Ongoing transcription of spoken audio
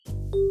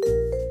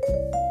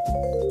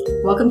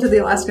Welcome to the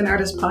Alaskan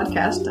Artist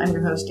Podcast. I'm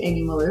your host,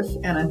 Amy Maloof,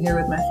 and I'm here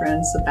with my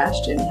friend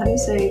Sebastian. How do you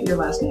say your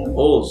last name?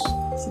 Ulz.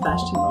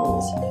 Sebastian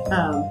Ulz.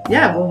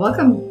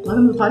 Welcome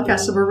to the podcast.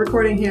 So we're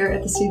recording here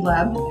at the Seed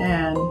Lab,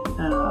 and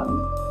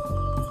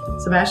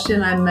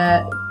Sebastian I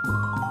met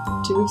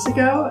 2 weeks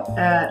ago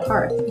at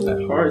Hearth.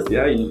 At Hearth,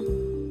 yeah.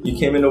 You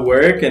came into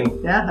work,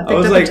 and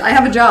I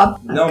have a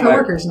job. I have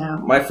coworkers now.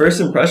 My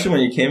first impression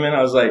when you came in,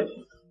 I was like,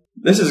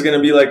 this is going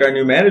to be like our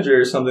new manager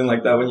or something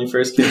like that when you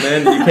first came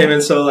in. You came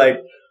in so like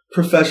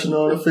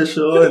professional and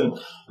official, and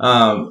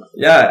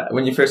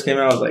when you first came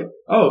in, I was like,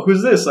 oh,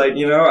 who's this? Like,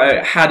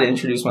 I had to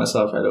introduce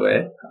myself right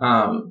away.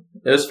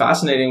 It was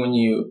fascinating when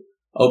you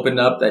opened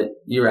up that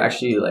you were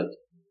actually like,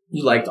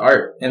 you liked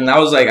art, and that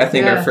was like, I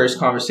think our first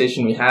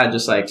conversation we had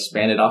just like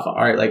expanded off of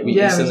art. Like we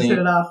instantly hit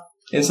it off.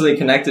 Instantly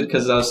connected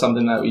because that was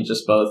something that we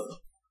just both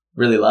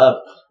really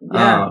love.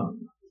 Yeah.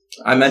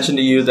 I mentioned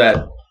to you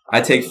that I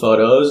take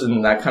photos,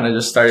 and that kind of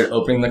just started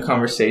opening the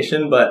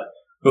conversation. But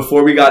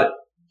before we got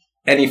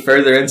any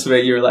further into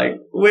it, you were like,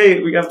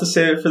 wait, we have to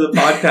save it for the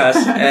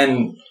podcast.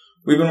 And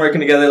we've been working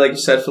together, like you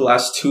said, for the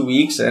last 2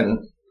 weeks.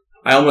 And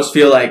I almost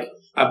feel like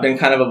I've been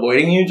kind of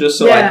avoiding you just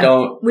so I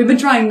don't. We've been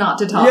trying not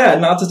to talk. Yeah,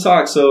 not to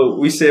talk. So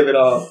we save it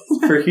all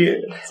for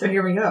here. So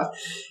here we go.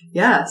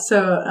 Yeah.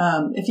 So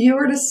if you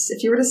were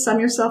to sum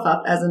yourself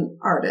up as an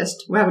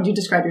artist, how would you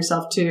describe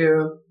yourself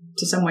to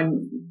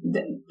someone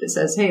that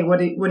says, hey, what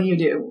do you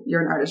do?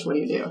 You're an artist. What do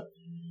you do?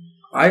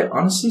 I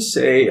honestly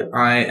say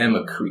I am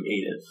a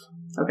creative.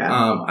 Okay.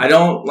 I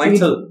don't like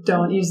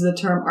don't use the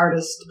term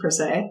artist per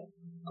se.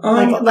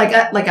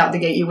 Like out the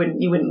gate, you wouldn't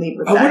lead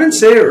with that. I wouldn't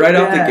say it right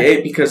out the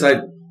gate because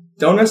I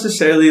don't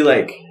necessarily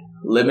like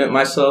limit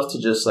myself to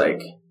just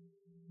like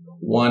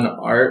one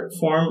art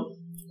form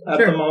at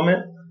the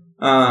moment.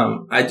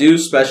 I do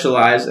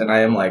specialize, and I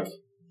am like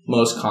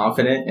most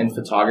confident in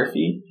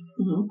photography,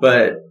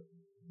 but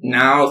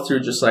now through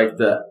just like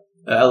the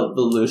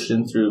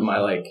evolution through my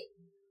like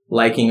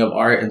liking of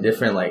art and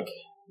different like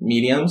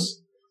mediums,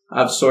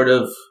 I've sort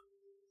of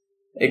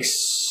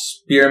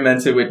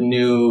experimented with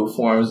new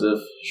forms of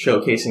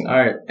showcasing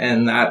art,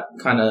 and that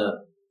kind of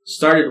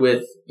started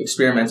with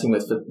experimenting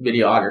with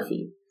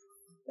videography.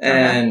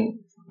 And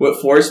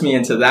what forced me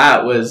into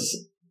that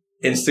was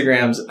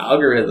Instagram's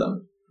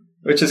algorithm,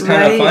 which is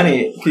kind of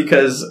funny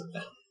because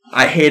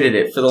I hated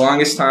it. For the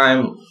longest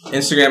time,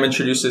 Instagram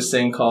introduced this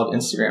thing called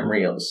Instagram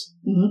Reels.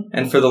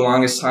 And for the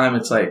longest time,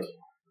 it's like,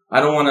 I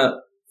don't want to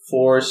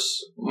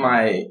force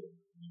my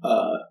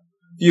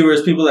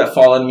viewers, people that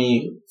followed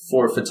me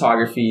for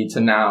photography, to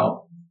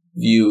now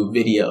view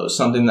videos,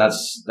 something that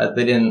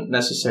they didn't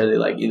necessarily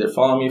like either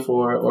follow me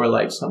for or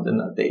like something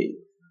that they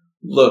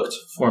looked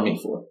for me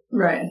for.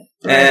 Right.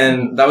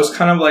 And that was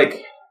kind of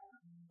like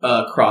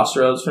a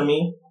crossroads for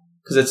me,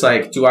 because it's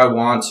like, do I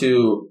want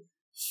to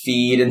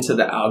feed into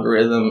the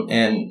algorithm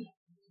and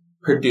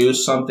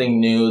produce something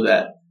new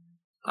that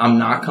I'm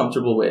not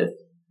comfortable with?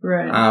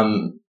 Right.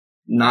 I'm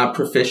not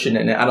proficient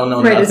in it. I don't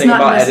know nothing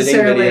about editing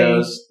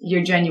videos.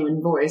 Your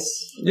genuine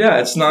voice. Yeah,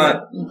 it's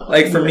not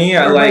like for me.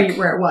 I like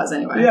where it was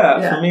anyway.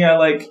 Yeah, for me, I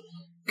like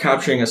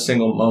capturing a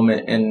single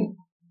moment and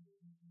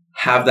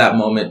have that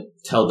moment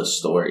tell the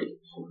story,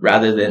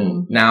 rather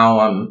than now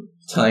I'm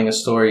telling a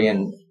story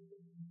in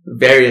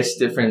various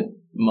different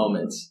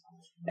moments.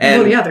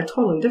 And they're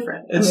totally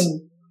different.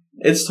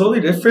 It's totally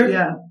different.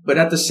 Yeah, but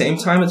at the same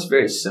time, it's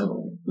very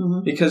similar.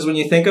 Because when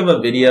you think of a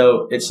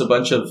video, it's a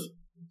bunch of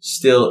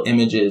still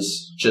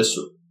images just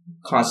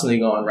constantly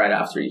going right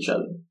after each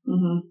other.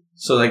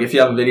 So like if you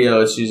have a video,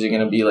 it's usually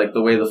going to be like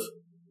the way the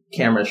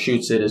camera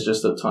shoots it is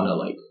just a ton of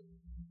like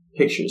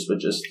pictures, but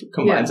just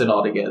combines it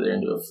all together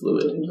into a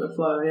fluid. Into a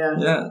flow, yeah.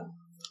 Yeah.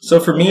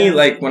 So for me,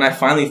 like when I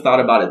finally thought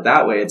about it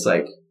that way, it's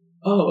like,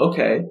 oh,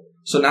 okay.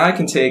 So now I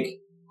can take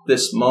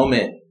this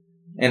moment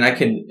and I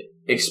can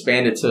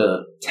expand it to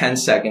 10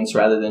 seconds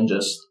rather than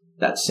just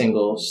that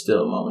single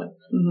still moment.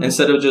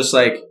 Instead of just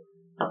like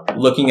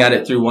looking at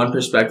it through one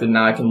perspective,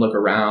 now I can look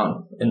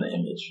around in the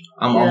image.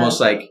 I'm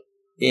almost like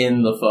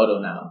in the photo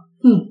now.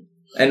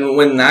 And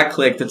when that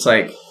clicked, it's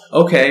like,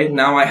 okay,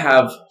 now I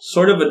have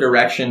sort of a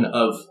direction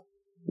of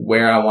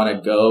where I want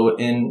to go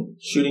in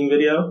shooting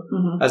video,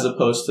 as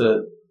opposed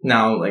to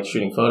now like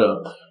shooting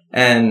photo.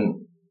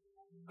 And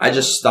I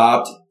just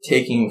stopped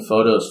taking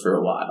photos for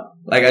a while.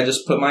 Like I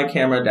just put my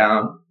camera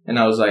down and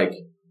I was like,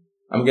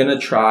 I'm going to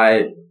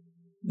try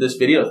this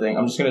video thing.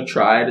 I'm just going to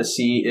try to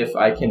see if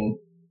I can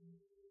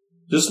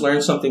just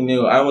learn something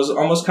new. I was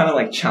almost kind of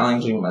like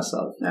challenging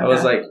myself. Okay. I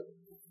was like,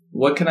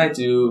 what can I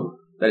do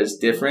that is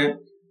different,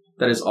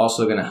 that is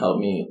also going to help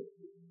me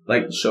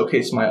like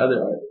showcase my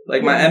other art?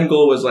 Like my end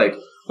goal was like,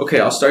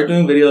 okay, I'll start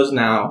doing videos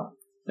now.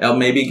 I'll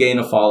maybe gain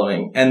a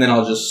following, and then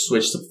I'll just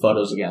switch to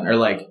photos again, or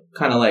like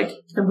kind of like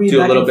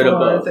do a little bit of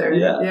both.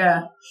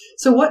 Yeah.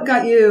 So what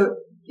got you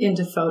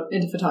into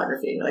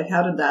photography? Like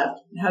how did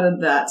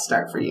that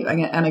start for you?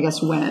 And I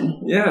guess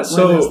when? Yeah.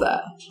 So when was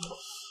that?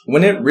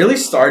 When it really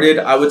started,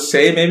 I would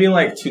say maybe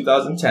like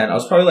 2010. I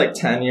was probably like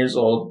 10 years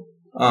old.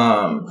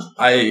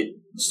 I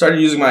started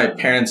using my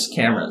parents'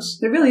 cameras.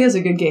 There really is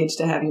a good gauge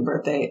to have your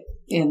birthday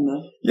in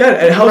the. Yeah,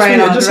 it helps me.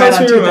 It just helps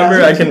me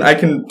remember. I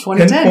can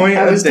pinpoint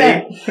a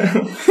date.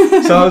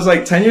 So I was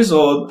like 10 years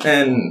old,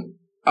 and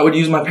I would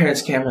use my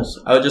parents' cameras.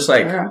 I would just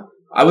like,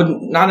 I would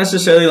not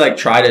necessarily like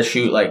try to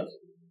shoot like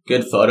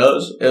good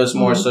photos. It was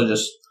more so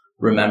just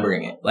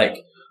remembering it. Like,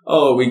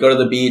 oh, we go to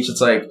the beach.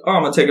 It's like, oh,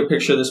 I'm gonna take a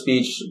picture of this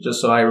beach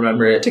just so I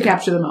remember it. To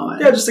capture the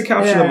moment. Yeah, just to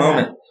capture the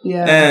moment.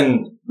 Yeah.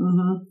 And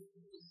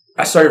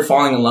I started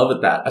falling in love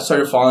with that. I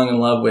started falling in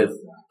love with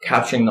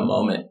capturing the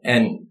moment.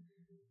 And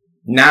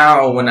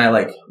now when I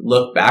like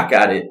look back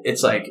at it,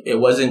 it's like, it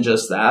wasn't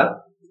just that.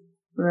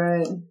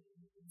 Right.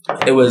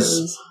 It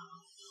was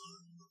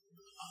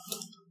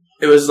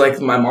like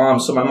my mom.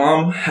 So my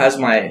mom has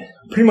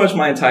pretty much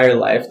my entire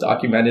life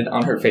documented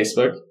on her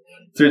Facebook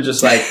through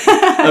just like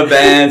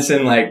events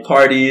and like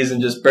parties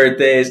and just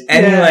birthdays.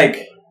 Any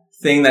like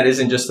thing that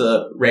isn't just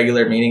a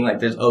regular meeting. Like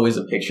there's always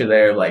a picture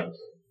there of like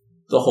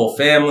the whole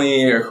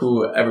family or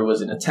whoever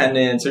was in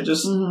attendance or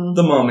just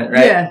the moment,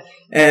 right? Yeah.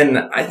 And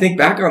I think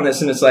back on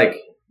this and it's like,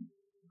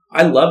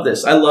 I love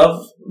this. I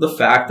love the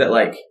fact that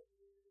like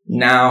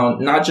now,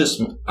 not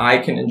just I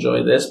can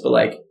enjoy this, but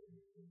like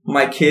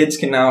my kids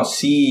can now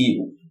see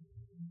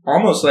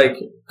almost like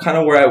kind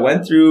of where I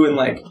went through and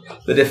like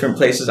the different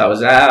places I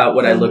was at,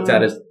 what I looked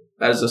at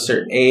as a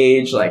certain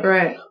age, like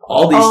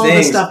all these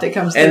things. The stuff that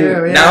comes and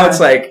through. Yeah. Now it's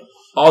like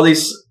all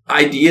these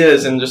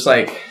ideas and just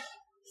like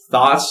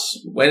thoughts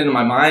went into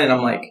my mind and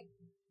I'm like,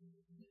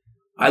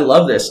 I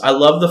love this. I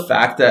love the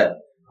fact that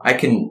I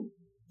can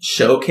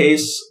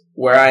showcase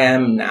where I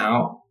am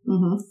now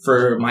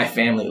for my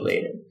family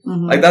later.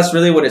 Like that's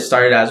really what it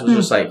started as, was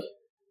just like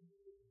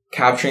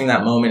capturing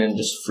that moment and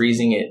just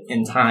freezing it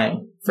in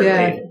time for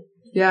later.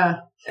 Yeah.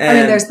 And I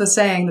mean, there's the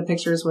saying, the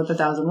picture is worth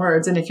 1,000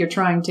 words. And if you're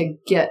trying to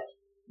get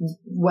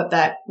what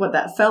that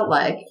felt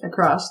like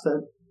across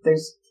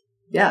there's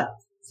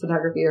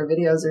photography or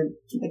videos or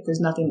like, there's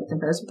nothing that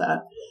compares with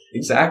that.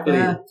 Exactly.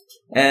 Yeah.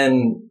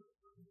 And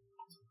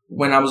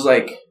when I was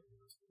like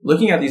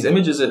looking at these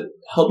images, it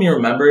helped me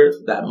remember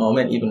that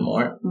moment even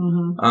more.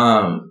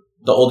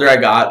 The older I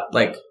got,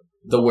 like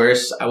the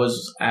worse I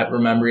was at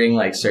remembering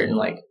like certain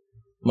like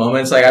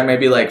moments. Like I'd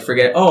maybe like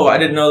forget, oh, I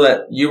didn't know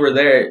that you were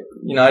there.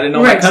 You know, I didn't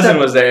know my cousin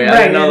was there.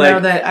 I didn't know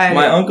like that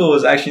my uncle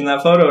was actually in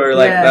that photo or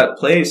like that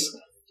place.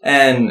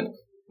 And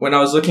when I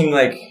was looking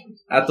like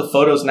at the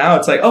photos now,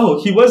 it's like,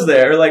 oh, he was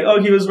there. Or like,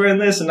 oh, he was wearing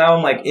this. And now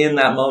I'm like in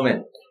that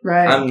moment.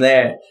 Right. I'm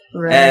there.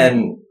 Right.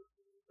 And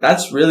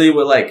that's really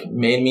what like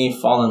made me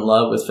fall in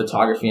love with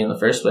photography in the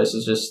first place,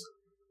 is just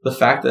the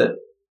fact that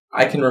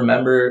I can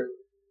remember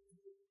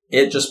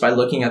it just by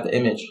looking at the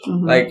image.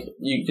 Like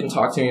you can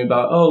talk to me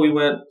about, oh, we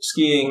went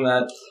skiing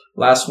that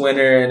last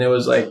winter and it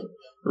was like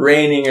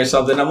raining or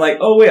something. I'm like,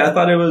 oh wait, I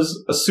thought it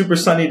was a super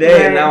sunny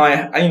day.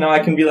 Right. And now I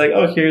can be like,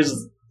 oh, here's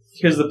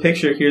the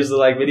picture. Here's the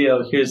like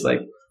video. Here's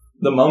like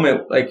the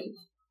moment. Like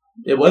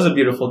it was a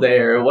beautiful day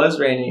or it was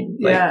raining.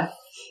 Like,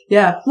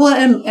 yeah. Well,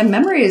 and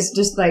memories,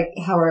 just like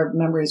how our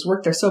memories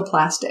work, they're so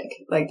plastic.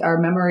 Like our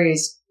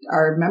memories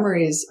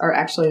are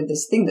actually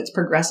this thing that's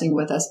progressing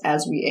with us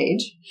as we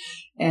age.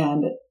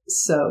 And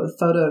so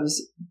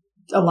photos,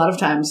 a lot of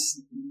times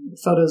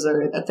photos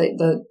are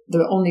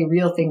the only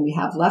real thing we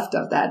have left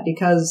of that,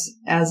 because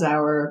as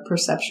our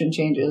perception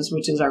changes,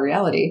 which is our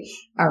reality,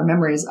 our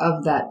memories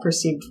of that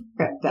perceived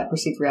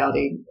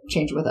reality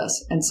change with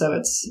us. And so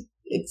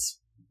it's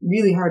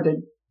really hard to,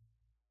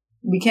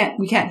 we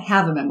can't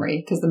have a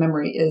memory because the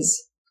memory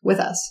is with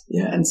us.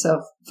 Yeah. And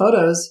so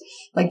photos,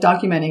 like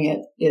documenting it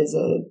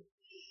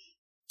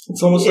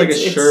it's almost like a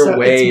sure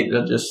way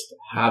to just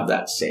have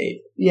that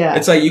saved. Yeah.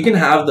 It's like you can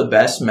have the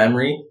best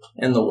memory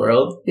in the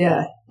world.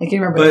 Yeah. I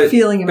can remember the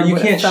feeling. But you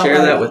can't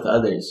share that with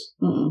others.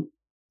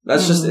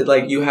 That's just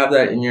like you have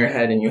that in your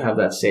head and you have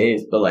that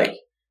saved. But like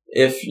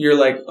if you're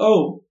like,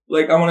 oh,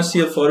 like I want to see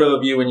a photo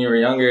of you when you were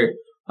younger.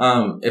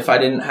 If I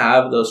didn't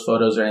have those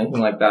photos or anything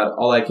like that,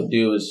 all I could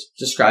do is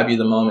describe you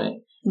the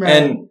moment. Right.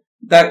 And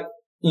that,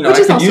 you know,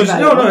 I could use,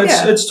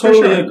 it's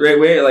totally a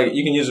great way. Like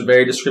you can use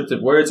very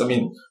descriptive words. I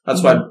mean,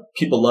 that's why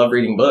people love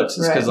reading books.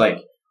 It's because like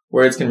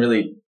words can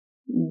really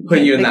put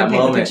you in that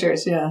moment.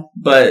 Pictures,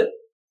 but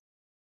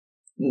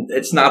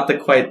it's not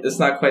quite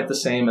the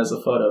same as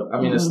a photo.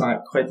 I mean, it's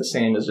not quite the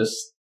same as just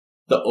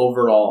the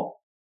overall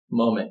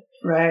moment.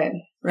 Right.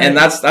 And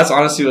that's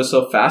honestly what's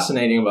so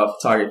fascinating about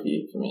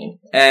photography for me.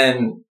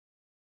 And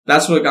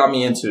that's what got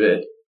me into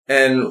it.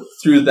 And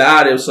through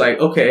that, it was like,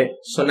 okay,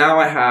 so now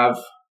I have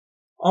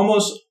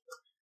almost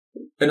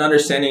an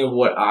understanding of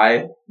what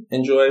I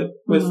enjoy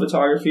with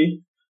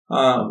photography.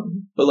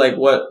 But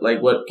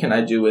what can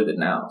I do with it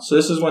now? So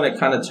this is when it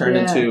kind of turned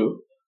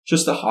into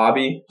just a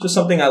hobby, just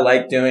something I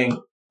like doing.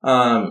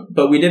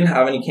 But we didn't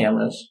have any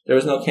cameras. There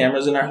was no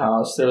cameras in our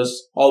house.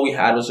 All we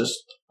had was just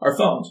our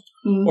phones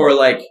or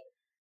like,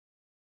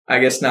 I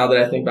guess now that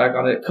I think back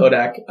on it,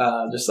 Kodak,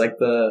 just like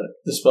the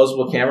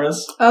disposable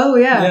cameras. Oh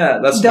yeah. Yeah.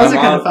 Those are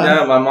kind of fun.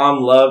 Yeah. My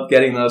mom loved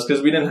getting those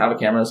because we didn't have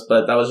cameras,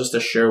 but that was just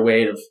a sure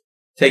way of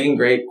taking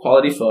great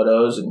quality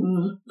photos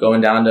and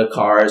going down to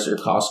Cars or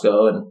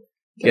Costco and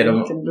get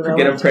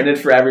them printed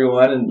for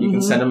everyone, and you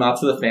can send them out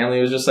to the family.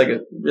 It was just like a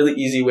really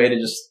easy way to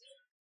just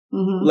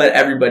let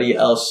everybody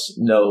else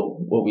know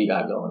what we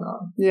got going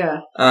on. Yeah.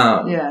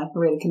 The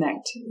way to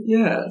connect.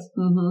 Yeah.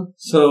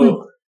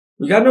 So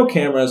we got no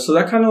cameras, so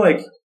that kind of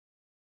like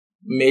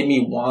made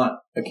me want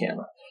a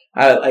camera.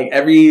 Like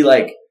every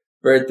like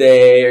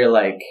birthday or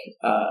like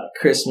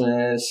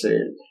Christmas or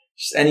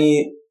just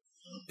any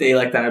day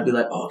like that, I'd be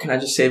like, oh, can I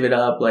just save it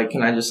up? Like,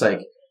 can I just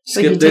like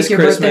skip this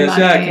Christmas?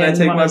 Yeah, can I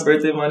take my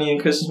birthday money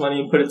and Christmas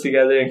money and put it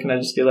together? And can I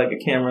just get like a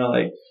camera?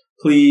 Like,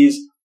 please.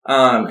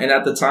 And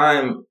at the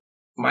time,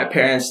 my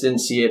parents didn't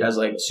see it as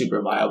like a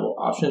super viable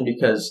option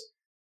because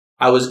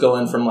I was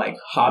going from like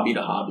hobby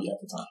to hobby at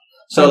the time.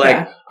 So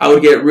like I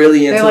would get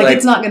really into like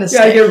it's not going to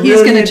stay.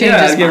 He's going to change his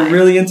mind. I'd get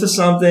really into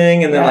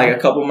something, and then like a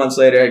couple months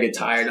later, I get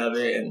tired of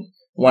it and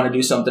want to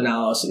do something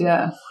else.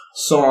 And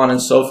so on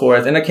and so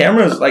forth. And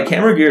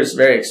camera gear is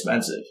very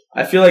expensive.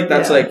 I feel like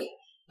that's like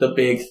the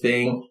big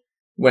thing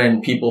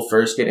when people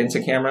first get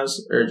into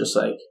cameras, or just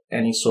like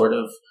any sort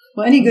of.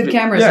 Well, any good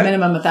camera is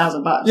minimum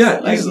 $1,000.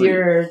 Yeah, like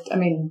easily.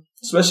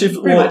 Especially if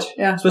you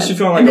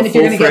want like a full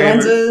frame. Get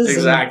lenses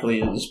exactly.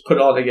 You just put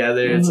it all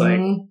together. It's like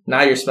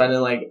now you're spending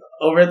like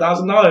over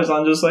 $1,000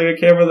 on just like a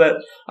camera that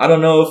I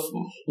don't know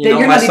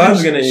if my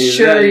son's gonna use.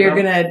 Sure, you're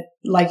gonna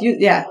like you.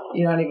 Yeah,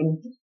 you're not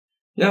even.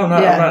 Yeah, I'm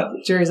not.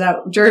 Jury's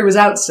out. Jury was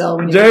out still.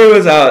 Jury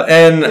was out,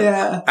 and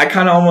I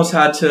kind of almost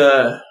had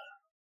to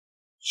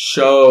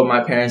show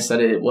my parents that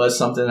it was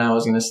something I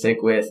was gonna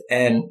stick with,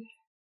 and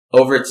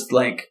over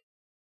like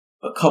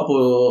a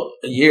couple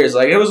years,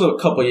 like it was a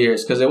couple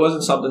years, because it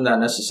wasn't something that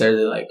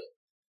necessarily like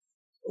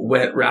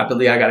went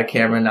rapidly. I got a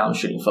camera and now I'm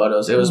shooting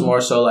photos. It was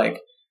more so like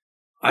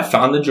I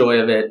found the joy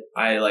of it.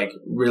 I like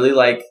really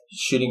like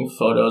shooting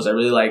photos. I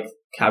really like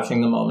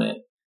capturing the moment.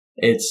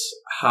 It's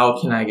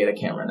how can I get a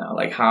camera now?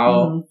 Like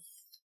how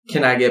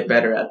can I get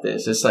better at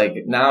this? It's like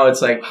now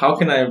it's like how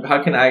can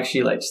I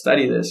actually like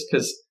study this?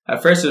 Because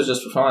at first it was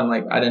just for fun.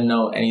 Like I didn't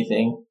know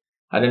anything.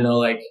 I didn't know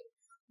like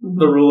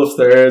the rule of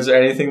thirds or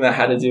anything that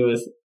had to do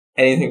with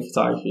anything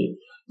photography.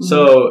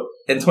 So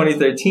in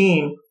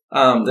 2013,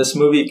 this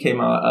movie came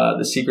out,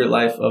 The Secret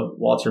Life of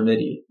Walter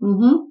Mitty.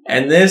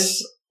 And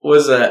this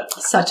was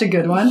such a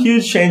good one.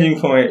 Huge changing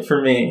point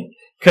for me.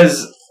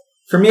 Because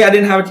for me, I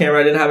didn't have a camera.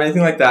 I didn't have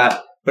anything like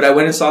that. But I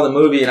went and saw the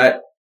movie, and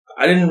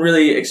I didn't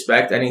really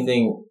expect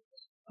anything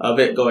of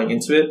it going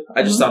into it.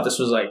 I just thought this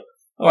was like,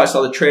 oh, I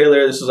saw the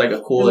trailer. This was like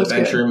a cool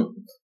adventure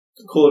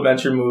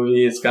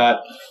movie. It's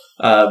got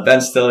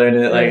Ben Stiller in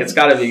it. Like, it's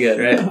got to be good,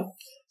 right?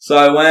 So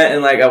I went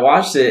and like I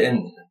watched it,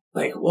 and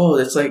like, whoa,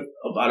 it's like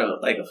about a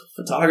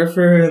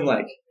photographer, and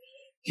like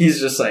he's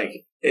just like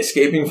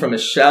escaping from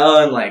his shell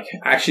and like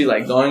actually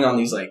like going on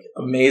these like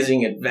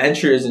amazing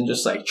adventures and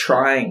just like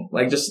trying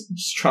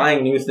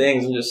new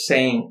things and just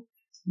saying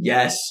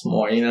yes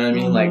more, you know what I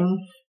mean? Like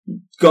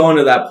going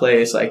to that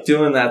place, like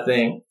doing that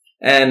thing.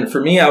 And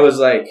for me, I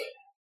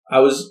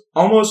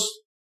almost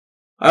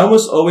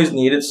always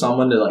needed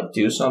someone to like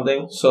do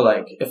something. So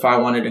like if I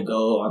wanted to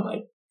go on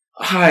like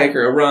a hike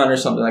or a run or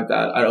something like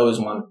that, I'd always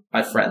want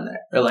my friend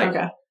there or like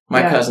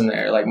my cousin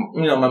there, like,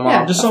 my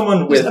mom, just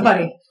someone with a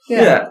buddy.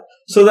 Yeah.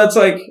 So that's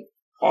like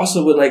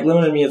also with like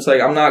limiting me. It's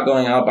like I'm not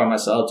going out by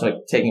myself to like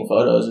taking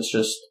photos. It's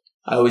just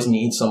I always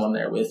need someone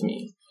there with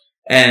me.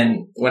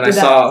 And when did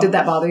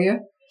that bother you?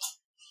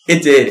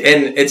 It did,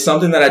 and it's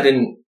something that I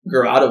didn't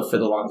grow out of for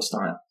the longest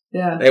time.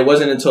 Yeah. It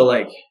wasn't until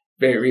like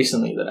very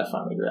recently that I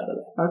finally grew out of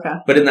that. Okay.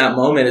 But in that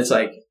moment, it's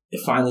like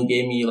it finally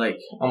gave me like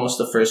almost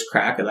the first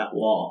crack of that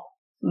wall.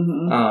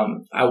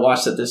 I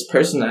watched that this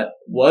person that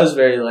was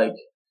very like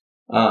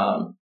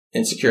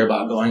insecure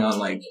about going on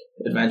like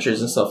adventures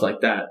and stuff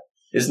like that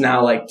is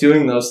now like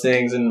doing those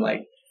things, and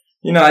like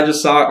I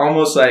just saw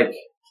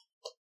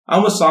I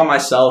almost saw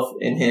myself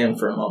in him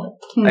for a moment.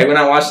 Like when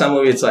I watched that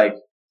movie, it's like,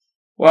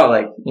 wow,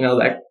 like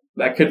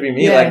that could be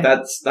me. Like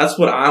that's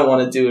what I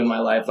want to do in my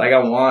life. Like I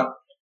want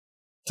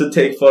to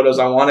take photos.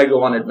 I want to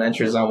go on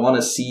adventures. I want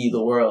to see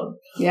the world.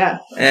 Yeah.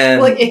 And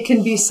like it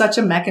can be such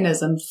a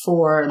mechanism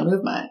for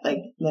movement. Like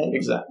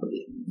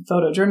exactly.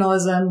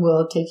 Photojournalism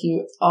will take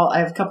you I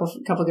have a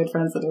couple good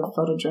friends that are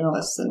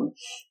photojournalists, and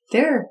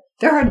they're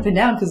hard to pin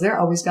down because they're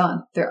always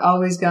gone. They're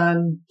always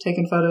gone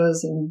taking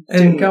photos and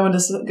going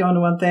to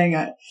one thing.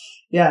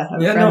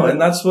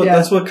 And that's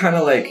what kind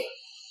of like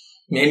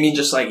made me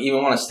just like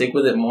even want to stick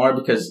with it more,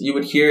 because you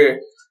would hear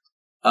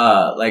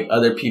like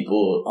other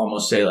people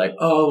almost say like,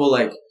 oh, well,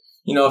 like,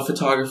 a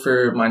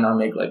photographer might not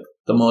make like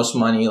the most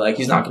money. Like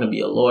he's not going to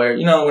be a lawyer.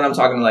 When I'm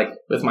talking like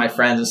with my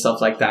friends and stuff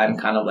like that, and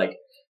kind of like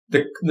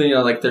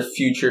like their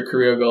future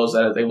career goals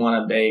that they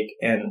want to make.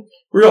 And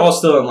we're all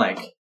still in like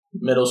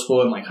middle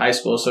school and like high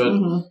school.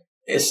 So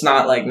it's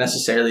not like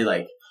necessarily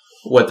like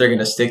what they're going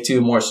to stick to,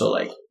 more so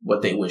like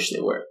what they wish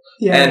they were.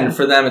 Yeah. And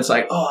for them, it's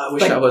like, oh, I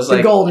wish I was like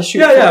the goal to shoot.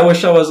 Yeah. I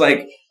wish I was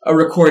like a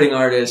recording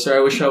artist, or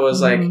I wish I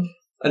was like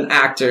an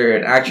actor,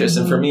 an actress.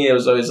 And for me, it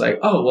was always like,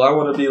 oh, well, I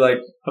want to be like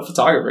a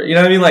photographer. You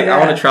know what I mean? Like I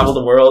want to travel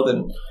the world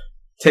and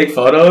take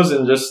photos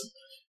and just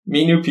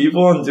meet new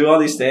people and do all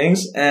these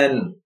things.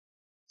 And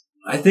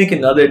I think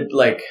another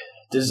like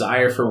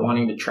desire for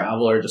wanting to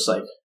travel or just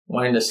like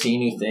wanting to see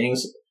new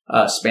things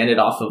spanned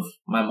off of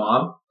my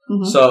mom.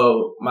 Mm-hmm.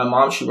 So my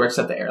mom, she works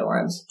at the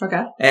airlines.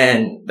 Okay.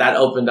 And that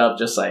opened up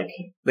just like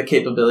the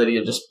capability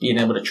of just being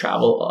able to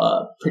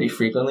travel pretty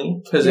frequently.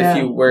 Because if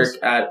you work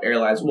at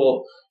airlines,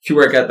 if you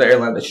work at the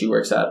airline that she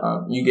works at,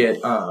 you get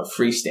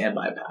free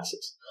standby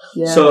passes.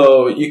 Yeah.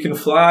 So you can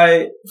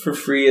fly for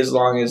free as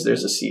long as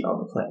there's a seat on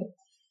the plane.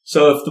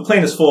 So if the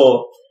plane is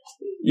full,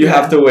 you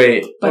have to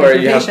wait. But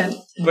if you're patient.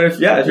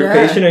 If you're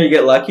patient or you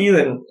get lucky,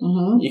 then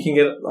you can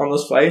get on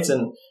those flights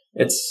and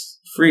it's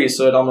free.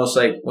 So it almost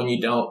like when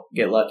you don't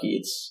get lucky,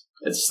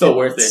 it's still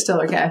worth it. It's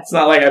still okay. It's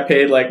not like I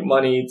paid like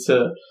money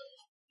to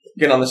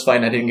get on this flight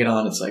and I didn't get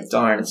on. It's like,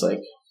 darn, it's like,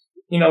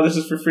 this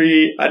is for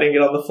free. I didn't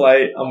get on the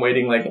flight. I'm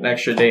waiting like an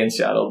extra day in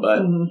Seattle,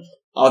 but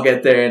I'll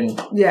get there and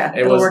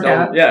it'll work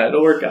out. Yeah,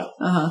 it'll work out.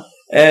 Uh-huh.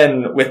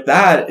 And with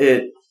that,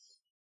 it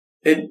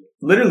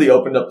literally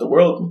opened up the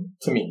world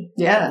to me.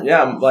 Yeah.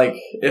 Yeah. Like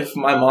if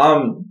my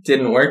mom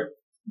didn't work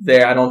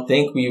there, I don't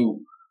think we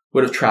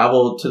would have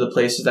traveled to the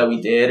places that we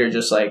did, or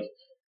just like,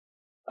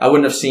 I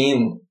wouldn't have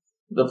seen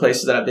the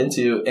places that I've been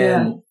to.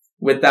 And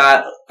with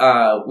that,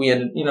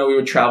 we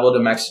would travel to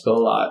Mexico a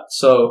lot.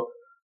 So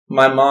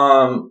my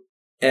mom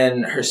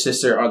and her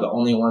sister are the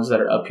only ones that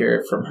are up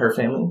here from her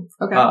family.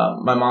 Okay.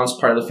 My mom's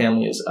part of the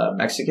family is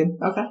Mexican.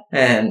 Okay.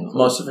 And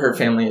most of her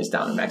family is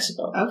down in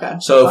Mexico. Okay.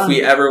 So if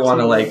we ever want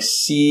to like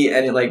see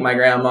any, like my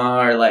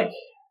grandma, or like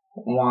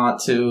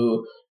want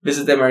to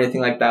visit them or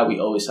anything like that, we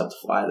always have to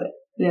fly there.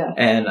 Yeah.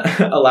 And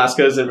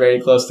Alaska isn't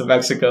very close to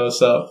Mexico,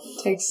 so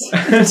it takes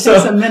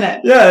a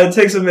minute. Yeah, it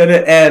takes a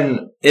minute.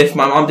 And if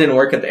my mom didn't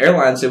work at the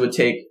airlines, it would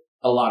take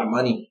a lot of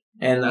money.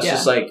 And that's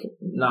just like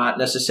not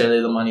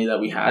necessarily the money that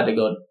we had to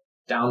go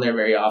down there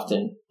very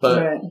often.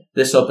 But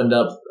this opened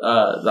up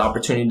the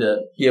opportunity to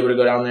be able to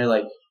go down there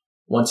like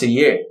once a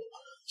year.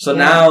 So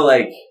now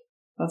like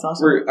that's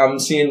awesome. I'm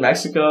seeing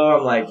Mexico.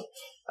 I'm like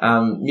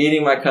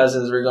meeting my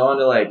cousins. We're going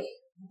to like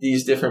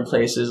these different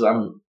places.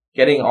 I'm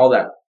getting all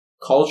that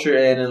culture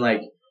in, and like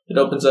it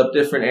opens up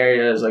different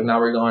areas. Like now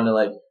we're going to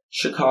like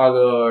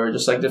Chicago or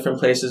just like different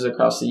places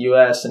across the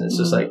US, and it's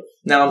just like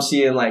now I'm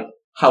seeing like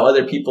how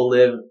other people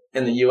live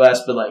in the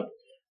US, but like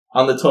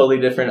on the totally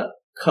different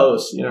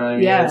coast, you know what I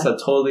mean? It's a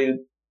totally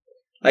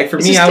like for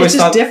me, I always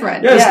thought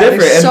different. Yeah, it's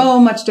different. There's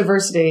so much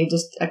diversity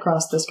just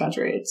across this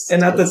country.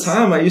 And at the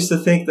time, I used to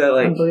think that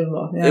like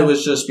unbelievable. It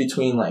was just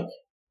between like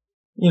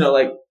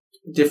like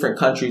different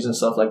countries and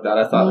stuff like that.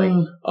 I thought like,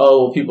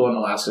 oh well, people in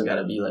Alaska got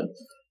to be like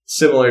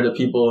similar to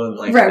people in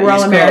like we're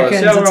all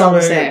Americans. Yeah, it's all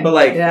the same. But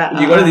like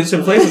you go to these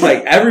different places,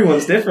 like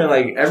everyone's different.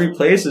 Like every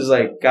place is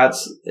like got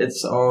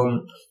its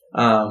own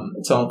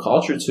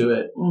culture to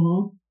it,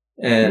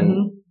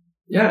 and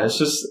it's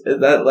just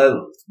that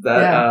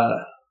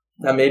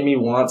made me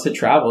want to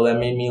travel. That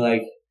made me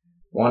like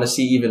want to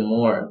see even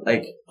more.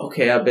 Like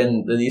okay, I've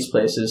been to these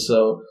places,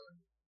 so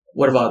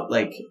what about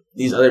like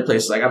these other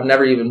places? Like I've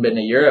never even been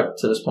to Europe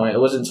to this point. It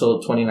wasn't until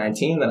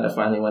 2019 that I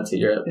finally went to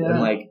Europe, and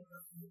like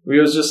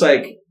it was just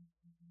like.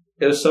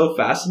 It was so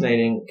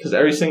fascinating because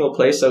every single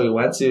place that we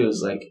went to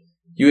was like,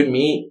 you would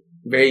meet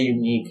very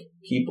unique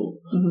people.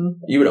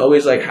 You would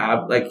always like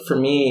have, like for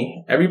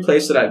me, every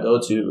place that I go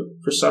to,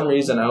 for some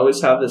reason, I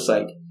always have this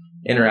like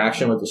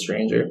interaction with a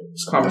stranger,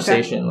 this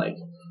conversation, like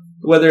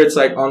whether it's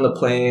like on the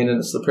plane and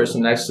it's the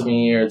person next to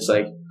me, or it's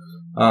like,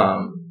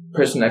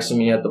 person next to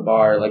me at the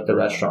bar, like the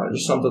restaurant or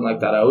something like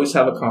that. I always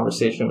have a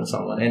conversation with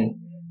someone and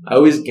I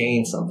always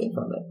gain something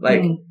from it.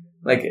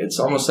 Like it's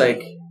almost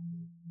like,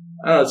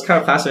 I don't know, it's kind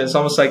of fascinating. It's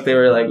almost like we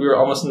were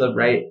almost in the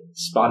right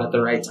spot at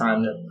the right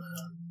time to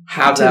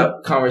have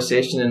that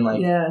conversation. And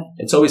like,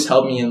 it's always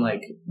helped me in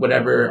like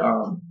whatever,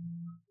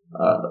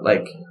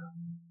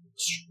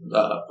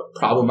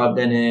 problem I've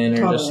been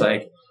in, or just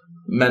like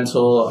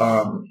mental,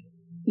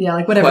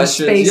 like whatever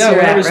questions. Space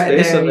you're at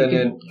right there, you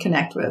can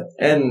connect with.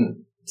 And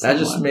that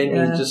just made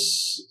me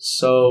just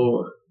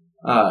so,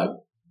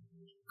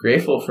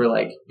 grateful for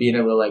like being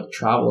able to like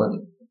travel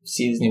and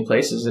see these new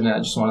places. And I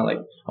just want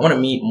to I want to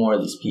meet more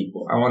of these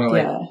people. I want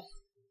to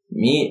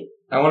meet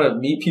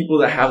people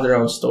that have their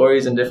own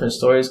stories and different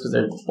stories because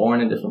they're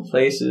born in different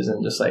places,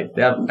 and just like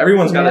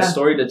everyone's got a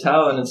story to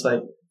tell, and it's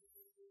like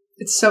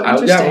it's so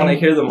interesting. I want to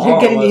hear them all.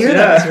 You're getting to hear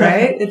those,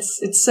 right?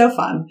 It's so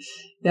fun.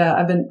 Yeah,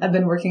 I've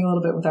been working a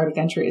little bit with Arctic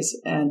Entries,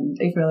 and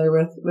are you familiar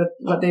with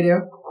what they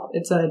do?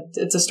 It's a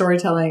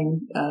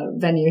storytelling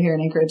venue here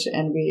in Anchorage,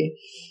 and we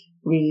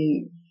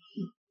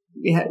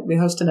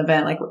host an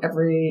event like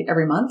every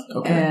month,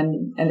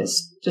 and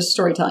it's just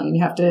storytelling. And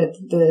you have to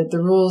the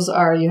rules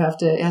are it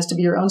has to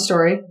be your own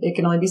story. It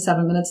can only be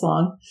 7 minutes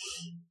long,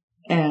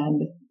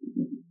 and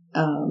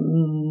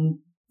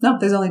no,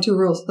 there's only 2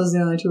 rules. Those are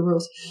the only 2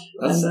 rules.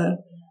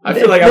 I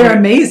feel like they're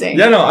amazing.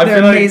 Yeah, no, they're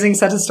amazing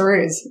set of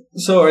stories.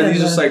 So are these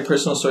just like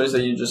personal stories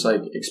that you just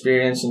like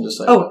experience and just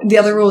like? Oh, the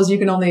other rule is you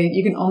can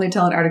only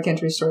tell an Arctic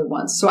Entry story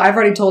once. So I've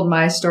already told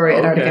my story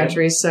at Arctic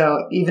Entry.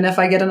 So even if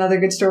I get another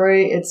good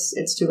story,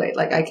 it's too late.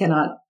 Like I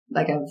cannot.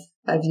 Like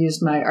I've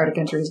used my Arctic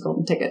Entry's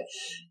golden ticket,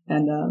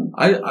 and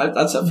I feel like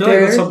that's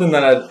something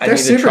that I need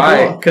to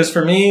try, because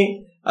for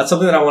me, that's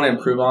something that I want to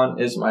improve on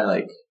is my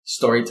like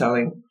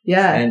storytelling.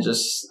 Yeah. And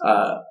just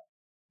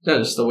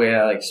the way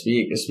I like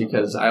speak is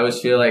because I always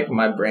feel like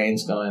my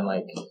brain's going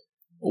like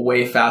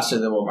way faster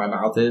than what my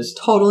mouth is.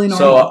 Totally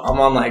normal. So I'm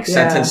on like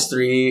sentence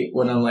 3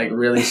 when I'm like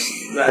really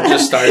I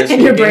just started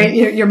speaking. And your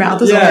brain, your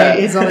mouth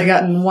is only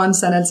gotten one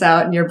sentence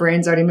out, and your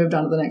brain's already moved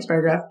on to the next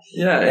paragraph.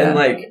 Yeah, and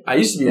like I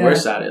used to be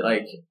worse at it.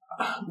 Like,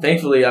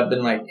 thankfully, I've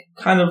been like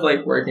kind of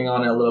like working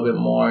on it a little bit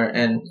more,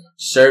 and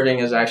serving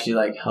has actually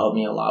like helped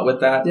me a lot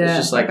with that. Yeah, it's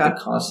just like the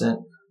constant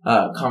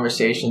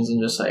conversations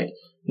and just like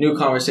new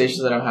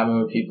conversations that I'm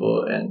having with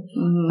people, and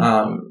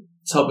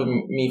it's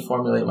helping me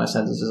formulate my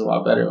sentences a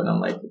lot better when I'm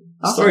like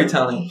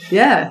storytelling.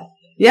 Yeah,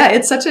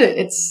 it's such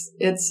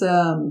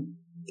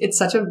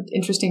an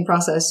interesting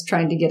process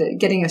trying to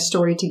getting a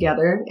story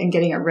together and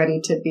getting it ready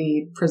to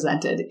be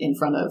presented in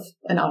front of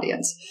an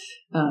audience.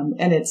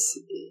 And it's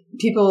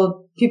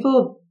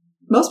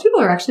most people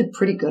are actually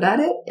pretty good at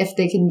it if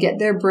they can get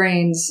their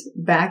brains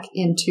back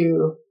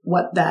into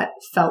what that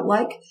felt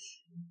like.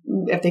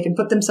 If they can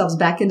put themselves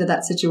back into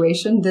that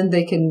situation, then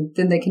they can,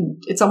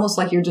 it's almost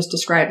like you're just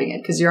describing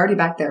it because you're already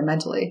back there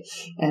mentally,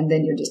 and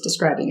then you're just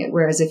describing it.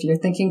 Whereas if you're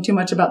thinking too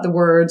much about the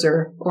words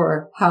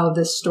or how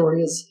this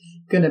story is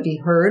going to be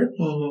heard,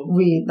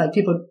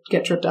 people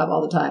get tripped up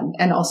all the time.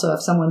 And also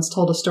if someone's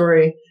told a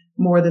story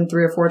more than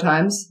 3 or 4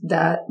 times,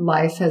 that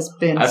life has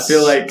been, I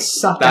feel like,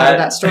 sucked out of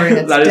that story. And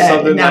it's that is dead.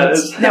 Something now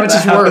it's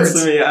just words.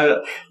 To me.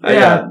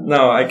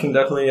 I can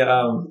definitely,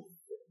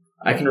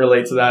 I can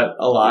relate to that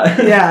a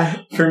lot. Yeah.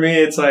 For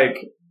me, it's like,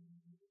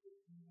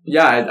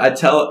 I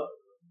tell,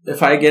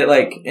 if I get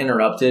like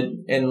interrupted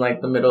in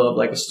like the middle of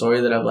like a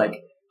story that I've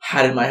like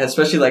had in my head,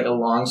 especially like a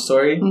long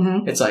story,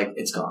 it's like,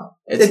 it's gone.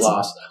 It's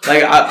lost.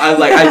 Like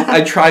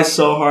I try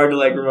so hard to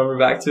like remember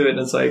back to it, and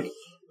it's like,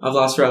 I've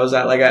lost where I was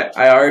at. Like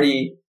I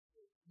already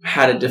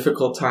had a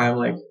difficult time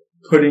like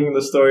putting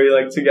the story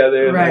like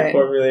together and like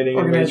formulating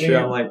and making sure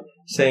I'm like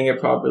saying it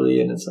properly,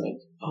 and it's like,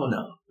 oh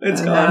no. It's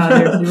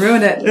gone. You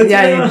ruined it.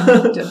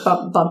 You just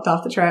bumped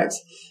off the tracks.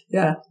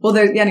 Yeah. Well,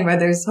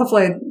 there's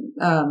hopefully,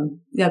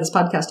 this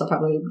podcast, I'll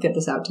probably get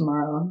this out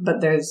tomorrow,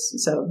 but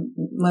so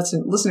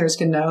listeners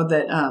can know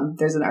that,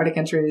 there's an Arctic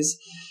Entries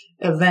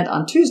event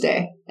on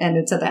Tuesday, and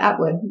it's at the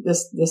Atwood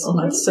this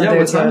month. So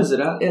what time is it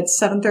at? It's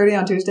 7:30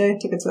 on Tuesday.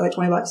 Tickets are like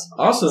 $20.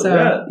 Awesome.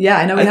 So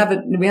I know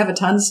we have a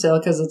ton still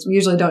because we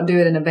usually don't do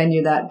it in a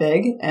venue that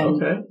big,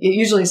 and it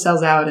usually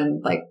sells out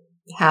in like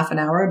half an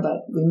hour,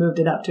 but we moved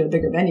it up to a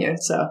bigger venue.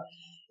 So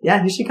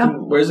you should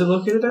come. Where is it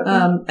located at?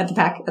 At the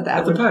PAC, at the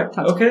Atwood. At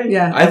the PAC. Okay.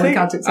 Yeah. I think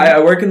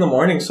I work in the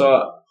morning,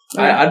 so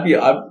I'd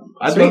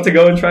love to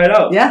go and try it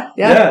out.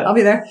 Yeah. I'll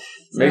be there.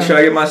 Make sure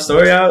I get my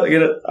story out.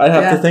 I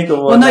have to think of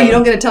one. Well, no, you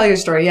don't get to tell your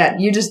story yet.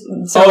 You just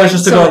it's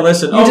just to go and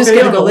listen. You just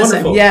get to go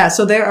listen. Wonderful. Yeah.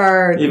 So there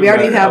are. We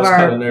already have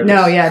our. No,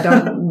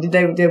 don't.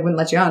 They wouldn't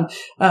let you on.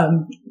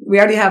 We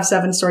already have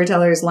 7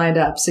 storytellers lined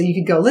up, so you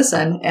could go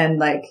listen and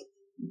like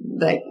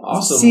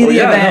awesome. See the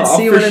event,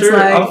 see what it's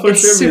like. I'll for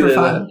sure super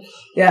fun. Then.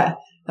 Yeah.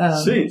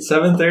 Sweet.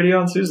 7:30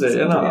 on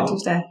Tuesday. On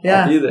Tuesday.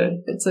 Yeah. I'll be there.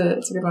 It's a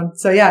good one.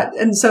 So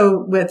and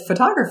so with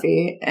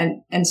photography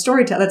and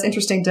storytelling, that's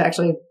interesting to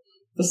actually,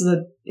 this is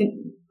an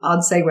odd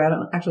segue. I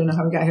don't actually know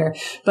how we got here,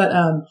 but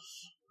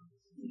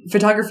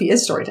photography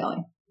is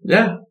storytelling.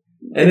 Yeah.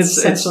 And it's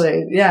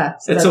essentially,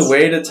 So it's a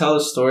way to tell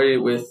a story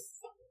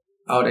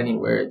without any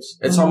words.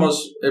 It's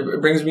almost,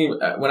 it brings me,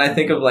 when I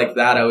think of like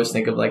that, I always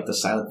think of like the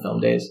silent film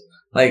days.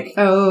 Like,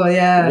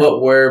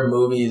 what were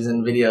movies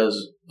and videos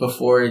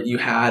before you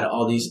had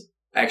all these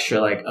extra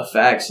like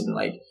effects and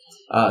like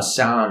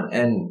sound?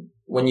 And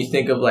when you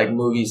think of like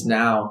movies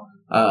now,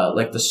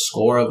 like the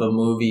score of a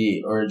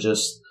movie or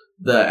just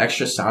the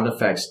extra sound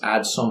effects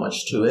add so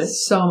much to it.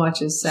 So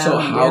much is sound. So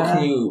how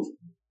can you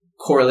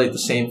correlate the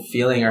same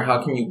feeling, or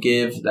how can you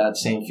give that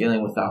same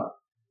feeling without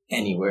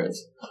any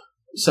words?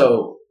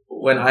 So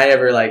when I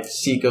ever like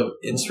seek of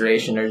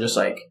inspiration, or just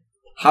like,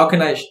 how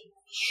can I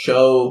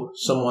show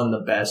someone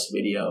the best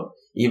video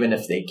even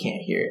if they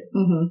can't hear it?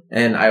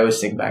 And I always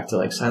think back to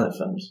like silent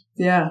films.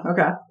 Yeah.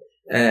 Okay.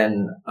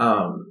 And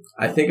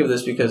I think of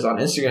this because on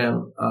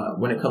Instagram,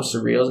 when it comes to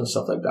reels and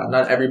stuff like that,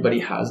 not everybody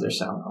has their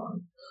sound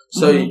on.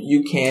 So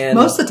you can...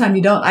 Most of the time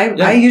you don't.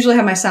 I usually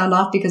have my sound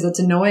off because it's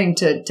annoying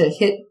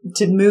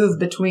to move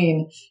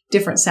between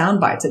different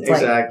sound bites. It's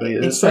exactly.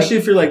 Especially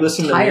if you're like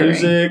listening to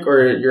music,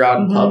 or you're out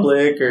in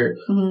public, or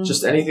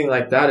just anything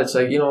like that. It's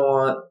like, you don't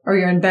want... Or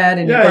you're in bed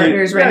and your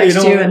partner's right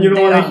next to you, and you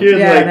don't want to hear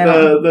like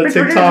the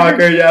TikTok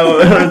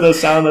or the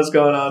sound that's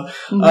going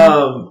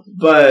on.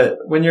 But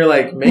when you're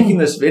like making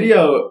this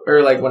video,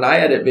 or like when I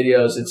edit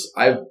videos,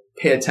 I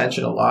pay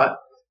attention a lot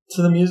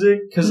to the music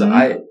because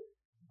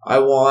I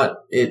want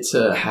it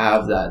to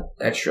have that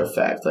extra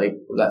effect, like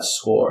that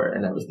score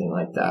and everything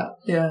like that.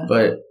 Yeah.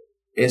 But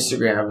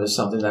Instagram is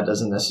something that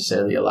doesn't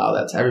necessarily allow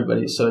that to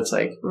everybody. So it's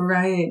like,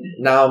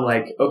 now I'm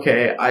like,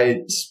 okay,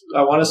 I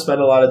want to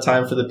spend a lot of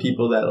time for the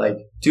people that like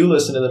do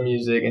listen to the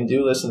music and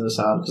do listen to the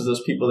sound, because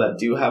those people that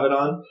do have it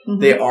on,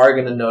 they are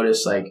going to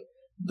notice like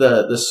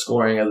the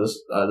scoring of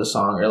the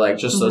song, or like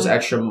just those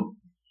extra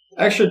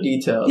extra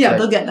details. Yeah, like,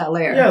 they'll get that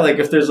layer. Yeah, like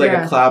if there's like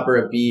a clap or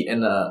a beat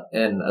in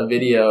a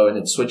video and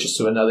it switches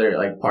to another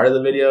like part of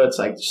the video, it's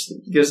like just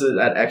gives it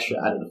that extra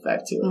added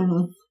effect to it.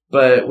 Mm-hmm.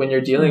 But when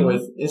you're dealing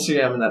with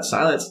Instagram and that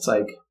silence, it's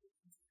like,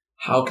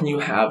 how can you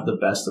have the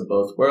best of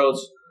both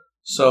worlds?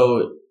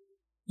 So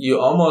you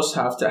almost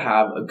have to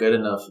have a good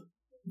enough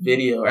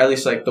video, or at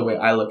least like the way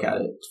I look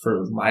at it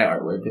for my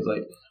artwork is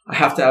like, I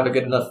have to have a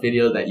good enough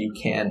video that you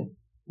can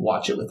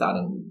watch it without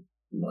any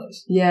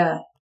noise. Yeah.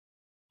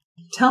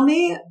 Tell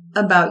me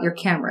about your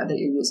camera that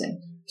you're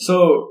using.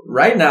 So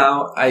right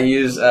now I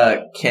use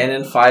a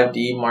Canon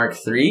 5D Mark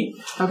III.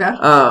 Okay.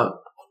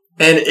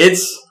 And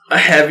it's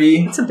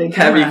a big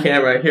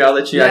camera. Here, I'll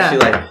let you actually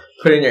like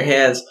put it in your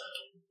hands.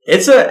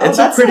 It's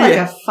a pretty like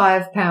a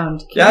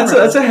 5-pound camera. Yeah,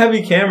 that's a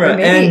heavy camera. Or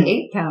maybe an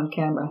 8-pound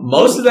camera.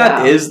 Most of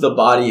that is the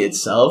body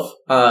itself.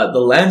 The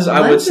lens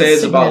I would say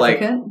is about like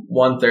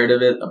 1/3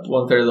 of it,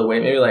 1/3 of the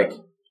weight, maybe like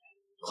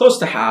close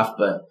to half,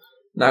 but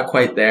not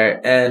quite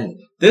there. And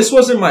this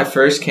wasn't my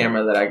first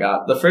camera that I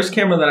got. The first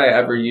camera that I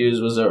ever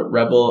used was a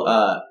Rebel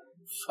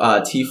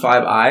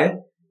T5i,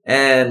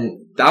 and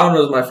that one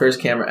was my first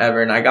camera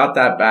ever, and I got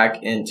that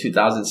back in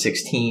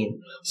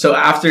 2016. So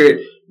after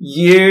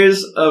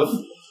years of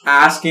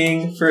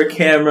asking for a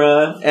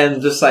camera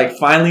and just like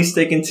finally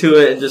sticking to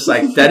it and just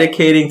like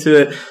dedicating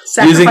to it,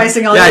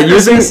 sacrificing all your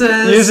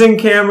using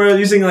camera,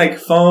 using like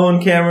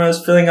phone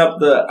cameras, filling up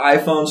the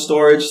iPhone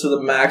storage to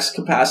the max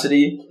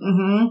capacity.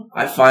 Mm-hmm.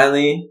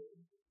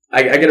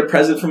 I get a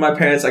present from my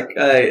parents. Like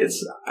it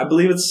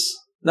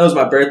was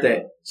my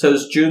birthday, so it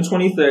was June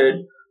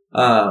 23rd.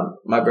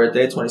 My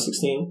birthday,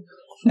 2016,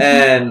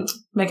 and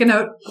make a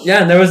note.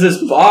 Yeah, and there was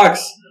this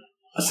box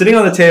sitting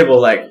on the table,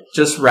 like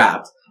just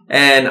wrapped.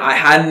 And I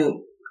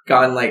hadn't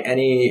gotten like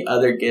any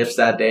other gifts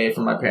that day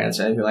from my parents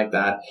or anything like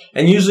that.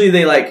 And usually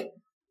they like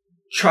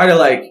try to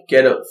like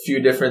get a few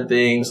different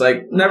things,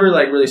 like never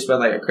like really spend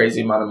like a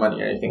crazy amount of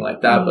money or anything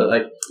like that. But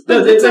like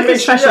they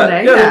make sure,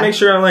 they make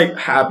sure I'm like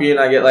happy and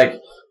I get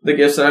like the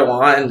gifts that I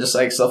want and just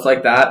like stuff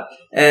like that.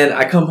 And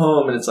I come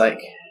home and it's like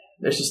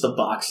there's just a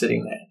box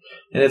sitting there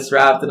and it's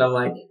wrapped and I'm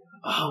like,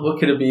 oh, what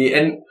could it be?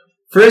 And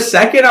for a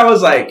second I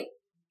was like,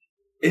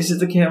 is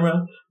it the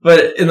camera?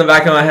 But in the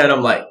back of my head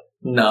I'm like,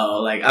 no,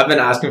 like I've been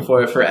asking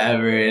for it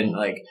forever and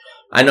like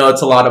I know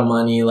it's a lot of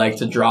money like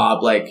to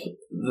drop. Like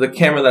the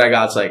camera that I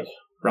got's like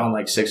around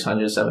like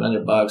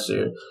 $600-$700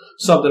 or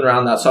something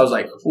around that. So I was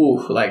like,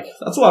 ooh, like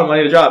that's a lot of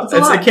money to drop.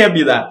 It can't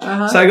be that.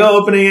 Uh-huh. So I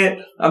go opening it,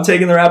 I'm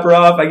taking the wrapper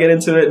off, I get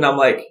into it and I'm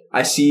like,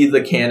 I see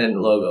the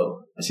Canon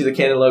logo. I see the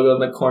Canon logo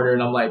in the corner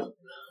and I'm like,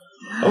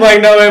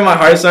 no way, my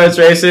heart starts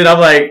racing. I'm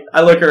like,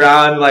 I look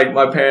around, like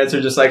my parents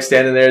are just like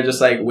standing there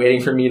just like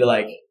waiting for me to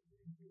like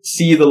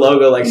see the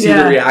logo, like see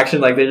the reaction,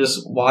 like they're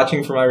just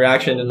watching for my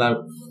reaction. And I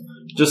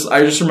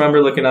just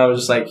remember looking, I was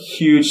just like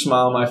huge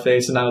smile on my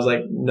face and I was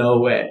like, no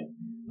way.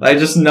 Like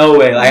just no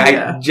way. Like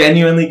I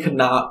genuinely could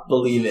not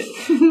believe it.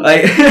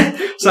 Like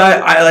so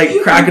I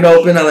like crack it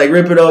open, I like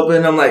rip it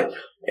open, I'm like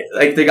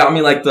they got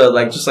me like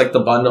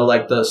the bundle,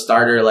 like the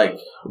starter like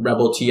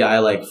Rebel TI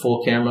like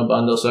full camera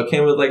bundle. So it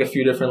came with like a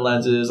few different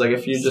lenses, like a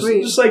few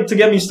just like to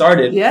get me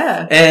started.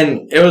 Yeah.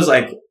 And it was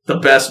like the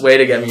best way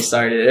to get me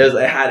started.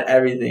 It had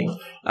everything.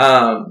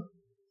 And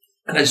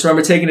I just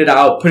remember taking it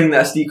out, putting the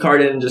SD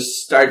card in, and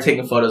just started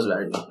taking photos of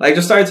everything. Like,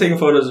 just started taking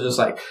photos of just,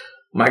 like,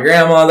 my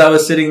grandma that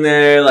was sitting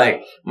there,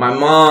 like, my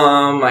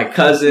mom, my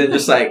cousin,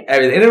 just, like,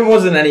 everything. And it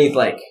wasn't any,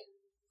 like,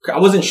 I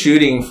wasn't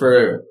shooting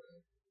for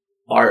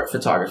art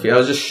photography. I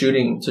was just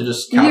shooting to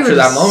just capture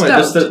that moment. I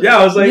was like,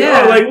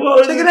 whoa,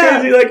 this is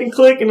crazy. Like, I can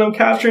click, and I'm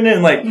capturing it.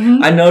 And, like,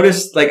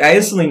 I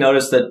instantly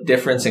noticed the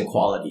difference in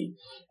quality.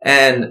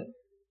 And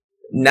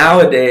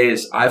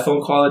nowadays,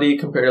 iPhone quality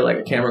compared to like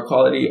a camera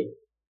quality,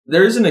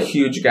 there isn't a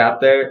huge gap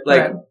there.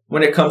 Like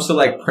when it comes to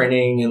like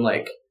printing and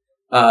like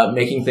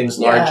making things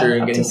larger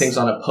and getting things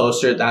on a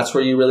poster, that's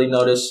where you really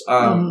notice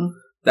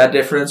that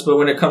difference. But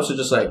when it comes to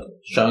just like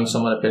showing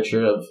someone a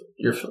picture of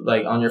your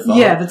like on your phone,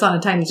 if it's on a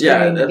tiny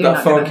screen,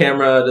 the phone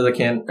camera to the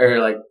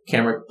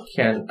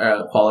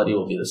camera quality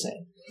will be the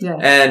same. Yeah,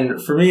 and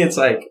for me, it's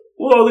like,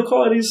 whoa, the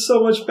quality is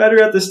so much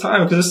better at this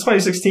time because it's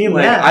 2016.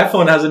 Like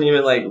iPhone hasn't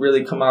even like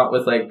really come out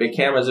with like big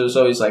cameras. It was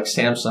always like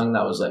Samsung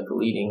that was like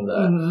leading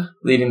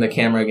the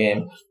camera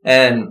game,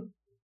 and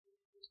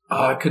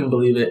I couldn't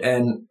believe it.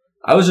 And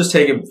I was just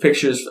taking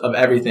pictures of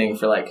everything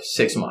for like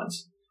 6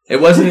 months.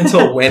 It wasn't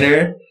until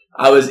winter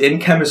I was in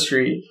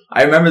chemistry.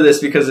 I remember this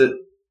because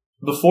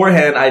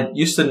beforehand I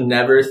used to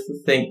never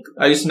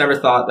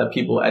thought that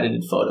people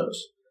edited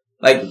photos.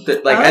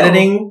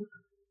 Editing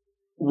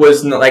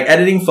was not, like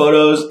editing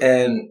photos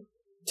and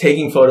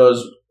taking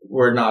photos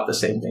were not the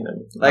same thing to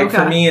me. Like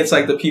for me, it's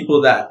like the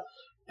people that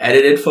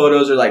edited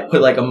photos or like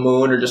put like a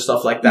moon or just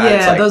stuff like that. Yeah,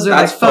 it's like, those are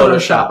like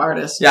Photoshop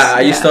artists. Yeah,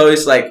 I used to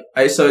always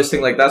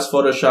think like that's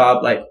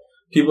Photoshop. Like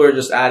people are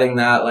just adding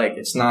that. Like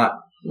it's not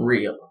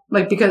real.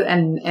 Like because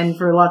and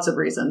for lots of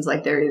reasons,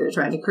 like they're either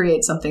trying to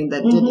create something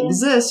that didn't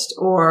exist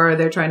or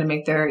they're trying to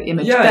make their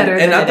image better.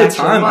 And at the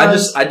time,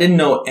 I didn't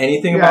know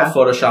anything about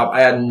Photoshop. I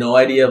had no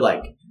idea of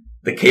like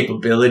the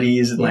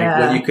capabilities and like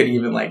what you could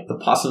even like the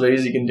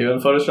possibilities you can do in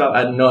Photoshop. I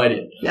had no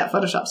idea. Yeah,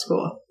 Photoshop's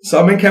cool.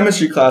 So I'm in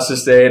chemistry class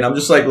this day, and I'm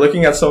just like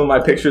looking at some of my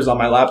pictures on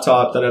my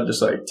laptop that I've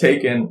just like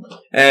taken.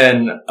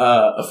 And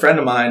a friend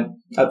of mine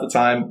at the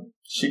time,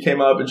 she came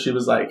up and she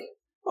was like,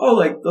 "Oh,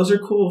 like those are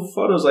cool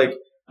photos. Like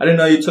I didn't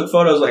know you took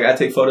photos. Like I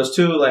take photos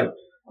too. Like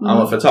I'm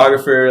a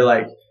photographer.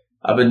 Like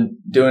I've been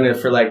doing it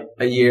for like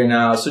a year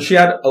now." So she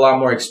had a lot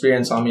more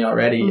experience on me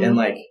already, and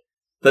like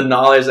the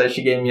knowledge that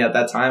she gave me at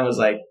that time was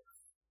like,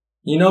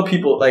 you know,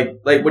 people like,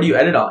 what do you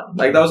edit on?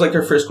 Like, that was like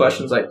her first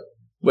questions, like,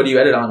 what do you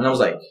edit on? And I was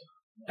like,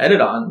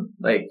 edit on?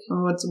 Like,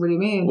 what do you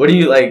mean? What do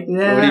you like,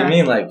 what do you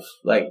mean? Like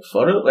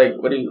photo? Like,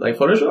 what do you, like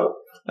Photoshop?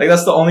 Like,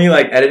 that's the only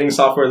like editing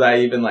software that I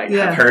even like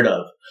have heard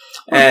of.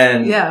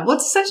 And well,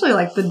 it's essentially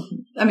like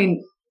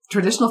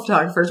traditional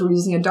photographers were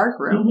using a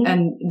darkroom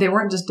and they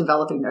weren't just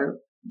developing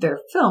their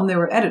film, they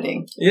were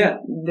editing. Yeah.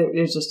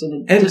 It's just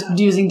just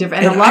using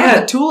different, and a lot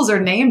of the tools are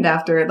named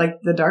after like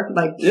the dark,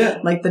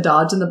 like the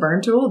dodge and the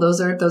burn tool.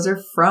 Those are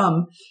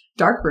from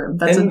darkroom.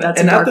 That's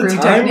a darkroom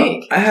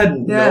technique. I had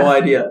no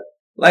idea.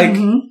 Like,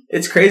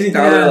 it's crazy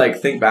now that I like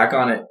think back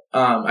on it.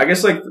 I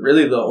guess like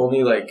really the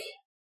only like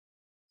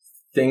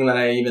thing that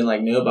I even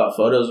like knew about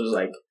photos was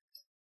like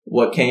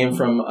what came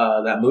from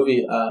that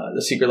movie,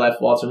 The Secret Life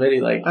of Walter Mitty.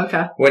 Like,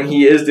 when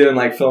he is doing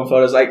like film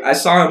photos, like I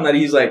saw him that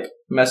he's like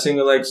messing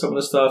with like some of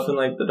the stuff in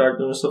like the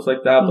darkroom and stuff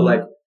like that, but like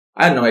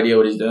I had no idea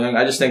what he's doing.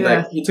 I just think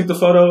like he took the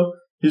photo,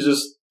 he's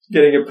just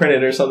getting it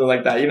printed or something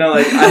like that. You know,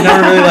 like I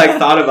never really like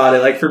thought about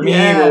it. Like for me,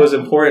 what was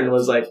important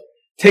was like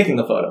taking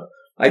the photo.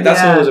 Like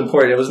that's what was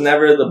important. It was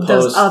never the post.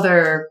 Those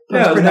other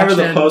it was never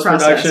the post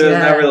production. It was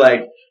never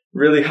like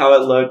really how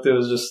it looked. It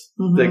was just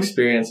the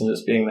experience and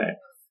just being there.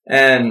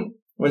 And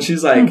when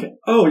she's like,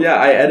 "Oh yeah,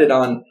 I edit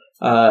on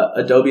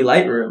Adobe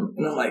Lightroom,"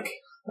 and I'm like,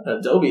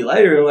 "Adobe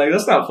Lightroom? Like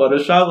that's not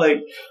Photoshop.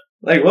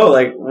 Like whoa,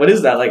 like what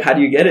is that? Like how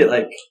do you get it?"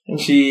 Like, and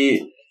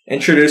she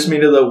introduced me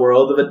to the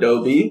world of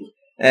Adobe,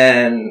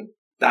 and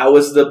that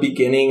was the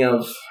beginning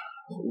of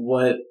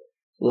what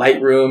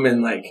Lightroom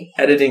and like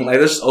editing. Like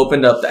this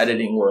opened up the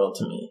editing world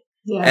to me.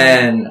 Yeah.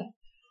 And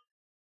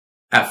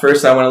at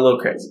first, I went a little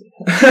crazy.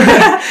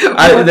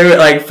 There were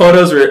like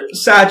photos were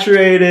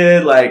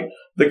saturated, like.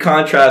 The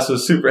contrast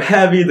was super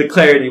heavy. The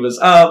clarity was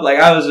up. Like,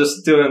 I was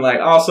just doing,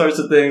 like, all sorts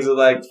of things with,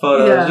 like,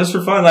 photos just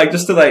for fun. Like,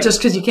 just to, like... Just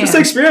because you can. Just to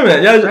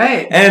experiment. Yeah.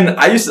 Right. And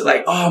I used to,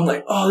 like,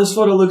 this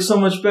photo looks so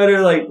much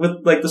better, like, with,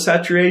 like, the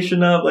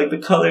saturation up. Like, the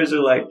colors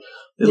are, like,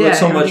 they look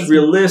so much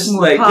realistic.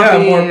 Like,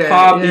 more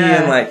poppy.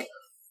 And, like,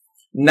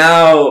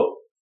 now...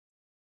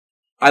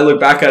 I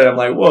look back at it, I'm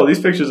like, whoa, these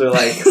pictures are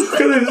like,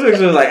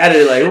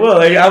 edited, like, whoa,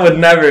 like, I would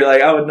never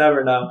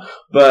know.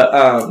 But,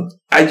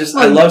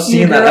 I love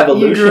seeing that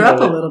evolution. You grew up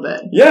a little bit.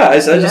 Yeah,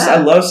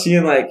 I love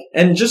seeing like,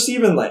 and just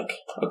even like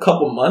a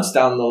couple months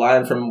down the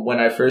line from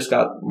when I first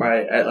got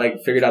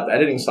figured out the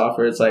editing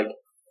software, it's like,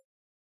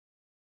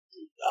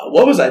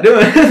 what was I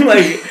doing?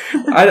 Like,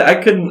 I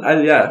couldn't,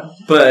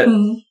 but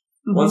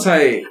once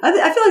I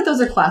feel like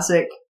those are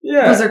classic.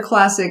 Yeah. Those are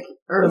classic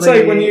early. It's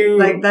like when you,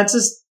 like, that's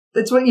just,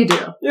 it's what you do.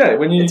 Yeah,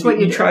 when you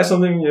try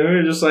something new,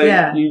 you're just like,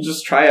 you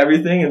just try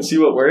everything and see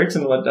what works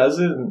and what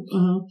doesn't.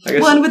 And I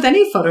guess and with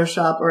any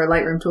Photoshop or a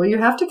Lightroom tool, you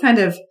have to kind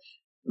of,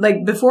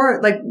 like, before,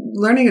 like,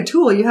 learning a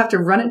tool, you have to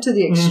run it to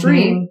the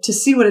extreme to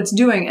see what it's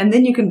doing, and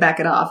then you can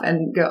back it off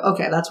and go,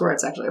 okay, that's where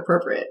it's actually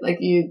appropriate. Like,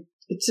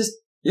 it's just...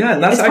 Yeah,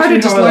 and that's it's actually part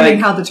of just learning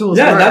how the tools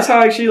work. Yeah, that's how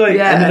I actually,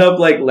 ended up,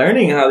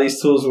 learning how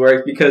these tools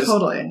work, because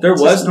there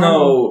was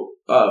no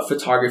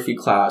photography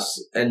class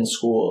in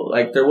school.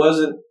 Like, there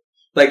wasn't...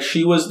 Like,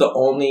 she was the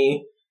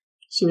only...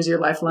 She was your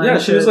lifeline? Yeah,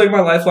 she was, like,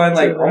 my lifeline,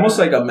 like, almost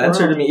like a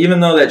mentor to me,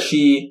 even though that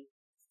she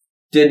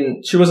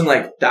wasn't,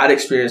 like, that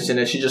experienced in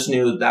it. She just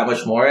knew that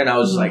much more, and I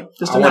was like,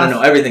 I want to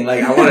know everything.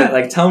 Like, I want to,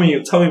 like, tell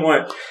me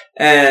more.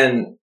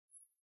 And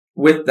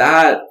with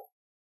that,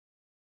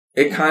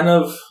 it kind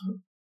of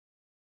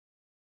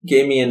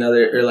gave me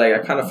I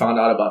kind of found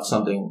out about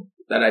something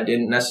that I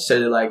didn't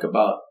necessarily like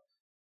about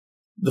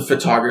the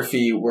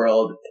photography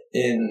world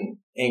in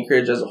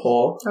Anchorage as a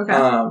whole. Okay.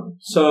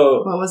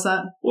 So what was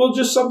that? Well,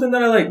 just something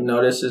that I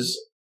notice is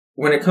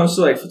when it comes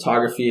to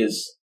photography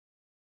is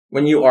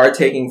when you are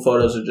taking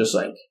photos of just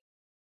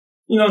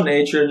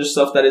nature, just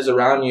stuff that is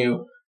around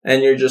you,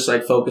 and you're just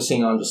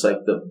focusing on just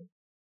the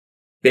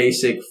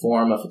basic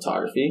form of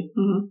photography.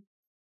 Mm-hmm.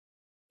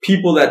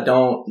 People that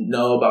don't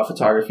know about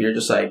photography are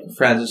just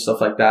friends and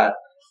stuff like that.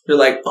 They're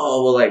like,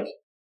 oh,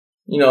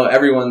 well,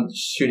 everyone's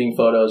shooting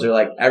photos,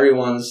 or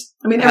everyone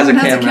has a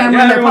camera.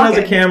 Yeah, everyone has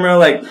a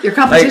camera. Your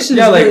competition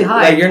is really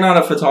high. You're not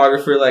a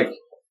photographer.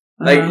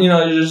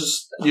 You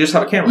just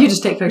have a camera. You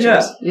just take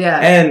pictures. Yeah.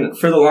 And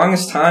for the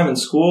longest time in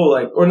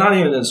school, or not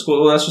even in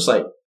school, well, that's just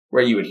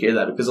where you would hear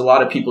that, because a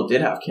lot of people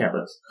did have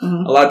cameras.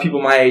 Mm-hmm. A lot of people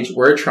my age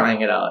were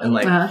trying it out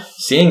and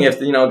seeing if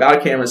got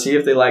a camera, see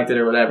if they liked it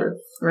or whatever.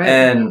 Right.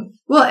 And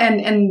well,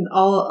 and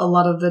a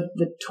lot of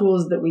the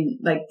tools that we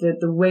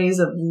the ways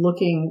of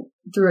looking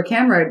through a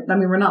camera, I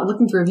mean, we're not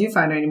looking through a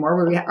viewfinder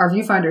anymore. Our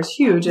viewfinder is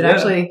huge. It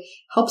actually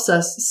helps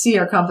us see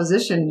our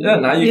composition. Yeah,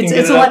 now you can get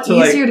it's it a lot to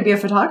easier to be a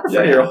photographer.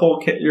 Yeah, your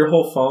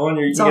whole phone.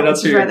 You can get up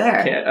to your, right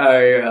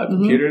there. Your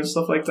computer and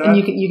stuff like that. And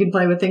you can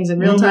play with things in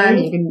real time.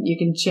 You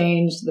can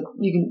change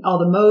all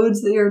the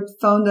modes that your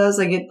phone does.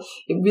 Like it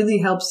really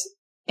helps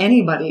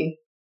anybody,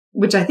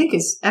 which I think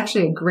is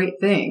actually a great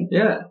thing.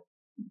 Yeah.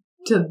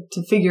 To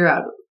figure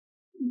out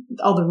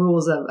all the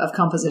rules of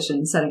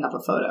composition, setting up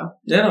a photo.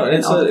 Yeah, no, and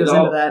it's all that goes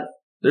into that.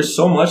 There's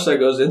so much that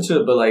goes into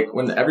it, but like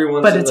when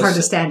everyone's but it's hard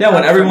to stand. Yeah,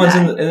 when everyone's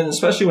in, and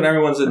especially when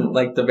everyone's in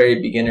like the very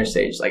beginner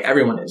stage, like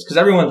everyone is, because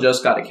everyone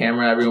just got a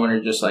camera. Everyone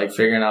are just like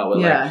figuring out what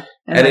like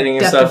editing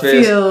and stuff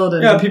is.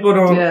 People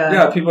don't.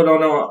 Yeah, people don't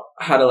know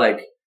how to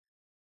like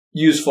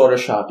use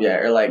Photoshop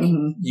yet, or like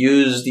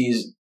use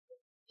these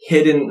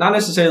hidden, not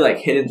necessarily like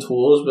hidden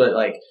tools, but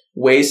like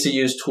ways to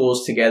use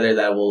tools together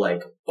that will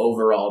like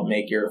overall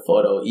make your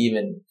photo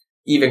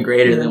even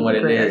greater than what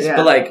it is. Yeah.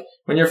 But like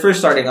when you're first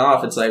starting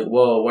off, it's like,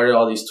 whoa, what are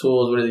all these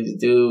tools? What do these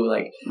do?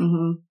 Like,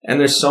 and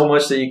there's so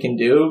much that you can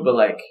do, but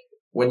like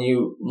when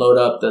you load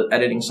up the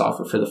editing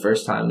software for the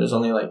first time, there's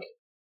only like,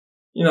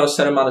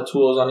 set amount of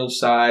tools on each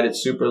side.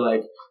 It's super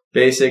like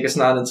basic. It's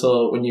not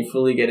until when you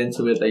fully get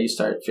into it that you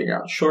start figuring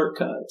out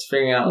shortcuts,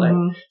 figuring out like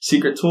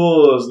secret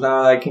tools.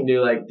 Now I can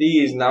do like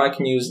these. Now I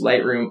can use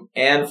Lightroom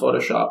and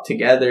Photoshop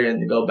together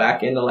and go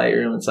back into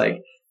Lightroom. It's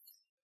like,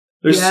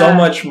 there's so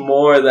much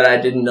more that I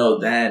didn't know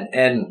then.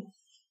 And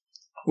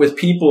with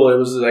people, it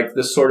was like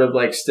this sort of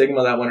like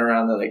stigma that went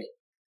around that like,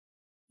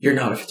 you're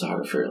not a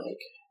photographer. Like,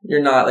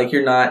 you're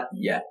not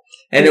yet.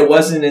 And it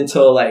wasn't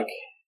until like.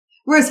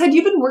 Whereas had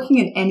you been working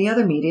in any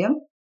other medium?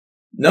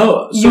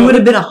 No. You would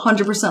have been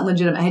 100%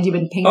 legitimate. Had you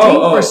been painting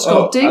or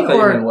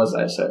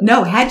sculpting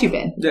No, had you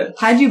been. Yeah.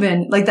 Had you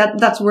been like that,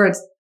 that's where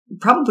it's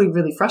probably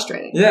really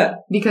frustrating. Yeah.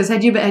 Because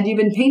had you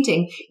been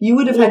painting, you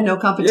would have had no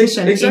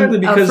competition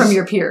from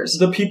your peers.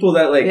 The people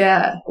that like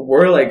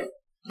were like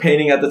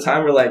painting at the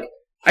time were like,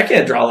 I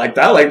can't draw like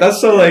that. Like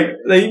that's so like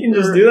you can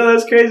just do that.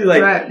 That's crazy.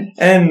 Like,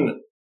 and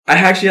I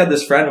actually had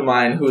this friend of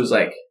mine who was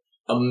like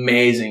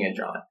amazing at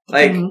drawing.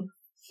 Like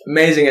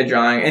amazing at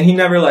drawing. And he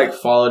never like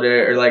followed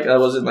it or like that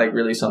wasn't like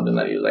really something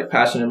that he was like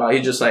passionate about.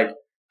 He just like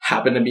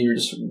happened to be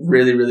just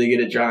really, really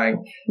good at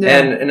drawing. Yeah.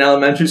 And in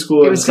elementary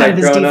school, it was kind of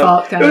his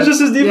default. It was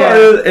just his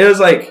default. Yeah. It was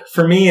like,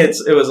 for me, it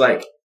was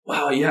like,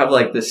 wow, you have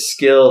like this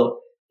skill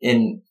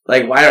in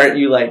like, why aren't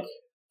you like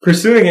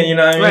pursuing it? You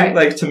know what I mean? Right.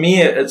 Like to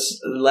me, it's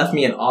left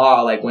me in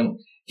awe. Like when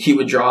he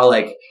would draw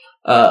like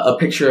a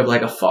picture of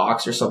like a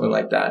fox or something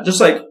like that. Just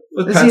like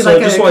with was pencil. He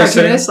like just a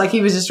cartoonist? Like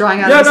he was just drawing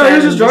out of his head? Yeah, no, he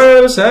was just drawing out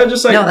of his head.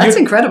 Just like, no, that's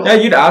incredible. Yeah,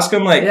 you'd ask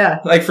him like,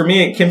 like for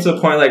me, it came to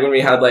the point like when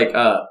we had like,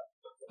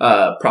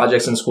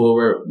 projects in school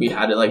where we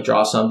had to like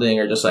draw something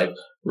or just like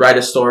write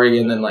a story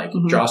and then like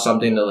draw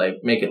something to like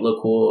make it look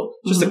cool,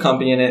 just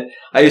accompanying it.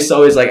 I used to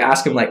always like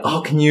ask him like,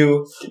 oh, can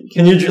you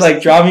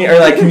like draw me or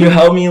like, can you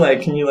help me?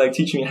 Like, can you like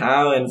teach me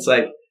how? And it's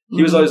like,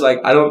 he was always like,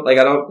 I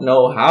don't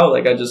know how.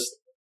 Like I just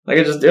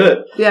do it.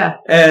 Yeah.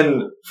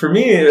 And for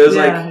me, it was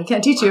like, I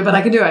can't teach you, but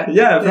I can do it.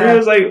 Yeah. For me, it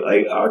was like,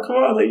 oh, come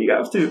on. Like you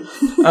have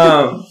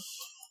to.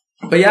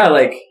 But yeah,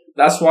 like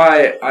that's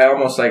why I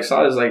almost like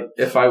saw it as like,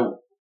 if I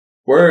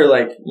were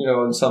like,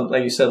 in some,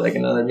 like you said, like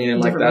another medium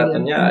like that,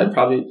 then I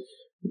probably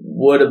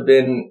would have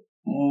been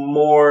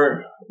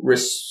more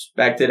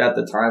respected at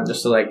the time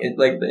just to like,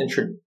 the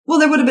intro. Well,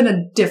 there would have been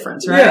a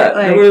difference, right? Yeah,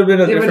 there would have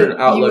been a different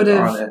outlook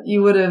on it.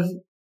 You would have,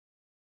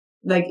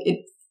 like,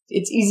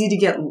 it's easy to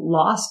get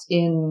lost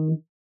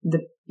in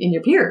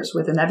your peers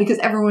within that because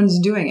everyone's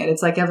doing it.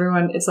 It's like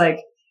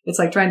it's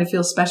like trying to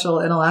feel special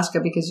in Alaska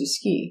because you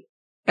ski.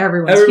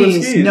 Everyone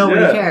skis.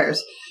 Nobody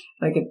cares.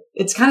 Like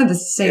it's kind of the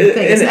same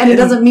thing, and it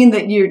doesn't mean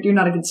that you're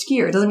not a good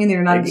skier. It doesn't mean that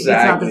you're not.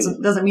 Exactly.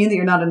 It doesn't mean that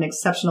you're not an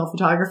exceptional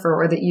photographer,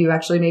 or that you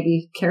actually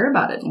maybe care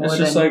about it more. It's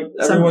just like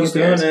everyone's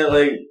doing it.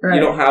 Like you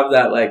don't have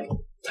that like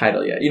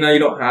title yet. You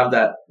don't have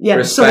that. Yeah.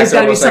 Respect, so there's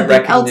got to be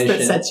something else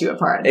that sets you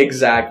apart.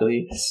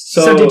 Exactly.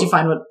 So did you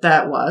find what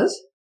that was?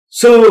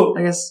 So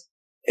I guess.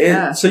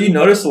 So you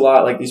noticed a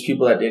lot like these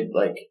people that did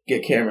like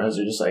get cameras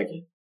are just like.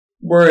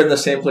 We're in the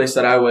same place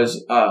that I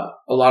was. A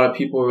lot of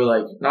people were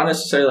like, not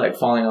necessarily like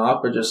falling off,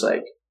 but just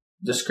like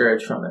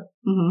discouraged from it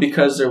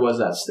because there was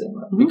that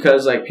stigma.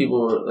 Because like people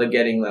were like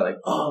getting that like,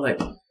 oh, like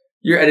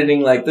you're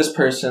editing like this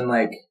person,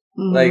 like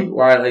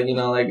why, like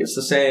like it's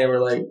the same, or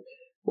like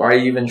why are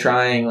you even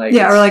trying? Like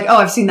or like oh,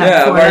 I've seen that.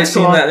 Yeah, I've already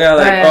seen that. Yeah,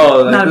 like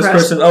oh, like this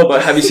person. Oh,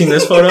 but have you seen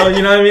this photo?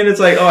 You know what I mean? It's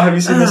like oh, have you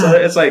seen this other?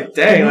 It's like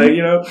dang, like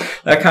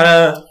that kind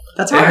of.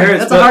 That's hard.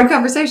 That's a hard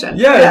conversation.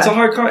 Yeah, it's a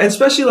hard conversation,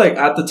 especially like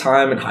at the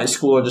time in high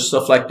school and just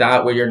stuff like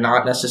that, where you're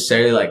not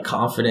necessarily like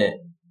confident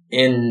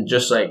in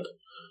just like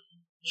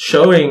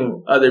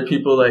showing other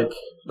people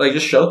like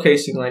just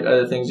showcasing like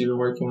other things you've been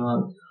working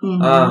on.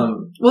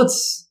 Well,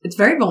 it's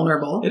very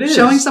vulnerable. It is.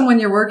 Showing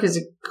someone your work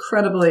is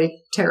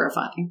incredibly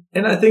terrifying.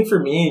 And I think for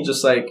me,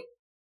 just like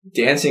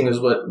dancing is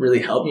what really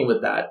helped me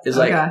with that. Is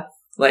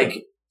like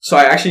so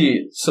I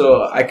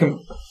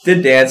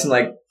did dance and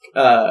like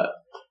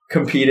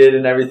competed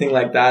and everything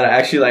like that. I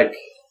actually like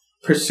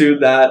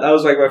pursued that. That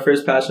was like my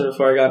first passion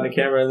before I got into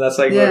camera. And that's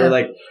like what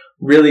like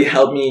really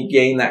helped me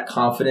gain that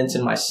confidence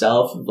in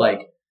myself of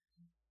like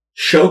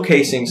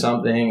showcasing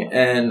something.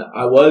 And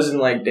I was in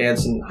like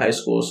dance in high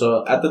school.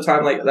 So at the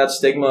time, like that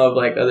stigma of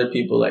like other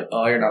people like,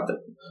 oh, you're not the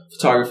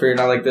photographer, you're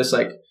not like this.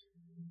 Like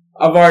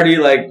I've already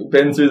like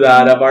been through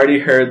that. I've already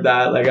heard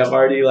that. Like I've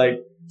already like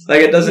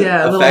it doesn't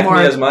affect me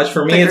as much.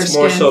 For me, it's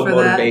more so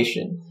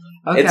motivation.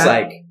 Okay. It's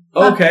like,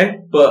 okay,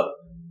 but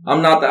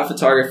I'm not that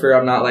photographer.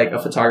 I'm not like a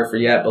photographer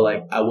yet, but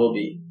like I will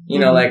be, you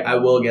know, like I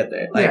will get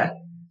there. Like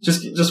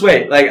just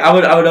wait. Like I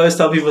would always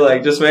tell people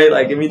like, just wait,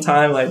 like give me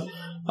time. Like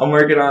I'm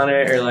working on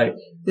it or like,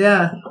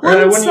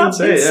 Well,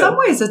 in some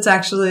ways it's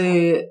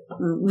actually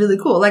really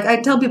cool. Like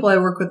I tell people I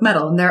work with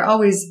metal and they're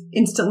always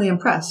instantly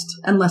impressed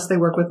unless they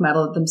work with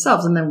metal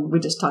themselves. And then we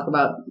just talk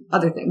about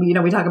other things. You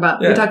know, we talk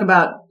about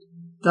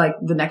like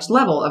the next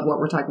level of what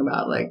we're talking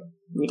about. Like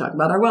we talk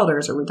about our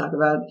welders or we talk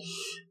about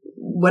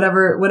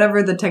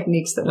whatever the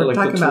techniques that we're like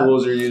talking the about.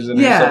 Tools you're using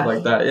and stuff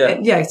like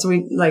that. Yeah. So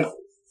we like,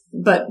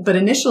 but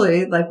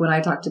initially, like when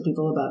I talk to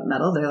people about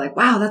metal, they're like,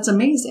 wow, that's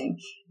amazing.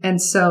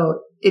 And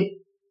so it's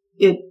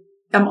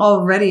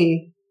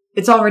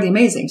already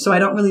amazing. So I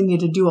don't really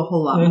need to do a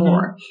whole lot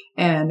more.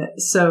 And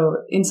so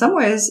in some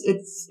ways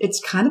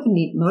it's kind of a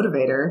neat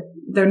motivator.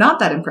 They're not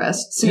that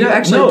impressed. So you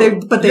actually,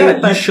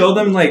 you show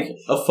them like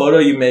a photo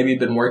you maybe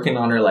been working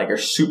on or like are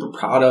super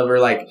proud of, or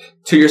like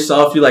to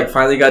yourself, you like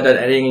finally got done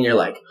editing and you're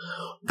like,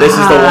 this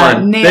is the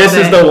one. This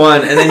is the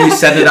one. And then you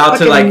send it out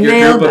to like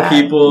your group of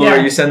people or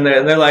you send it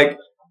and they're like,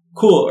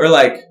 cool. Or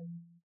like,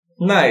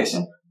 nice.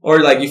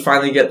 Or like you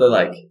finally get the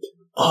like,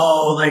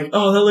 oh,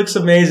 that looks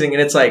amazing.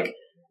 And it's like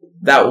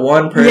that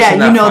one person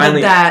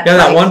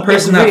that one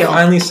person that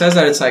finally says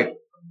that, it's like,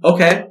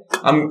 okay,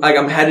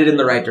 I'm headed in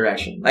the right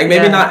direction. Like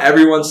maybe not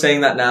everyone's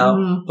saying that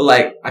now, but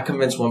like I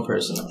convinced one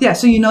person. Yeah.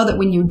 So you know that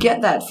when you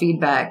get that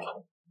feedback,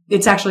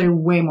 it's actually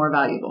way more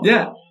valuable.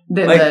 Yeah.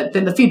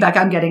 Than the feedback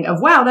I'm getting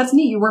of, wow, that's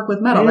neat. You work with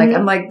metal. Like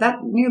I'm like, that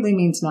nearly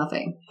means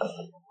nothing.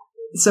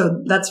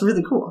 So that's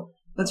really cool.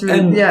 That's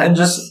really, and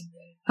just,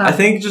 I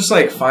think just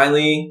like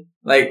finally,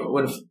 like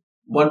when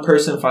one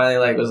person finally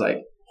like was like,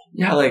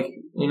 yeah, like,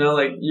 you know,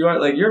 like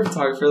you're a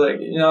photographer. Like,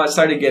 you know, I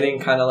started getting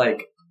kind of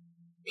like,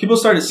 people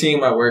started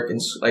seeing my work in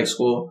like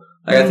school.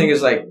 Like I think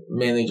it's like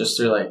mainly just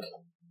through like,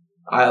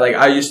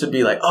 I used to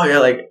be like, oh yeah,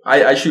 like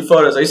I shoot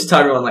photos. I used to tell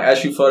everyone like I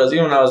shoot photos.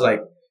 Even when I was like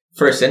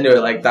first into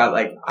it, like that,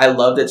 like I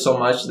loved it so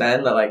much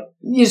then that like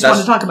you just want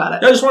to talk about it.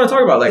 Yeah, I just want to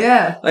talk about it.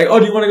 Like, like, oh,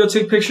 do you want to go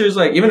take pictures?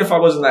 Like, even if I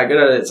wasn't that good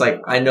at it, it's like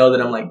I know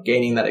that I'm like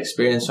gaining that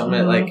experience from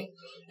it. Like,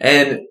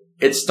 and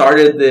it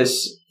started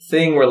this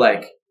thing where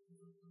like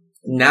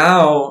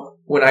now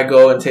when I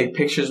go and take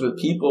pictures with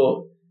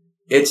people,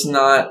 it's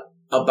not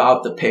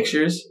about the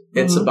pictures.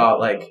 It's about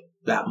like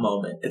that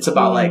moment. It's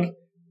about like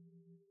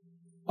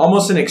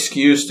almost an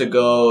excuse to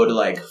go to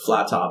like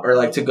flat top or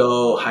like to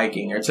go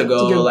hiking or to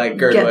go like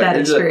get that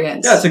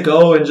experience. To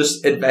go and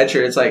just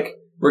adventure. It's like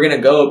we're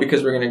gonna go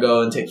because we're gonna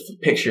go and take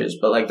pictures,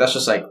 but like that's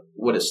just like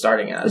what it's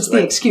starting as. It's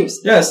like, the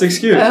excuse. Yeah, it's the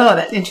excuse. Oh,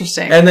 that's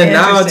interesting. And then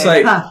now it's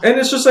like, and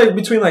it's just like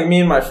between like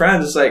me and my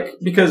friends, it's like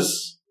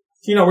because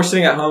you know we're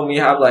sitting at home, we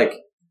have like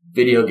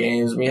video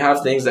games, we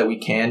have things that we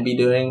can be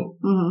doing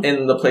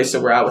in the place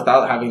that we're at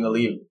without having to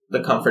leave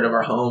the comfort of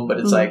our home, but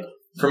it's like.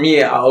 For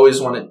me, I always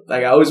want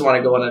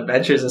to go on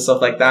adventures and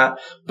stuff like that.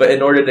 But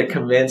in order to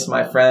convince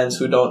my friends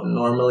who don't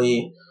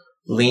normally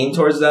lean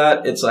towards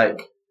that, it's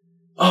like,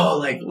 oh,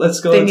 like,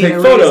 let's go and take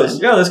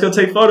photos. Yeah, let's go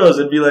take photos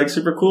and be like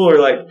super cool, or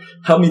like,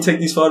 help me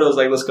take these photos.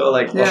 Like, let's go,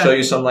 like, I'll show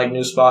you some like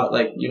new spot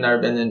like you've never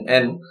been in.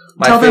 And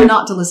tell them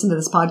not to listen to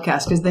this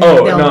podcast because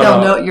they'll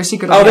know your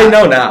secret. Oh, they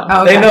know now.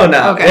 Oh, okay. They know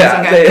now. Okay,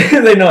 yeah, okay.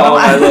 They know all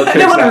my little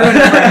tricks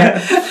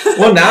now.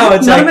 Well, now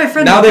it's like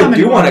now they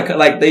do want to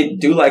like they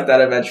do like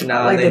that adventure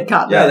now. Like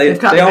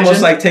they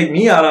almost like take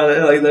me out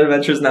on like their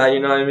adventures now.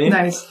 You know what I mean?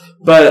 Nice.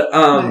 But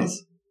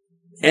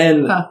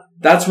and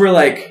that's where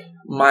like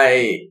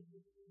my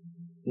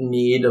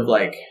need of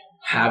like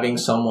having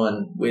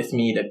someone with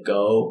me to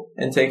go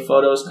and take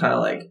photos kind of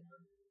like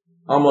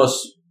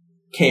almost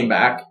came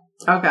back.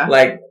 Okay.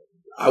 Like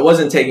I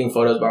wasn't taking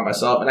photos by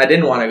myself and I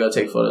didn't want to go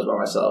take photos by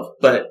myself.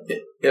 But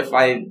if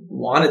I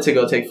wanted to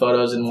go take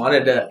photos and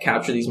wanted to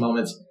capture these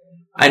moments,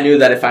 I knew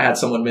that if I had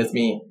someone with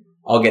me,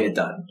 I'll get it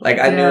done. Like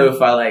I knew if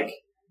I like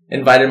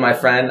invited my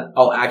friend,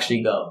 I'll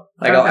actually go.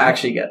 Like I'll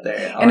actually get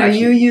there. And are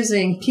you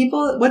using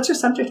people? What's your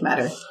subject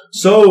matter?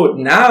 So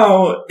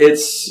now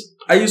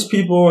I use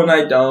people and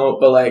I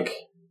don't, but like,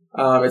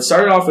 it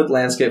started off with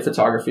landscape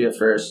photography at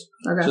first.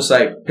 Okay. Just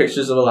like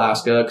pictures of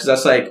Alaska. Cause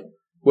that's like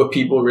what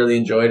people really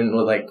enjoyed and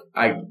what like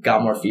I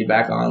got more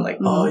feedback on. Like,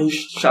 oh, you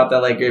shot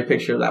that like great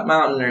picture of that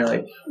mountain or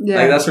like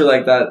that's where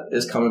like that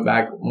is coming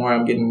back more.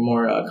 I'm getting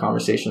more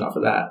conversation off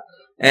of that.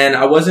 And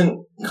I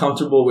wasn't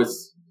comfortable with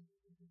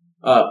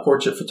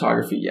portrait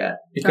photography yet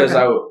because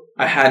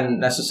I hadn't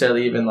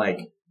necessarily even like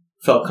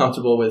felt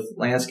comfortable with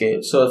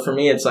landscape. So for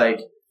me, it's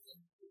like,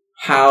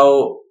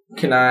 how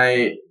can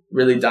I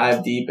really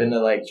dive deep into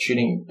like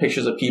shooting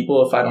pictures of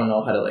people if I don't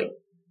know how to like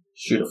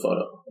shoot a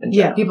photo.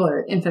 Yeah, people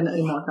are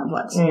infinitely more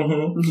complex.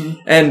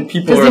 And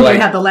people are then like,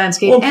 you have the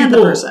landscape and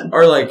the person.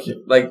 Are like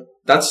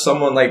that's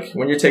someone, like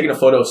when you're taking a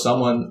photo of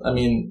someone, I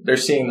mean, they're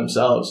seeing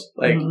themselves.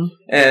 Like,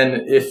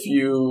 and if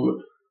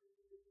you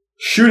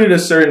shoot it a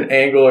certain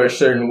angle or a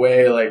certain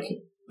way, like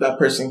that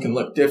person can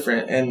look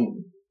different,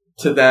 and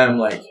to them,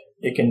 like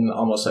it can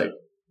almost like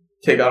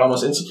take out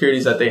almost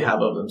insecurities that they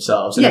have of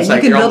themselves. And yeah, it's you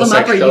like can you're build them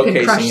almost up, like or you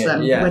can crush showcasing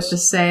them it. with the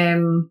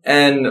same.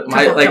 And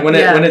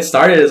when it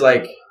started is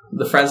like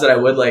the friends that I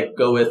would like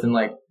go with and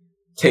like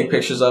take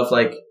pictures of,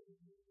 like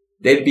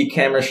they'd be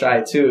camera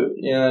shy too.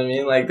 You know what I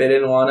mean? Like they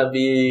didn't want to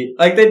be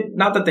like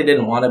not that they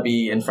didn't want to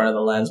be in front of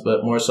the lens,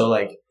 but more so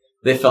like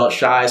they felt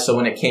shy. So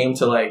when it came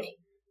to like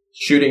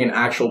shooting an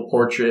actual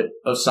portrait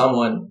of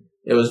someone,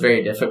 it was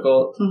very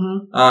difficult.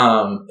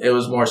 It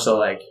was more so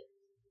like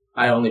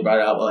I only brought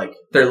it out like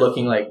they're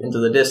looking like into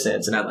the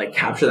distance, and I'd like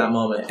capture that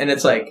moment. And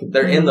it's like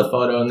they're in the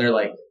photo and they're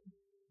like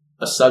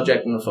a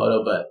subject in the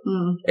photo, but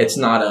it's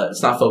not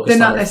focused. They're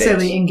not on their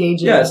necessarily face.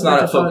 engaging. Yeah, it's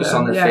not a photo. focus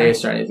on their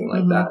face or anything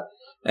like that.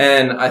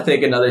 And I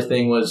think another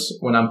thing was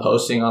when I'm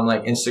posting on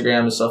like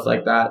Instagram and stuff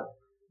like that,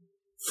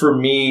 for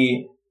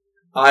me,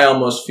 I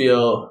almost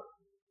feel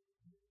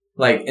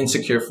like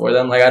insecure for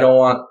them. Like I don't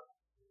want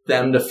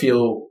them to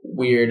feel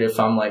weird if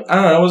I'm like, I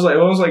don't know, it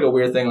was like a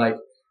weird thing. Like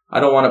I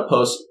don't want to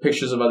post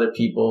pictures of other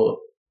people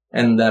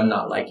and them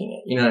not liking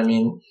it. You know what I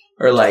mean?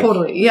 Or like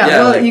totally. Yeah.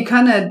 Well, like, you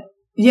kind of.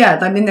 Yeah,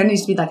 I mean, there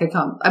needs to be like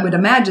I would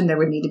imagine there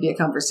would need to be a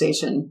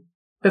conversation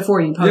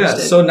before you post it.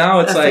 Yeah, so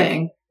now it's like,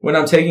 thing. When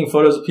I'm taking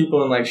photos of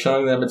people and like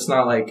showing them, it's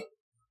not like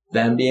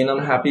them being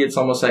unhappy. It's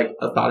almost like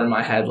a thought in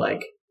my head,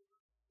 like,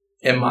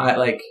 am I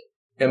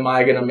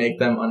going to make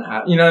them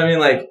unhappy? You know what I mean?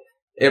 Like,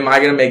 am I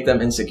going to make them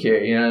insecure?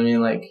 You know what I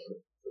mean? Like,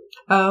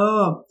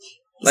 oh.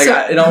 Like,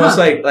 so, it almost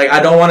like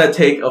I don't want to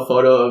take a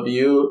photo of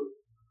you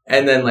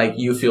and then like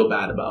you feel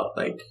bad about,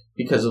 like,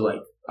 because of like,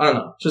 I don't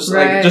know, just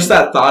like, just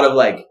that thought of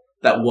like,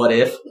 that what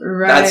if,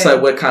 that's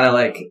like what kind of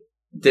like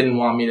didn't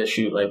want me to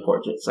shoot like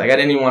portraits. Like I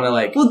didn't even want to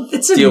like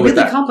it's a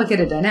really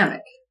complicated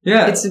dynamic.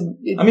 Yeah.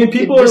 I mean,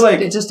 people are like,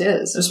 it just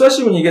is.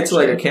 Especially when you get to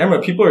like a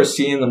camera, people are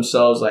seeing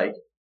themselves like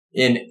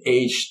in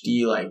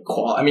HD like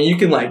quality. I mean, you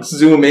can like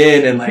zoom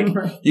in and like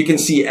you can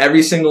see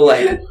every single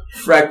like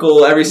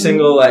freckle, every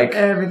single like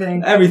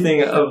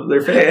everything of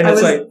their face. And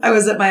I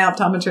was at my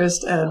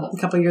optometrist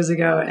a couple of years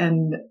ago,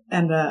 and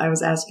I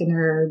was asking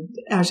her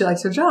how she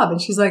likes her job,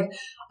 and she's like,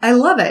 I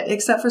love it,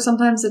 except for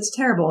sometimes it's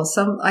terrible.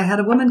 I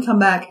had a woman come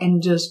back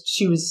and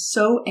she was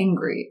so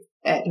angry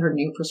at her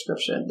new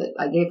prescription that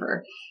I gave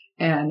her.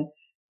 And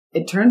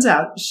it turns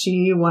out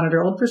she wanted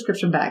her old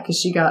prescription back because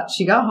she got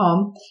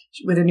home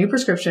with her new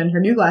prescription, her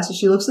new glasses.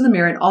 She looks in the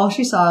mirror and all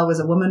she saw was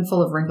a woman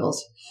full of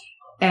wrinkles.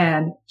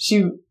 And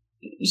she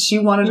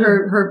wanted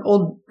her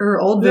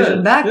old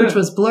vision back, which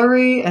was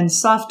blurry and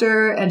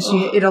softer. And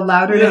it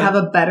allowed her to have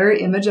a better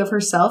image of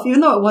herself,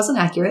 even though it wasn't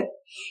accurate.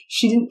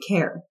 She didn't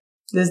care.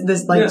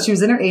 She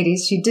was in her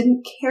 80s. She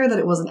didn't care that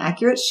it wasn't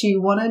accurate. She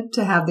wanted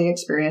to have the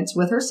experience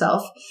with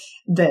herself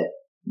that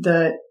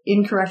the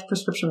incorrect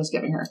prescription was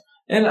giving her.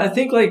 And I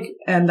think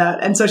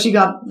and so she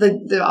got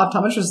the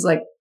optometrist was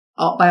like,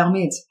 by all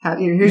means,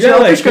 here's your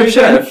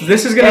prescription. If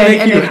this is going to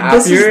make you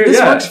happier, this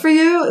works for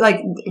you.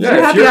 Like, if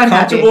you're happy, if you're I'm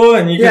comfortable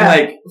happy. And you can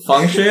like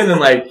function and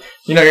like,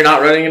 you're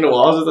not running into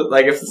walls with it.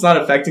 Like, if it's not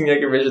affecting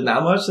like your vision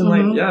that much, then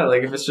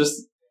like, if it's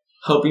just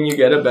helping you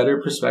get a better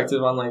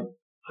perspective on like,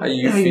 how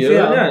you feel.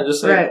 Yeah,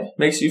 just like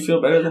makes you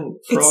feel better than.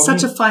 It's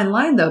such a fine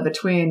line though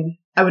between.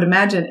 I would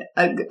imagine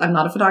I'm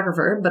not a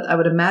photographer, but I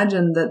would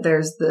imagine that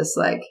there's this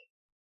like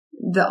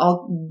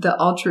the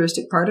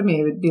altruistic part of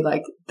me would be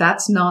like,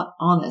 that's not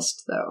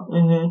honest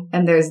though.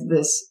 And there's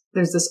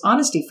this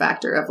honesty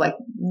factor of like,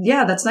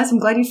 yeah, that's nice. I'm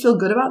glad you feel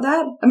good about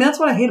that. I mean, that's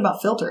what I hate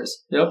about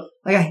filters. Yep.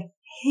 Like I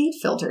hate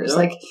filters. Yep.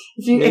 Like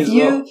if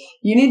you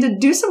need to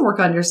do some work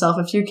on yourself.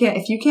 If you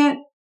can't.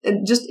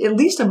 Just at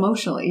least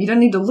emotionally, you don't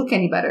need to look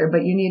any better,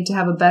 but you need to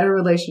have a better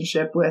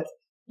relationship with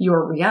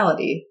your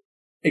reality.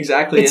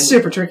 Exactly. It's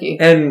super tricky.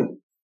 And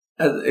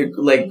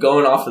like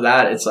going off of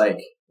that, it's like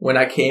when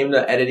I came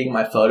to editing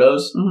my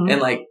photos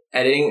and like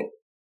editing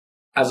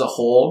as a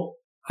whole,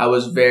 I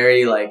was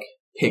very like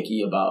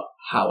picky about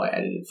how I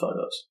edited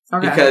photos.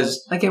 Okay.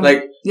 Because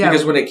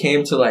because when it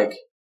came to like,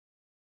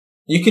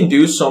 you can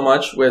do so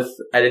much with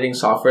editing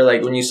software.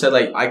 Like when you said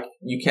like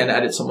you can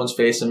edit someone's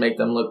face and make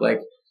them look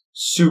like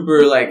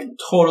super like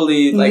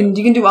totally like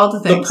you can do all the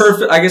things. The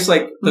perfect, I guess,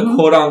 like the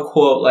quote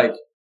unquote like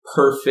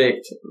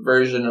perfect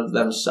version of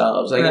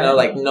themselves. Like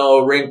like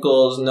no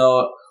wrinkles,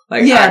 no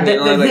like acne,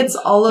 that hits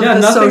all of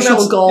the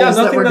social goals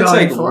that we're going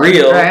like for.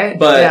 Real, right?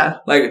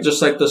 But like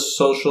just like the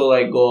social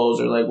like goals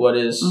or like what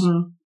is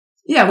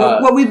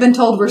what we've been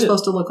told we're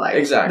supposed to look like.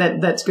 Exactly,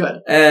 that's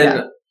good.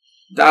 And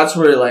that's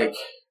where like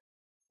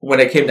when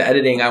it came to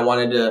editing, I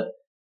wanted to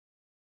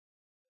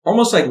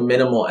almost like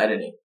minimal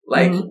editing.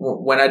 Like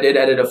when I did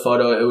edit a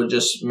photo, it would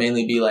just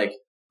mainly be like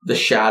the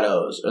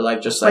shadows or like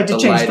just like the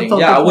lighting.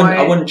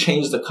 I wouldn't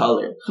change the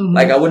color.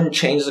 Like I wouldn't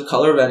change the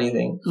color of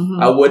anything.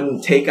 I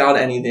wouldn't take out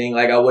anything.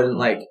 Like I wouldn't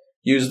like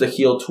use the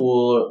heal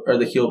tool or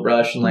the heal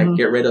brush and like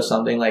get rid of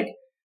something. Like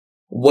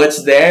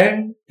what's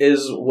there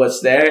is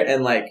what's there,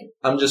 and like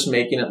I'm just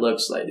making it look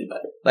slightly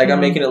better. Like I'm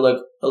making it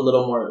look a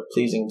little more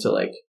pleasing to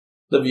like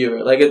the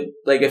viewer. Like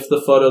if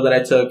the photo that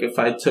I took, if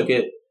I took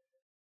it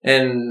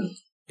and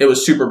it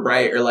was super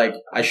bright, or like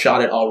I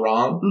shot it all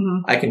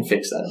wrong, I can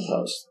fix that in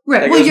post.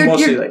 Right. Like,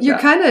 well, you're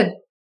kind of,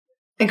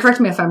 and correct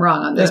me if I'm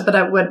wrong on this,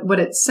 but what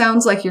it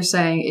sounds like you're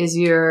saying is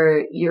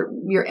you're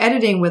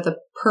editing with a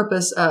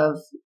purpose of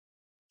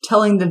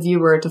telling the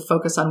viewer to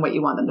focus on what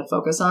you want them to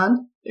focus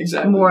on.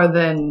 Exactly. More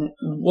than...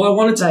 Well, I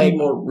want it to be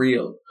more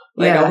real.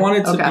 Like, I want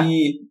it to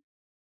be...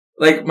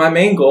 Like, my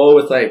main goal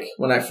with, like,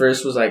 when I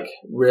first was, like,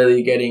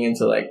 really getting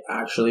into, like,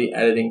 actually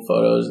editing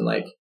photos and,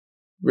 like,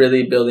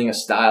 really building a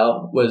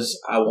style was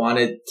I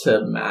wanted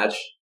to match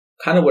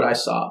kind of what I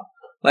saw.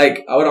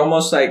 Like, I would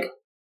almost, like,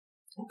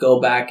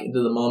 go back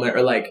into the moment,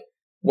 or, like,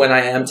 when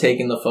I am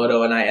taking the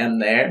photo and I am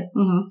there,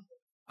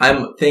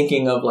 I'm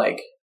thinking of,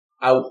 like,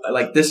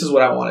 this is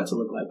what I want it to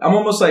look like. I'm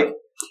almost, like,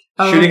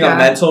 shooting a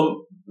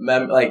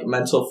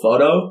mental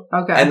photo,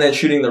 and then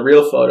shooting the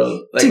real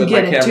photo, like, to with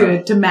get my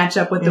camera to match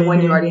up with the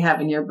one you already have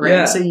in your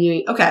brain. So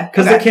you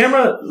because the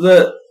camera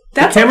the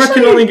camera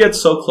can only get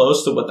so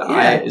close to what the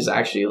eye is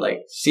actually like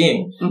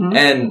seeing,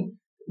 and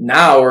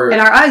now and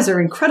our eyes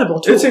are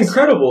incredible tools. It's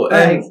incredible,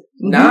 and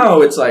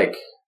now it's like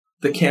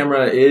the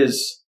camera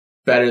is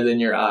better than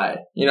your eye.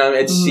 You know,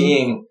 it's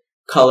seeing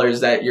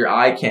colors that your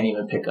eye can't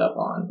even pick up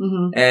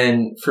on,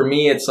 and for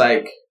me, it's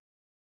like.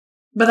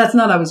 But that's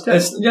not always good.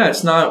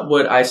 It's not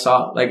what I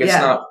saw. Like, it's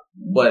not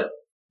what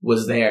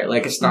was there.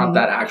 Like, it's not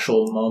that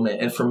actual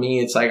moment. And for me,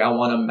 it's like, I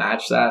want to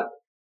match that,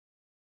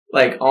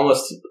 like,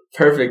 almost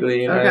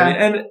perfectly. You know what I mean?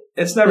 And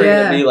it's never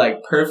going to be,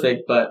 like,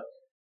 perfect, but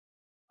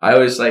I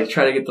always, like,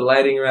 try to get the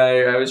lighting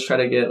right. I always try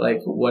to get,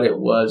 like, what it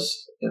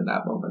was in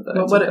that moment.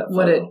 What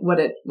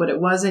it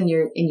was in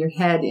your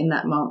head in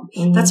that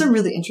moment. That's a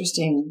really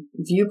interesting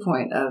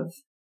viewpoint of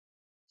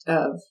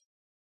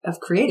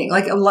creating,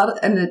 like a lot of,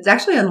 and it's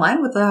actually in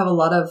line with how a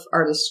lot of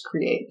artists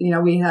create. You know,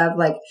 we have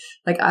like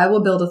I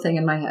will build a thing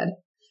in my head,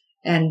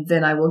 and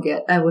then I will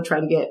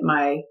try to get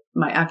my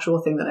actual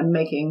thing that I'm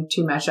making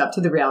to match up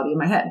to the reality in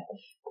my head.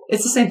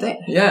 It's the same thing.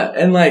 Yeah.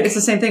 And like, it's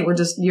the same thing. We're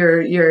just,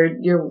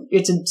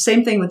 it's the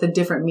same thing with a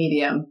different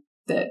medium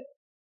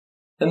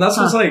and that's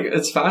what's like,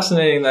 it's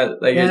fascinating that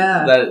like,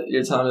 that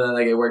you're telling me that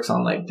like it works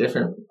on like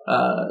different,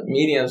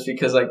 mediums,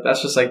 because like,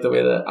 that's just like the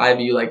way that I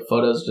view like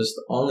photos just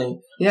only.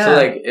 Yeah. So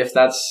like, if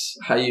that's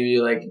how you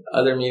view like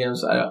other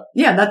mediums, I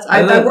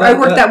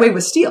work that way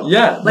with steel.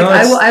 Yeah. Like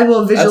I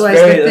will visualize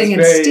the thing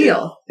in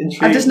steel.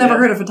 I've just never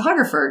heard a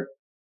photographer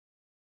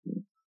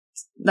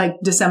like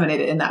disseminate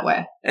it in that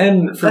way.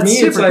 And for me,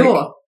 it's like,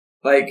 cool.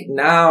 Like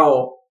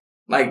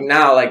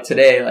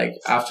today, like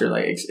after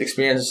like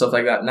experience and stuff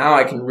like that, now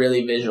I can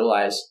really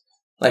visualize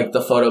like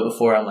the photo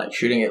before I'm like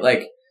shooting it.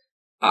 Like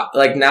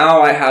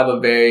now I have a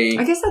very...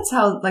 I guess that's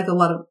how like a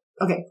lot of...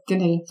 Okay,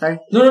 continue. Sorry.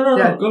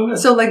 No, go ahead.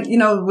 So like, you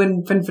know,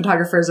 when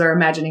photographers are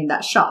imagining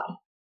that shot,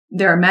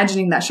 that's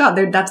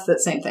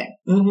the same thing.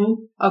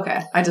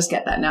 Okay, I just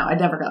get that now. I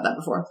never got that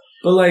before.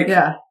 But like,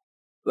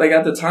 like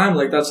at the time,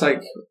 like that's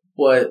like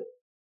what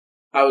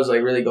I was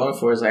like really going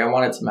for, is like I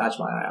wanted to match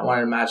my eye. I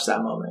wanted to match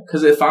that moment.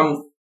 Because if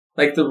I'm...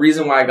 Like, the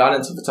reason why I got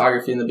into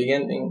photography in the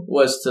beginning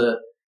was to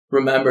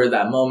remember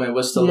that moment,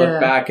 was to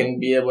look back and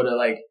be able to,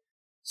 like,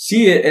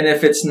 see it. And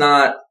if it's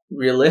not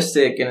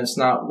realistic and it's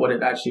not what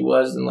it actually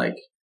was, then, like,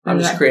 I'm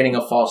just creating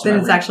a false memory.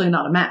 Then it's actually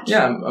not a match.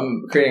 Yeah,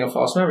 I'm creating a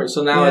false memory.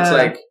 So now it's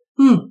like,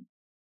 you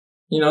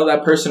know,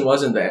 that person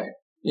wasn't there.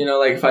 You know,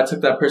 like, if I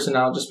took that person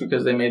out just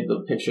because they made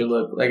the picture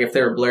look, like, if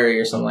they were blurry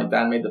or something like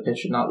that and made the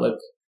picture not look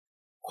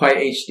quite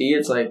HD,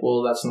 it's like,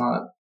 well, that's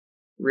not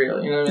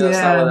real, you know what I mean?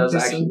 That's not what was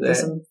actually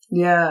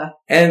there.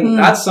 And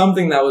that's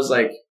something that was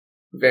like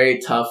very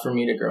tough for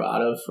me to grow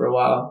out of for a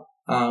while,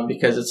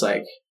 because it's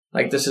like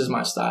this is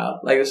my style.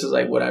 Like, this is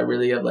like what I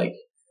really have like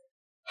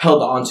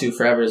held on to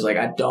forever, is like,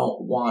 I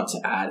don't want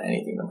to add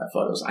anything to my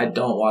photos. I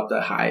don't want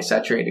the high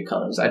saturated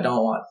colors. I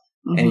don't want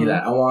any of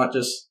that. I want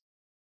just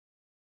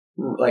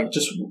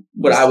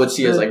what I would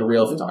see as like a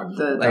real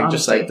photography, like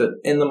just like the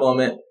in the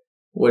moment,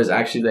 what is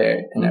actually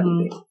there and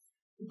everything.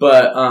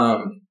 But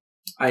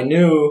I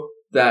knew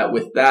that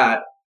with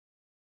that,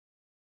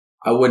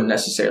 I wouldn't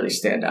necessarily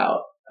stand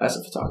out as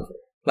a photographer.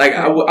 Like,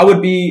 I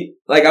would be,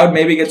 like, I would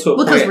maybe get to a point.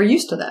 Well, because we're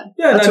used to that.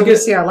 Yeah. That's what we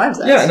see our lives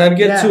as. Yeah, and I'd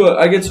get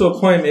to a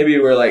point maybe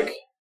where, like,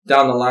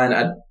 down the line,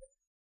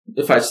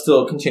 if I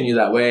still continue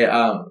that way,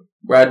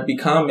 where I'd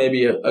become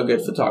maybe a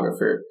good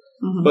photographer.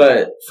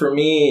 But for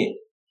me,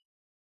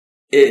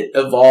 it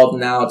evolved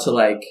now to,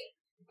 like,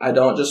 I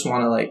don't just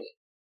want to, like,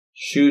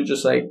 shoot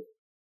just, like,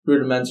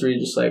 rudimentary,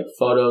 just, like,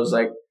 photos.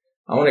 Like,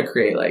 I want to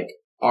create, like,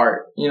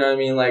 art, you know what I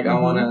mean? Like, I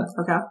want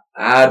to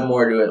add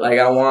more to it. Like,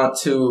 I want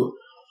to,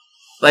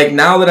 like,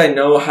 now that I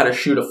know how to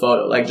shoot a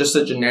photo, like, just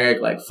a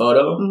generic, like,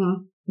 photo,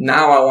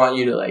 now I want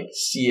you to, like,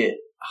 see it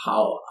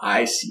how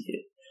I see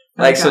it.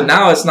 Like, so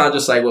now it's not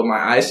just, like, what my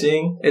eye's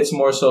seeing. It's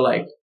more so,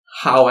 like,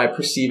 how I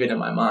perceive it in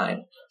my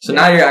mind. So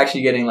now you're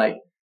actually getting, like,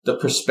 the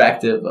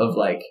perspective of,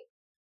 like,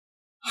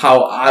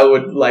 how I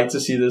would like to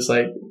see this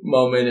like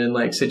moment and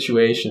like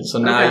situation. So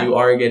now you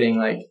are getting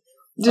like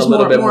just a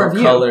little bit more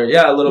color.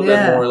 Yeah, a little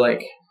bit more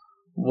like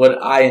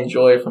what I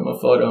enjoy from a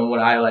photo and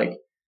what I like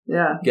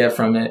get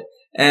from it.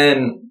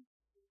 And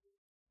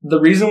the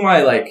reason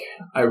why like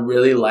I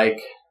really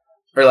like,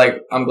 or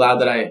like I'm glad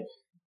that I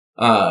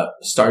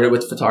started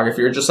with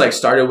photography, or just like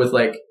started with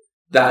like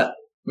that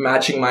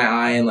matching my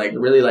eye and like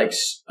really like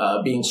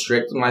being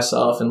strict with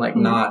myself and like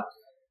not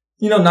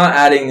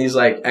adding these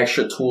like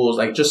extra tools,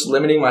 like just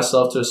limiting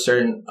myself to a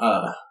certain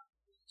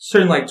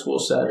like tool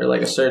set or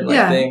like a certain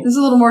like thing. It's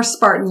a little more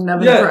Spartan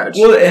of an approach.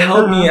 Well, it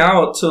helped me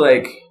out to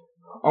like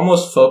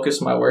almost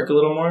focus my work a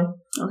little more.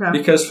 Okay.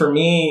 Because for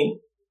me,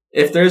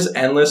 if there's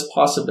endless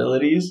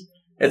possibilities,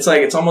 it's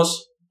like it's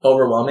almost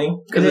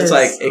overwhelming because it's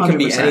like it can 100%.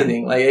 Be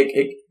anything. Like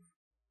it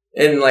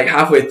and like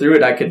halfway through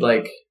it, I could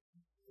like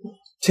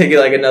take it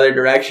like another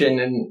direction.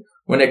 And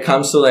when it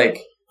comes to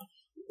like,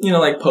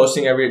 like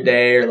posting every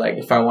day, or like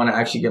if I want to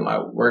actually get my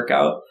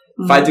workout,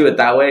 if I do it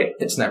that way,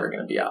 it's never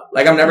going to be out.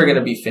 Like I'm never going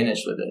to be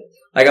finished with it.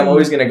 Like I'm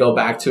always going to go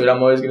back to it.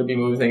 I'm always going to be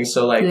moving things.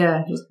 So like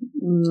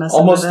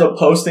almost the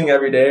posting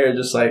every day, or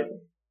just like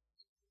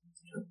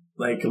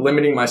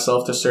limiting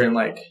myself to certain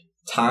like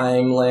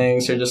time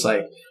lengths or just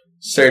like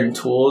certain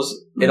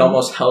tools, it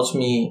almost helps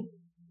me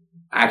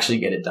actually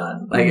get it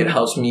done. Like it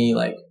helps me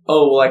like,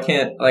 oh, well I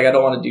can't, like I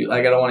don't want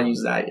to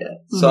use that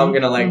yet. So I'm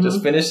going to like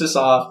just finish this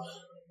off,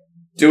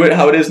 do it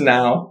how it is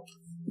now,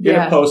 get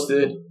it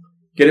posted,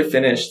 get it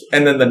finished.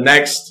 And then the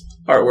next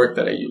artwork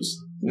that I use,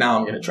 now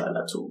I'm going to try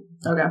that tool.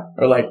 Okay.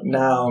 Or like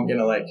now I'm going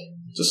to like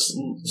just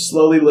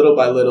slowly, little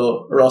by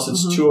little, or else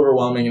it's too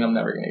overwhelming and I'm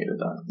never going to get it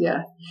done.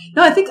 Yeah.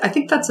 No, I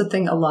think that's a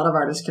thing a lot of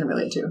artists can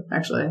relate to,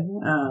 actually.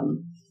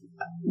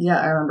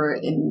 I remember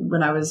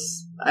when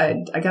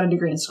I got a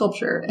degree in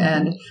sculpture,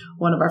 and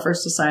one of our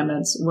first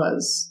assignments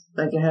was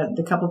like it had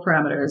the couple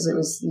parameters. It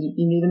was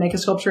you need to make a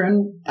sculpture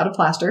out of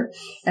plaster,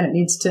 and it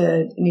needs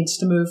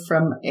to move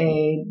from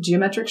a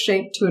geometric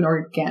shape to an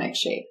organic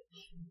shape.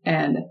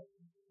 And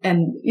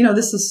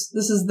this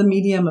is the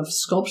medium of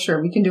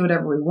sculpture. We can do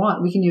whatever we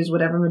want. We can use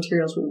whatever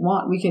materials we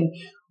want. We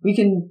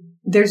can.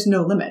 There's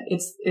no limit.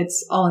 It's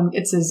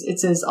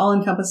as all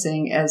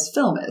encompassing as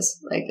film is,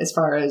 like as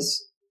far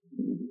as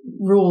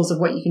rules of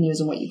what you can use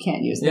and what you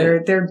can't use. Yeah.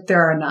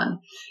 There are none.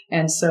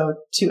 And so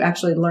to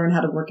actually learn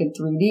how to work in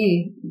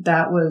 3D,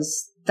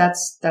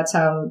 that's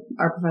how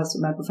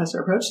my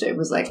professor approached it. It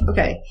was like,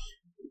 okay,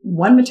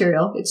 one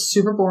material, it's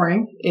super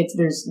boring.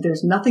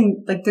 There's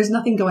nothing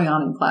going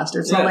on in plaster.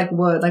 It's not like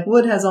wood. Like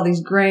wood has all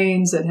these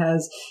grains. It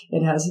has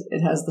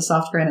the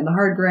soft grain and the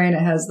hard grain.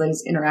 It has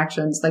these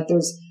interactions. Like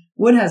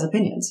wood has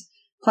opinions.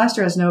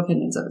 Plaster has no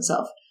opinions of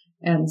itself.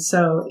 And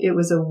so it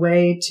was a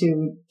way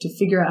to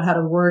figure out how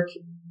to work.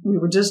 We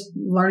were just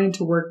learning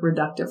to work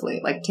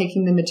reductively, like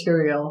taking the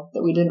material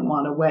that we didn't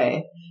want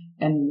away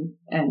and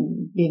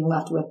being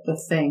left with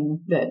the thing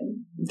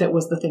that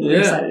was the thing we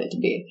decided it to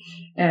be.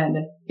 And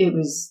it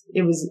was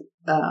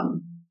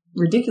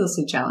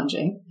ridiculously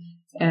challenging.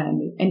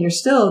 And you're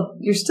still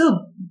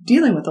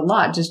dealing with a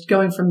lot, just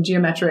going from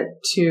geometric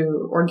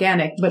to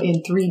organic, but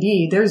in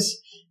 3D, there's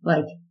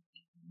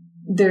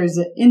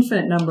an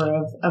infinite number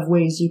of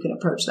ways you can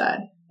approach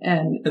that.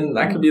 And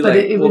that could be but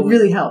it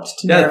really helped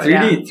to narrow it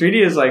down.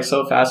 3D is like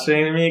so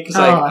fascinating to me because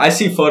like I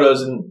see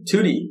photos in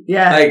 2D.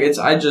 Yeah. Like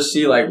I just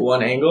see like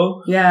one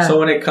angle. Yeah. So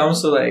when it comes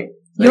to like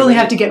you only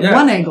have to get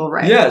one angle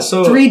right. Yeah.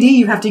 So 3D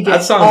you have to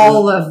get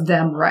all of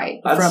them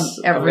right from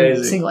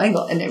every single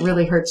angle, and it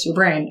really hurts your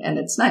brain, and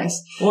it's nice.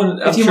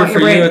 Well, if you want your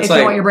brain, it's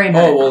like,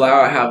 oh well,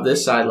 now I have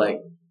this side. Like,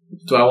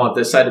 do I want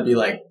this side to be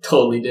like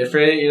totally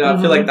different? I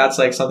feel like that's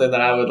like something that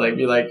I would like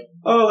be like,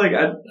 oh, like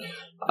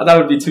that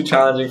would be too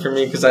challenging for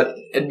me because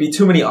it'd be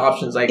too many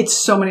options. Like it's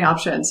so many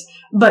options,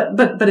 but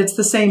it's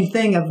the same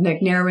thing of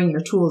narrowing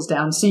your tools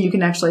down so you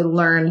can actually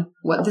learn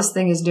what this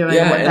thing is doing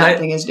and what that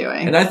thing is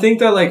doing. And I think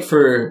that like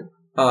for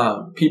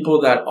people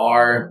that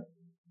are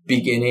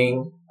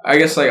beginning, I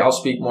guess like I'll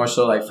speak more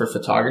so like for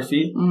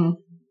photography.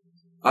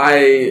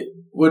 I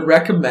would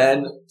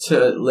recommend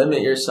to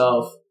limit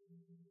yourself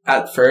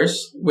at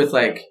first with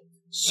like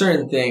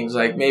certain things,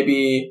 like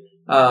maybe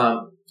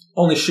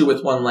only shoot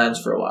with one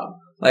lens for a while.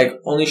 Like,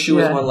 only shoot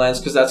with one lens,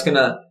 because that's going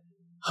to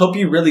help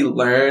you really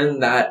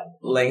learn that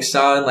length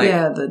style and, like,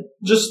 the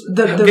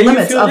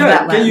limits of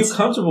that lens. Get you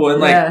comfortable.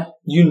 And, like,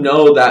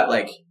 that,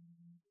 like,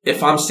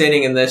 if I'm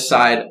standing in this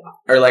side,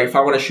 or, like, if I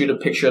want to shoot a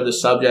picture of the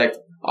subject,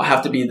 I'll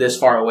have to be this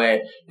far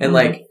away. And,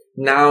 like,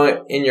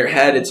 now in your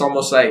head, it's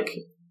almost like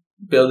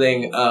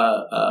building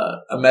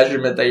a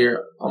measurement that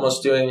you're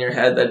almost doing in your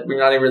head that you're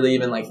not really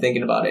even like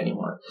thinking about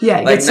anymore. Yeah,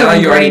 like now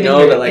you already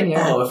know that like,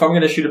 if I'm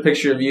going to shoot a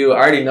picture of you, I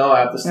already know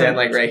I have to stand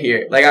like right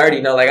here. Like I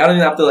already know, like I don't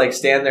even have to like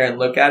stand there and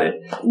look at it.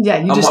 Yeah,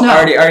 you just know. I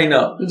already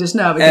know. You just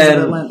know because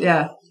of the lens.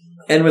 Yeah.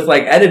 And with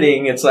like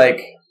editing, it's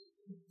like,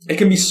 it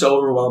can be so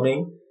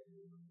overwhelming.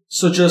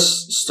 So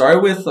just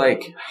start with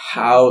like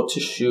how to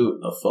shoot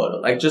a photo,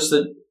 like just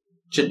a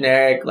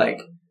generic like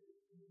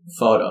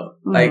photo,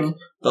 like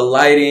the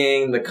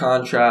lighting, the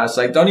contrast.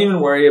 Like don't even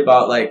worry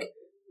about like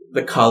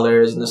the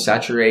colors and the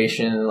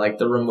saturation and like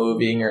the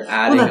removing or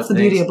adding. Well, that's the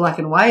beauty of black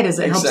and white is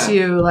it helps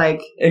you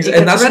like it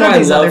and that's rid why of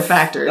these I love other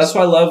factors. That's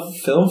why I love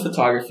film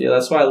photography.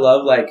 That's why I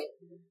love like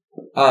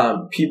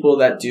people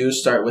that do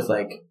start with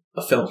like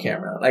a film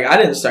camera. Like I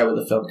didn't start with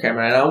a film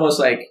camera, and I almost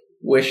like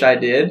wish I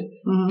did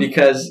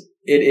because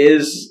it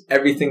is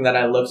everything that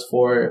I looked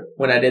for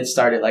when I did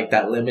start it, like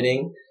that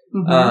limiting.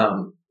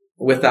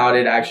 Without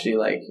it actually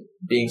like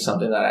being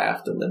something that I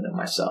have to limit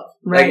myself.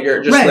 Right. Like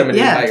you're just limited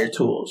by your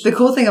tools. The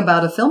cool thing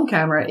about a film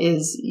camera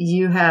is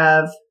you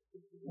have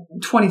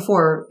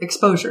 24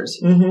 exposures.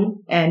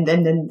 And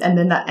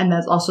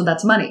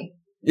that's money.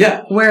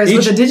 Yeah. Whereas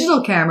with a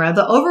digital camera,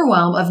 the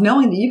overwhelm of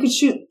knowing that you could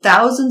shoot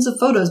thousands of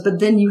photos, but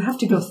then you have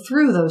to go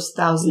through those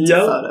thousands of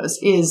photos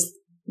is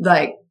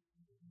like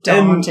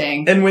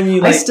daunting. And when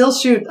you like, I still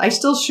shoot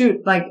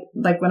like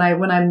when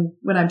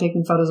I'm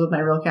taking photos with my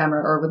real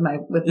camera or with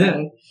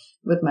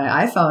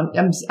my iPhone,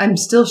 I'm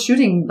still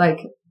shooting like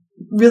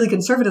really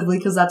conservatively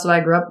because that's what I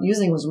grew up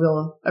using was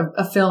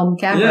a film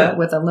camera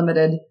with a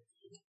limited,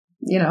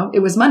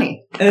 it was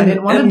money. I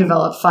didn't want to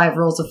develop 5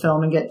 rolls of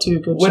film and get 2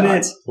 good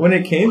shots. When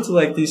it came to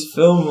like these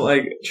film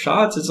like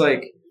shots, it's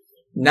like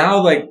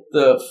now like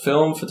the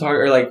film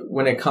photography, or like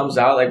when it comes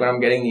out, like when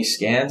I'm getting these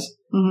scans,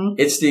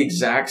 it's the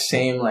exact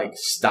same like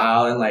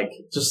style and like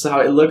just how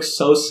it looks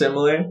so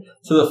similar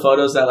to the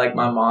photos that like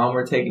my mom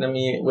were taking of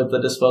me with the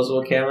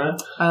disposable camera.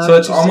 So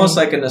it's almost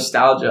like a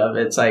nostalgia of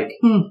it. It's like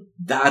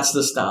that's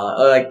the style.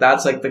 Like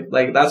that's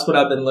like that's what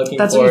I've been looking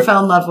for. That's what you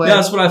fell in love with. Yeah,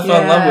 that's what I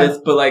fell in love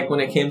with. But like when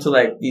it came to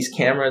like these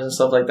cameras and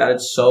stuff like that,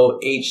 it's so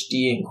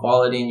HD in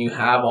quality, and you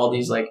have all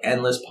these like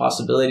endless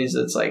possibilities.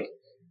 It's like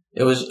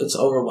it's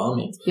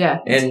overwhelming.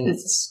 Yeah,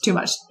 it's too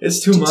much. It's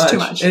too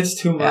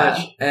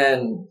much.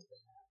 And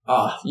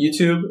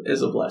YouTube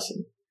is a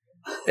blessing.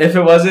 If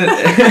it wasn't,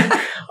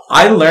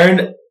 I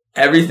learned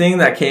everything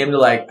that came to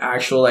like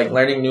actual like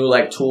learning new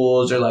like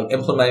tools or like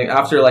implementing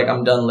after like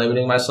I'm done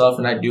limiting myself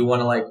and I do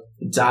want to like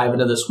dive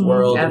into this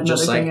world of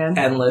just like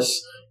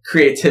endless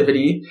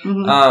creativity.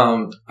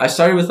 I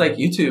started with like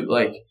YouTube,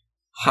 like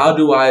how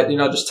do I,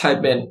 just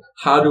type in,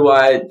 how do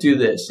I do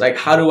this? Like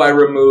how do I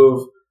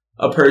remove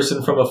a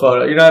person from a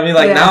photo? You know what I mean?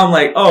 Like now I'm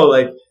like, oh,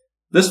 like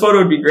this photo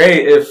would be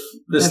great if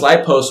this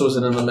light post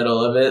wasn't in the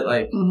middle of it.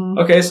 Like,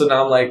 okay, so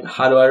now I'm like,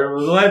 how do I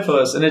remove the light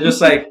post? And it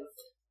just like,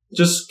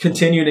 just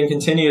continued.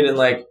 And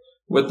like,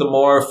 with the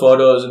more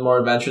photos and more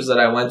adventures that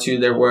I went to,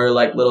 there were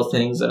like little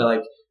things that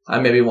I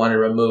maybe want to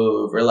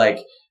remove, or like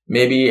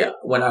maybe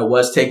when I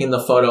was taking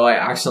the photo, I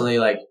accidentally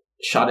like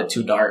shot it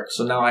too dark.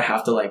 So now I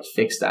have to like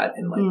fix that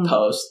in like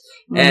post.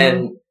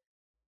 And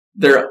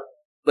they're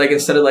like,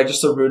 instead of like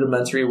just a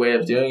rudimentary way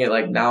of doing it,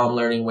 like now I'm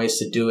learning ways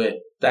to do it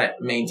that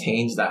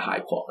maintains that high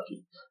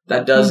quality,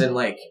 that doesn't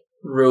like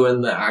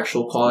ruin the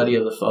actual quality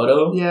of the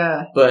photo.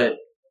 Yeah. But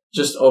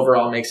just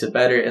overall makes it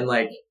better. And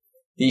like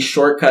these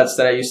shortcuts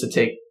that I used to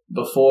take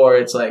before,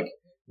 it's like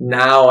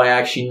now I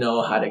actually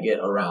know how to get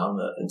around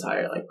the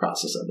entire like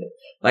process of it.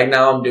 Like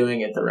now I'm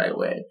doing it the right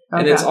way.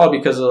 And it's all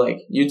because of like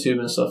YouTube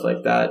and stuff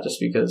like that,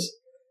 just because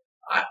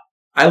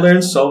I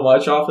learned so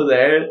much off of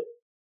there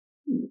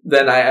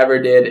than I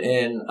ever did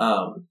in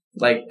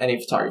like any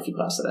photography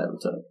class that I ever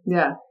took.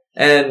 Yeah.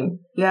 And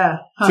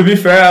to be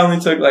fair, I only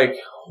took like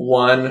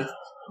one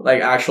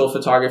like actual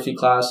photography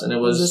class, and it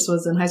was this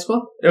was in high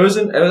school? It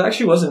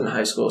actually wasn't in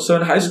high school. So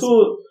in high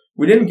school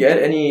we didn't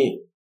get any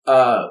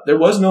there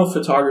was no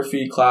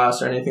photography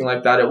class or anything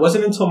like that. It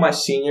wasn't until my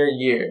senior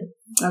year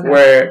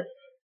where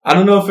I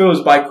don't know if it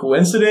was by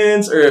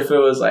coincidence or if it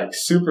was like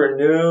super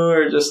new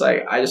or just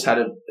like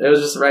it was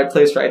just the right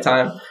place, right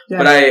time. Yeah.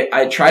 But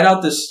I tried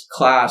out this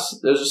class.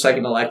 It was just like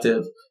an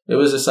elective. It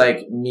was this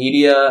like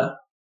media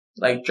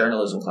like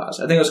journalism class.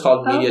 I think it was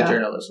called media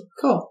journalism.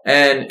 Cool.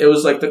 And it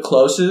was like the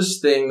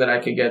closest thing that I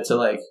could get to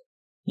like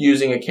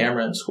using a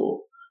camera in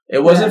school.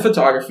 It wasn't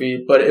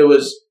photography, but it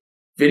was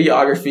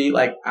videography,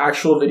 like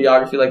actual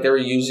videography. Like they were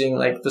using,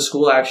 like the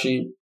school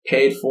actually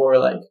paid for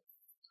like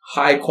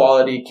high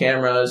quality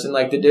cameras, and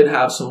like they did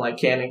have some like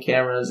Canon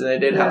cameras, and they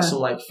did have some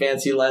like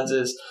fancy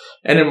lenses.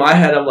 And in my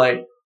head, I'm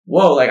like,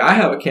 whoa, like I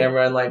have a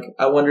camera, and like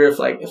I wonder if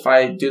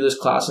I do this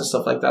class and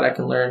stuff like that, I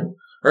can learn,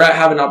 or I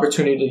have an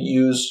opportunity to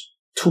use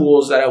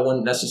tools that I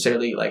wouldn't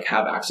necessarily like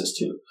have access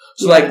to.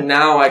 So like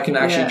now I can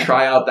actually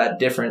try out that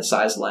different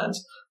size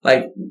lens,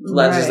 like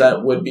lenses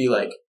that would be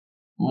like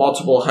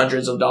multiple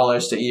hundreds of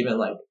dollars to even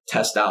like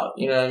test out.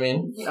 You know what I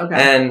mean? Okay.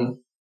 And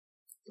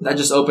that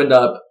just opened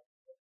up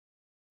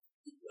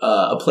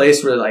a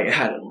place where like it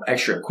had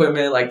extra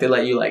equipment, like they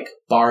let you like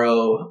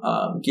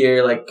borrow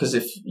gear, like because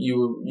if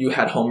you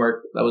had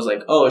homework that was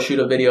like, oh, shoot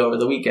a video over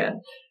the weekend.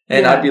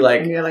 And I'd be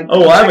like,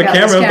 oh, well, I have a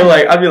camera, but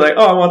like, I'd be like,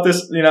 oh, I want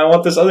this, I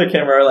want this other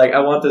camera, or like,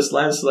 I want this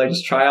lens to like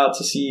just try out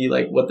to see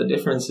like what the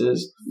difference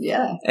is.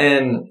 Yeah.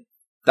 And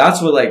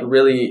that's what like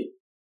really,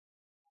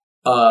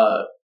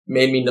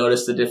 made me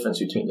notice the difference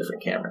between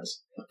different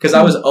cameras. Cause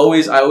I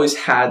always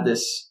had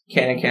this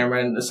Canon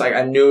camera, and it's like,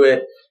 I knew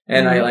it,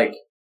 and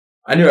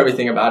I knew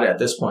everything about it at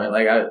this point.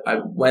 Like I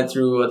went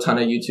through a ton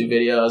of YouTube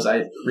videos.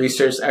 I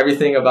researched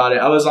everything about it.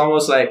 I was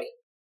almost like,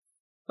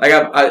 like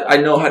I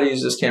know how to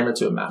use this camera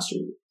to a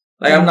mastery.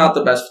 Like I'm not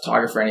the best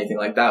photographer or anything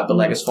like that, but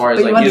like as far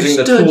as like using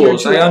the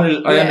tools, I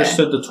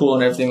understood the tool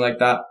and everything like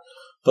that.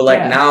 But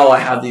like now I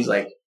have these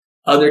like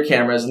other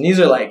cameras, and these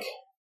are like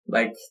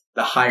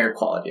the higher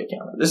quality of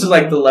camera. This is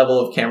like the level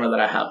of camera that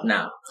I have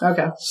now.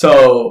 Okay.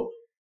 So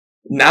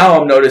now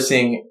I'm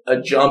noticing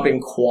a jump in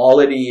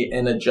quality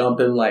and a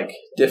jump in like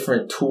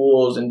different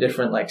tools and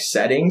different like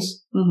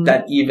settings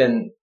that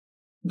even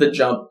the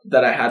jump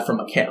that I had from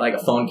like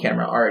a phone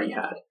camera already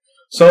had.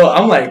 So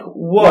I'm like,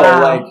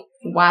 whoa,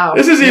 wow.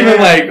 This is even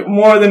like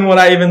more than what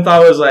I even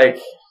thought was like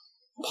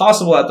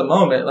possible at the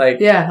moment. Like,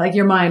 yeah, like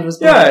your mind was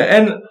blown. Yeah.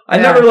 And I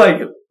never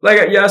like,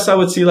 yes, I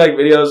would see like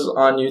videos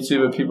on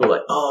YouTube of people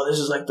like, oh, this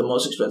is like the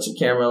most expensive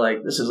camera. Like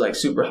this is like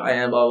super high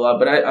end, blah, blah,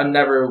 blah. But I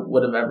never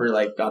would have ever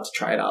like got to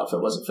try it out if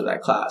it wasn't for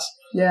that class.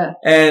 Yeah.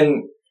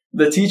 And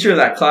the teacher of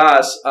that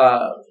class,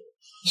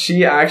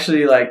 she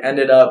actually like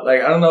ended up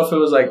like, I don't know if it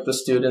was like the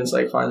students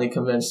like finally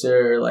convinced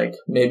her, or like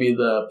maybe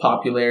the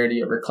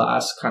popularity of her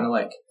class kind of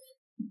like,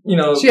 you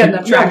know, she had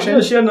enough traction.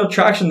 Yeah, she had enough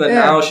traction that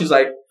now she's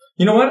like,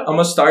 you know what? I'm going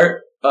to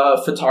start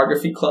a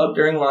photography club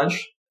during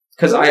lunch.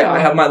 Because I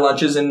have my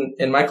lunches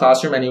in my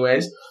classroom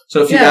anyways.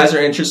 So if you guys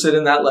are interested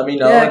in that, let me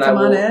know. And I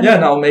will,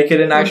 and I'll make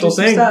it an actual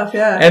thing. Stuff,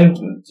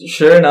 And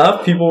sure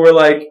enough, people were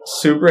like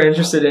super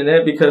interested in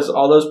it, because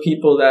all those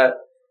people that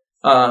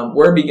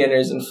were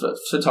beginners in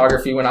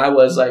photography when I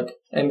was like,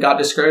 and got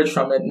discouraged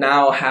from it,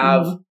 now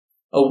have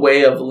a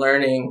way of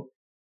learning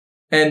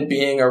and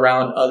being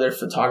around other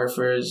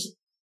photographers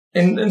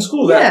in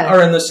school that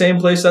are in the same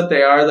place that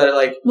they are, that are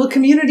like... Well,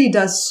 community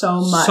does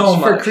so much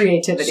for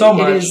creativity. So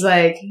much. It is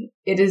like,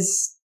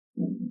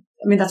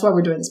 I mean, that's why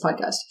we're doing this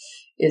podcast,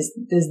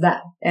 is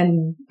that.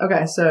 And,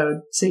 okay,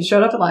 so you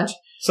showed up at lunch.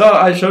 So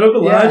I showed up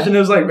at lunch, and it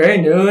was like very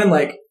new, and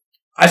like,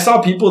 I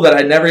saw people that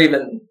I never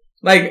even,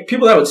 like,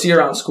 people that I would see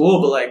around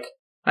school, but like,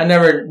 I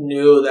never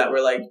knew that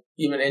were like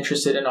even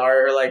interested in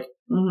art, or like,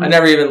 I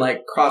never even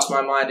like crossed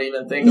my mind to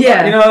even think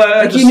about, you know,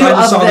 I just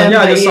saw them.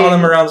 Yeah, I just saw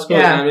them around school.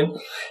 You know what I mean?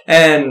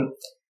 And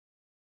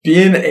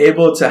being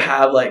able to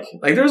have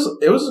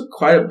it was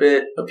quite a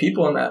bit of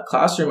people in that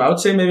classroom. I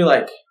would say maybe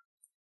like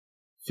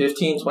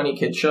 15, 20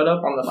 kids showed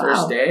up on the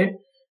first day.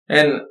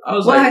 And I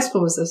was what high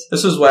school was this?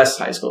 This was West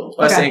High School.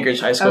 West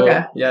Anchorage High School.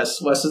 Okay.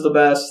 Yes, West is the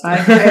best.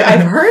 I've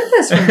heard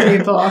this from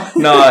people.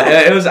 No,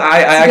 it was, I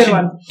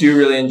actually do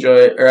really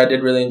enjoy, or I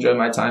did really enjoy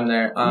my time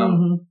there.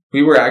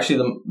 We were actually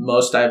the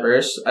most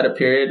diverse at a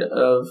period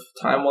of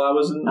time while I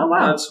was in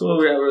that school.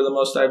 We were the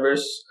most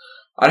diverse.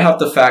 I'd have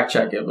to fact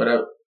check it, but I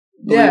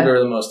believe we were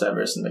the most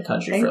diverse in the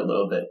country for a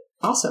little bit.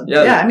 Awesome.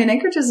 Yeah, I mean,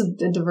 Anchorage is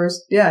a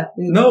diverse,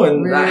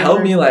 that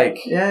helped me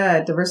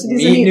diversity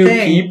is meet new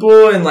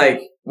people, and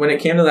like, when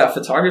it came to that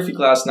photography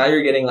class, now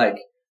you're getting like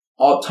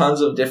all tons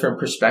of different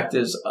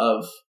perspectives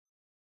of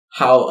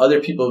how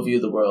other people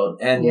view the world.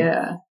 And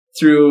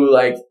through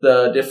like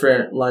the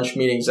different lunch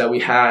meetings that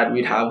we'd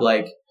have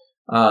like,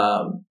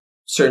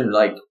 certain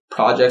like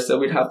projects that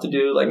we'd have to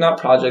do, like not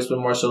projects, but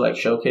more so like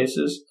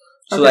showcases.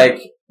 So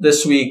like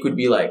this week would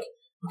be like,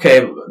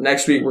 okay,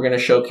 next week we're going to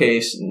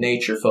showcase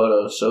nature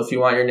photos. So if you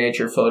want your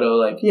nature photo,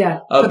 like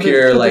up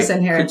here, like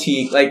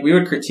critique, like we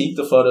would critique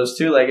the photos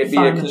too. Like it'd be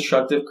a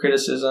constructive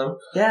criticism.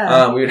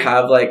 Yeah. We would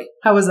have like,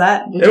 how was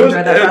that? Did you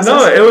enjoy that process?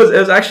 No, it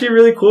was actually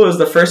really cool. It was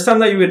the first time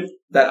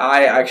that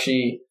I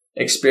actually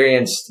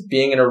experienced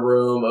being in a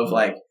room of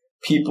like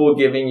people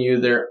giving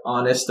you their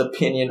honest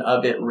opinion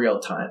of it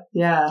real time.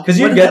 Yeah. Because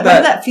you get that. What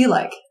did that feel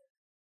like?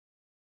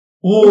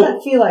 Well, what did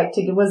that feel like?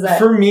 Was that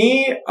for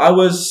me? I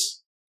was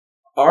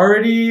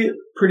already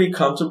pretty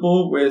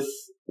comfortable with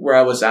where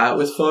I was at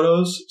with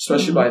photos,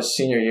 especially by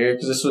senior year,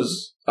 because this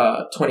was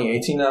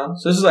 2018 now.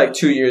 So this is like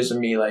 2 years of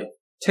me like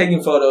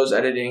taking photos,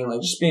 editing,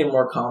 like just being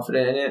more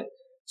confident in it.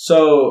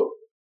 So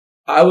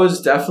I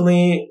was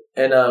definitely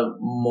in a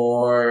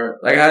more,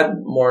 like I had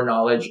more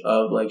knowledge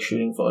of like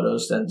shooting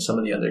photos than some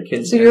of the other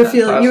kids. So you were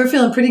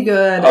feeling pretty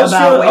good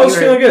about what you were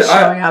feeling good.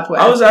 Showing up with.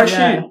 I was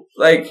actually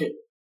like,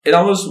 it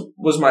almost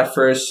was my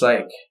first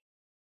like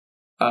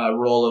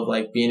role of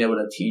like being able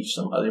to teach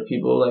some other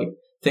people like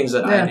things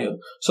that I knew.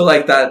 So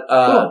like that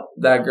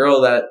that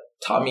girl that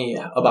taught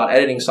me about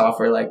editing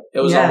software, like it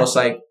was almost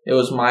like it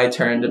was my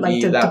turn to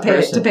like be that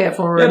person to pay it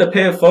forward. Yeah, to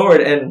pay it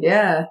forward. And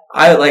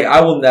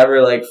I will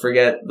never like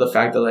forget the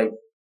fact that like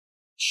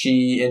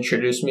she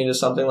introduced me to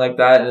something like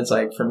that. And it's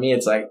like, for me,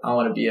 it's like I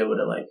want to be able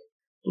to like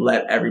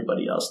let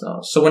everybody else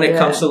know. So when it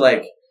comes to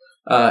like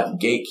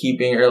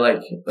gatekeeping, or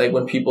like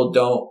when people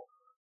don't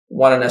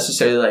want to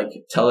necessarily like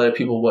tell other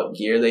people what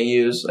gear they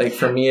use, like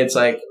for me it's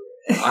like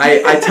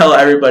I tell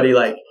everybody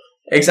like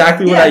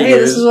exactly what I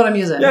use. This is what I'm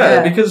using.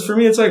 Yeah, because for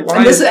me it's like, why?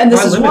 And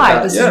this is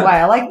why. This is why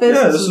I like this.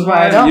 Yeah, this is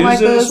why I don't like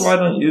this. This is why I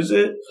don't use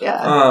it.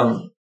 Yeah.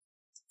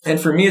 And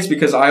for me, it's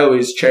because I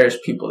always cherish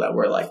people that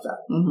were like that.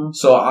 Mm-hmm.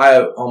 So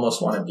I almost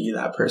want to be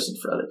that person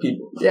for other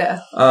people.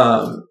 Yeah.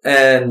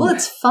 And well,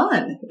 it's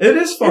fun. It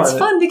is fun. It's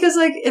fun because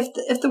like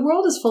if the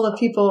world is full of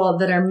people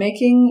that are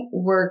making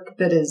work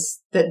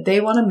that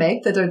they want to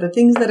make, that are the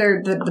things that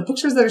are the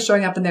pictures that are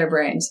showing up in their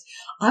brains,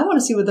 I want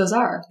to see what those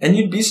are. And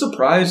you'd be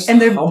surprised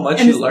how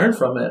much you learn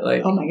from it.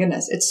 Like, oh my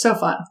goodness, it's so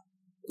fun.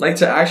 Like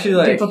to actually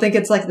like people think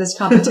it's like this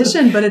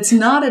competition, but it's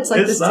not. It's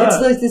like it's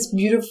like this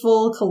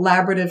beautiful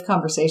collaborative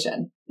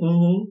conversation.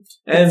 Mm-hmm.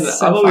 And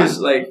so I've always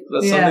like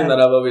that's something that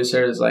I've always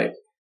heard is like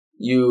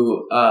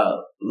you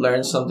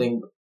learn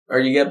something or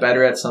you get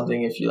better at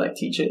something if you like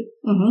teach it.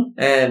 Mm-hmm.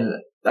 And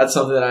that's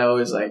something that I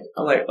always like.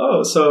 I'm like,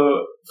 oh,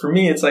 so for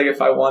me, it's like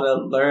if I want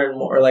to learn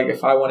more, or like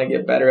if I want to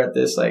get better at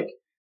this, like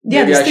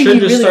this thing you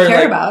really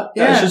care about.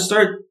 Yeah, I should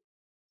start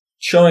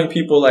showing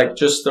people like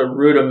just the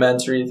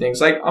rudimentary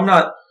things. Like I'm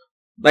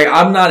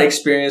not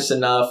experienced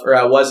enough, or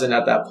I wasn't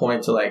at that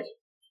point to like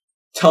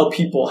tell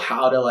people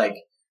how to like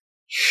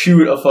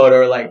shoot a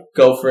photo or like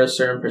go for a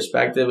certain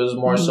perspective. It was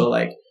more so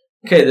like,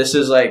 okay, this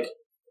is like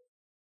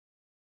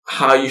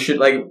how you should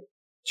like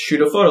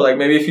shoot a photo. Like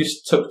maybe if you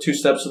took 2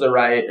 steps to the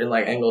right and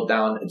like angled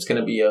down, it's going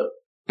to be a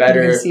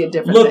better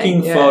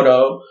looking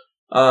photo.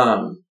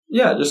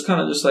 Just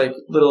kind of just like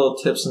little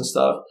tips and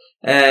stuff.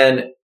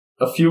 And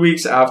a few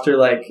weeks after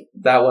like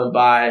that went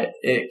by,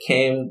 it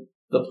came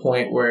the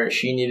point where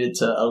she needed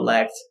to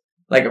elect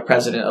like a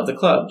president of the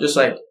club. Just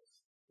like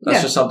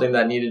that's just something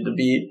that needed to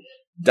be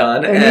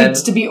done. There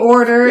needs to be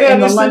order in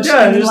the lunch.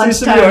 There needs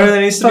to be order.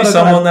 There needs to be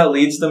someone that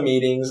leads the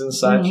meetings and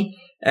such.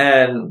 Mm-hmm.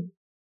 And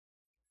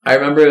I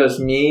remember it was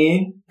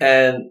me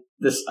and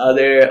this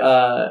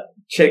other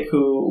chick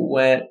who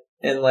went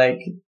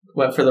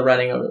for the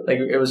running of it. Like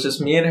it was just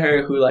me and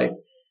her who like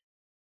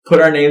put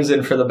our names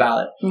in for the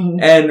ballot. Mm-hmm.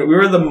 And we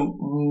were the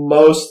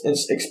most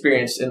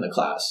experienced in the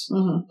class.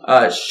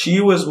 Mm-hmm. She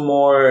was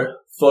more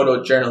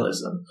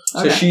photojournalism.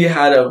 So she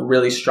had a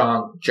really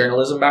strong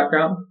journalism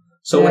background.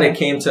 So when it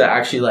came to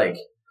actually like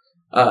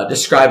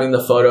describing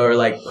the photo or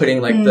like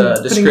putting like the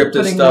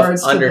descriptive stuff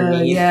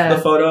underneath the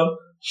photo,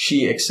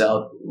 she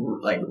excelled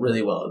like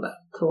really well in that.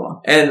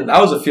 Cool. And that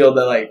was a field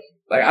that like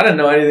I didn't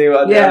know anything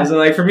about that. And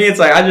like for me, it's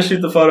like I just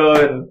shoot the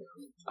photo and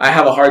I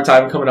have a hard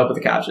time coming up with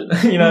a caption.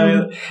 You know what I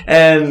mean?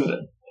 And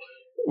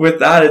with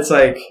that, it's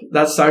like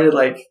that started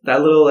like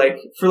that little like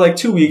for like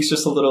 2 weeks,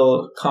 just a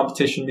little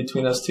competition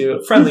between us two,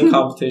 friendly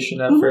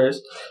competition at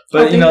first.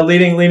 But you know,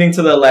 leading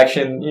to the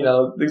election, you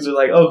know, things are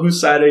like, oh,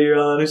 whose side are you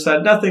on? Whose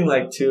side? Nothing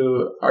like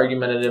too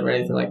argumentative or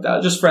anything like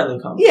that. Just friendly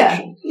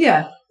competition.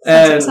 Yeah.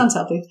 Sounds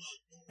healthy.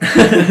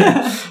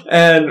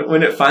 And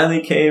when it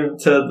finally came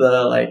to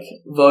the like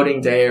voting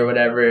day or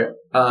whatever,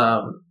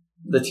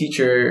 the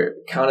teacher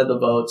counted the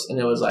votes and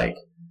it was like,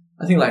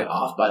 I think like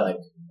off by like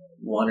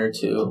 1 or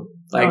 2.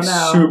 Like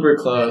super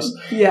close.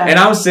 Yeah. And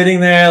I'm sitting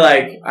there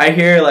like I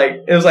hear like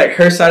it was like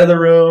her side of the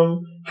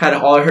room had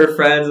all her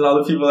friends and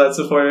all the people that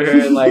supported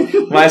her and like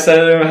my side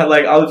of the room had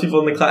like all the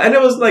people in the class, and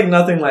it was like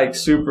nothing like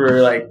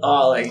super like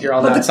like you're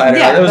on that side.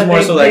 Yeah, it was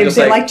more so like just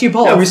like liked you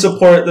both. Yeah, we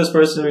support this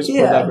person, we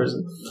support that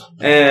person.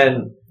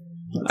 And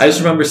I just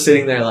remember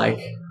sitting there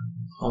like,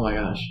 oh my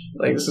gosh,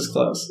 like this is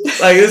close.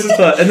 Like this is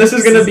close. And this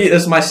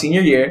is my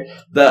senior year.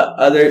 The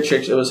other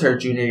chick, it was her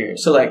junior year.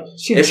 So like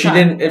if she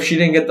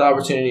didn't get the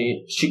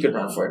opportunity, she could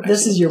run for it.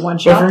 This is your one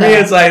shot. But for me,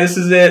 it's like this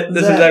is it.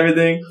 This is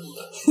everything.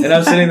 And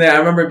I'm sitting there. I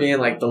remember being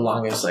like the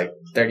longest, like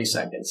 30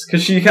 seconds,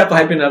 because she kept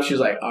hyping it up. She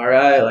was like, all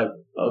right, like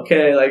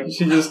okay, like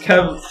she just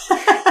kept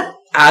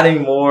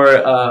adding more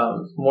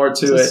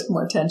to it,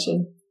 more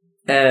tension.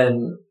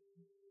 And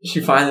she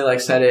finally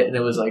like said it, and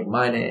it was like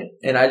my name.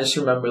 And I just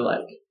remember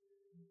like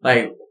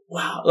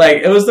wow, like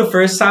it was the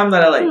first time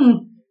that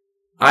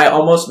I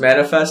almost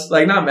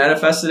not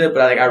manifested it,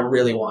 but I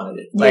really wanted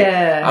it. Like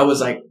I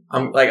was like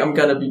I'm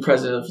gonna be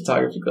president of the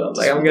photography club.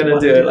 Like I'm gonna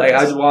do it. Like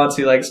I just want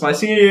to. Like it's my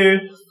senior year.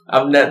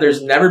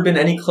 There's never been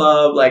any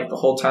club like the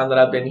whole time that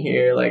I've been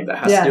here like that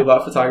has to do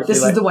about photography.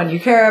 This is the one you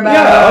care about.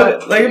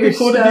 Yeah, like it'd be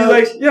cool to be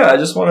like I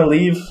just want to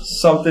leave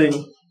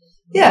something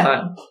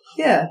behind.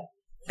 Yeah.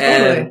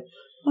 And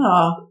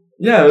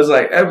yeah, it was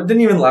like, it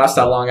didn't even last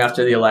that long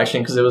after the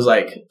election because it was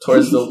like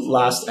towards the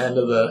last end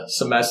of the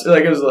semester.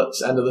 Like it was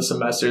the end of the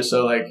semester.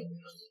 So like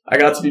I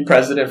got to be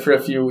president for a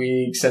few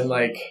weeks and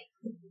like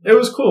it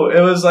was cool.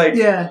 It was like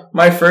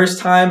my first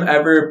time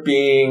ever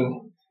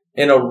being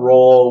in a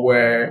role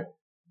where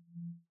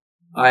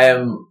I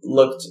am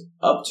looked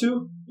up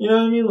to. You know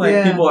what I mean?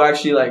 Like people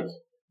actually like,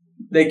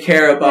 they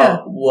care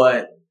about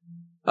what,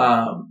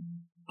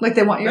 like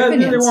they want your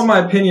opinion. They want my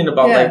opinion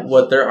about like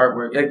what their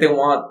artwork. Like they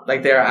want,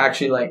 like they're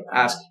actually like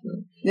asking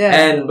me. Yeah.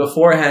 And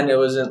beforehand, it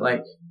wasn't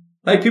like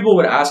people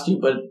would ask you,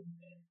 but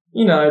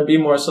you know, it'd be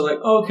more so like,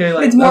 oh, okay,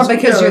 like it's more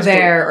because you're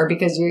there or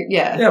because you're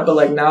Yeah, but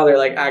like now they're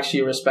like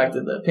actually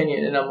respected the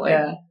opinion, and I'm like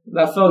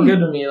that felt good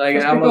to me. Like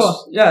it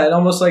almost it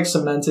almost like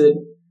cemented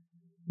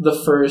the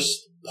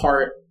first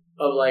part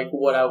of like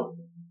what I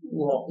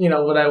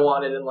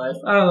wanted in life.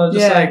 I don't know,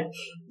 just like.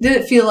 Did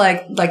it feel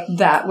like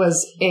that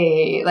was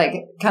a like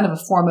kind of a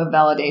form of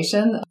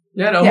validation?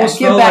 Yeah, it almost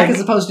give felt back like,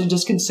 as opposed to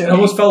just consuming. It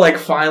almost felt like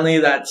finally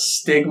that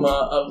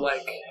stigma of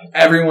like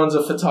everyone's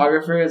a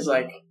photographer is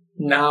like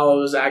now it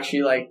was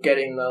actually like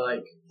getting the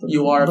like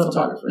you are a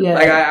photographer. Yeah.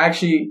 Like I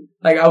actually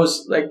like I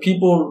was like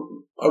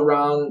people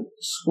around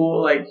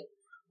school like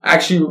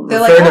actually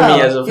refer to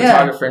me as a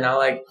photographer now.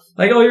 Like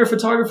oh, you're a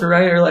photographer,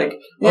 right? Or like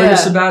oh, you're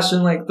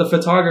Sebastian, like the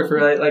photographer,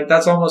 right? Like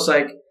that's almost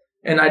like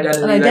an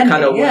identity that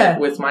kind of went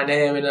with my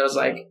name, and it was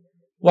like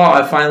wow,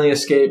 I finally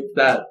escaped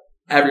that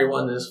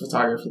everyone is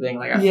photographer thing.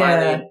 Like I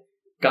finally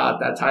got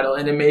that title,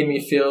 and it made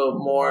me feel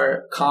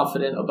more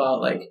confident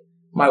about like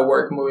my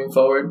work moving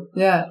forward.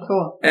 Yeah,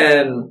 cool.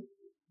 And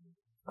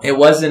it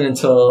wasn't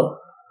until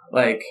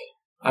like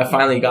I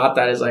finally got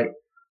that is like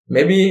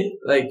maybe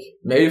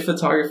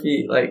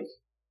photography like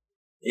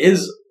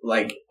is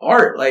like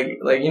art, like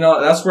you know,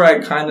 that's where I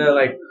kind of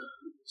like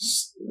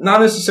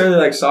not necessarily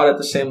like saw it at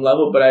the same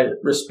level, but I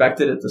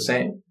respected it the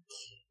same.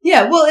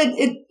 Yeah, well,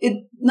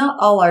 it not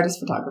all art is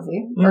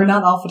photography, or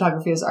not all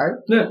photography is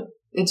art. Yeah,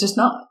 it's just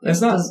not. It's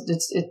not.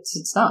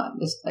 It's not.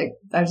 It's like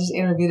I just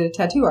interviewed a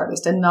tattoo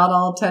artist, and not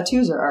all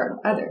tattoos are art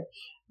either.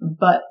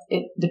 But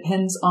it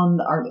depends on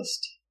the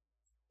artist.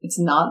 It's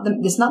not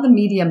the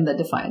medium that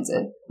defines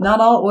it. Not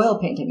all oil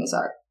painting is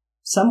art.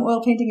 Some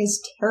oil painting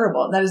is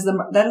terrible. That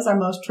is our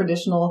most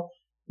traditional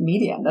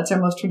medium. That's our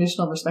most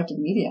traditional respected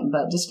medium.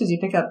 But just because you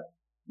pick up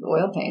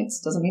oil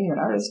paints doesn't mean you're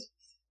an artist.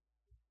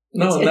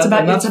 No, it's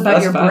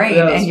about your brain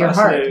and your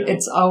heart.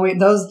 It's always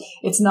those.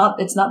 It's not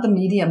the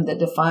medium that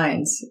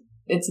defines.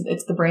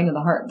 It's the brain and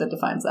the heart that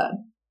defines that.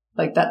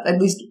 Like that,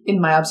 at least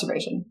in my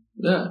observation.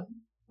 Yeah.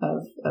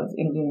 Of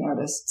interviewing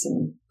artists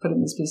and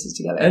putting these pieces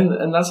together.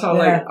 And that's how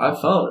like I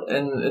felt.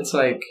 And it's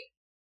like,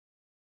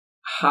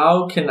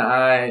 how can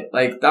I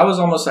like that was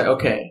almost like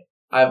okay,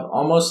 I've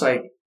almost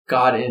like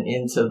gotten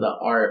into the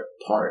art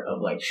part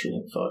of like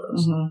shooting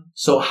photos. Mm-hmm.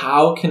 So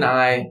how can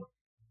I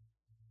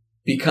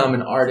become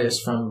an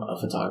artist from a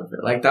photographer?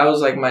 Like that was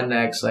like my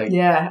next like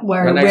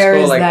where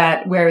is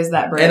that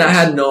bridge? And I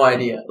had no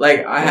idea.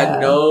 Like I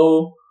had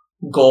no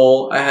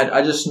goal.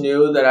 I just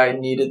knew that I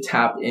needed to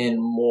tap in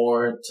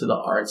more to the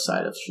art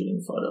side of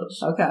shooting photos.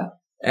 Okay.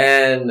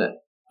 And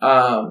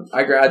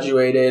I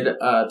graduated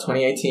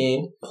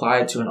 2018,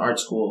 applied to an art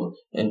school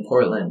in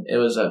Portland. It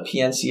was a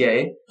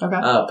PNCA,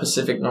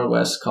 Pacific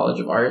Northwest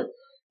College of Art.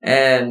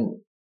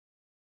 And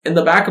in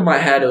the back of my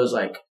head, it was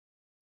like,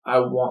 I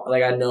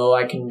know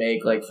I can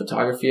make like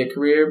photography a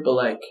career, but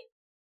like,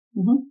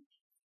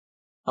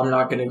 I'm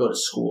not going to go to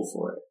school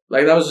for it.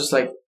 Like that was just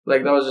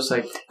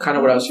kind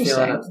of what I was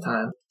feeling at the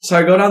time. So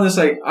I go down this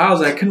like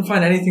aisles, I couldn't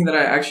find anything that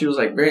I actually was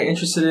like very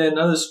interested in.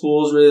 None of the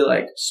schools really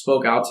like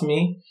spoke out to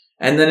me.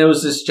 And then it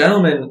was this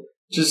gentleman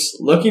just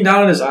looking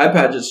down at his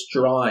iPad, just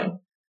drawing.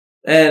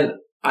 And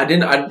I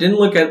didn't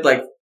look at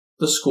like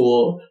the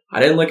school. I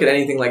didn't look at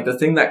anything. Like the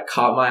thing that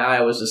caught my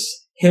eye was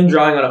just him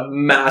drawing on a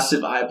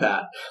massive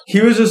iPad. He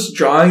was just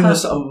drawing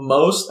this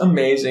most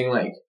amazing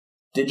like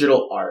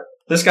digital art.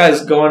 This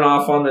guy's going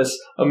off on this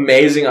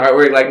amazing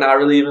artwork, like not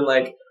really even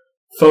like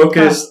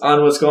focused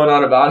on what's going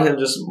on about him,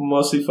 just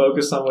mostly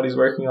focused on what he's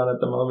working on at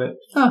the moment.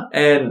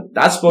 And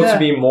that spoke to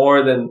me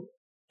more than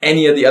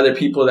any of the other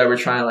people that were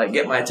trying to like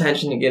get my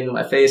attention and get in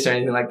my face or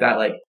anything like that.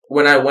 Like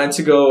when I went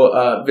to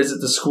go visit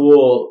the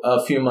school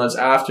a few months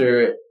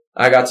after,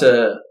 I got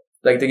to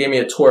like they gave me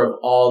a tour of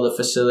all the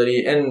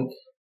facility, and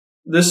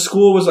this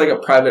school was like a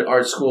private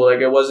art school.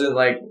 Like it wasn't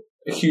like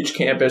a huge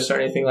campus or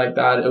anything like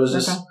that. It was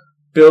this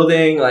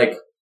building, like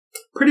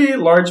pretty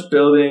large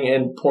building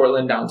in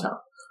Portland downtown.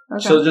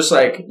 Okay. So just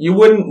like you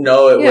wouldn't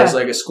know it was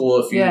like a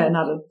school if you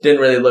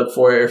didn't really look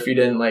for it, or if you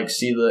didn't like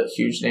see the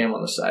huge name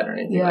on the side or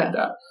anything like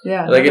that.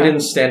 Yeah. Like it didn't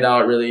stand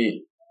out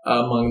really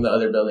among the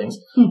other buildings.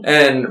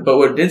 But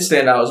what did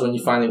stand out was when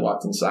you finally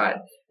walked inside.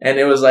 And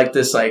it was like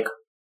this like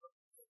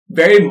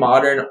very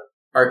modern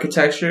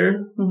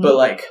architecture, but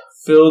like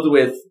filled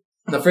with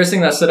the first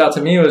thing that stood out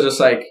to me was just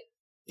like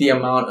the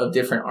amount of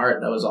different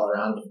art that was all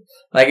around me.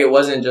 Like it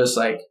wasn't just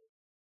like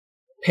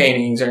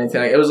paintings or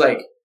anything. Like it was like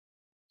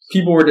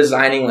people were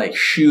designing like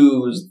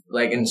shoes,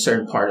 like in a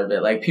certain part of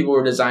it. Like people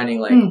were designing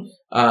like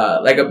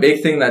a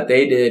big thing that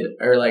they did,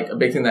 or like a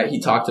big thing that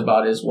he talked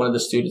about is one of the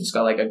students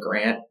got like a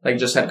grant, like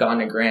just had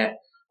gotten a grant,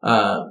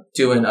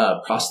 doing,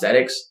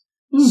 prosthetics.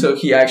 So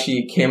he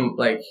actually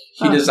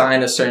he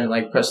designed a certain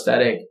like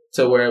prosthetic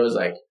to where it was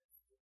like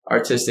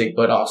artistic,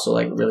 but also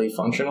like really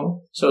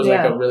functional. So it was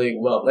like a really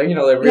like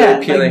really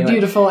appealing, like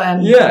beautiful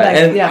and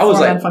I was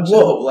like,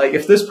 whoa, like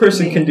if this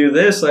person can do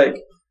this, like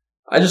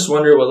I just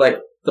wonder what like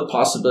the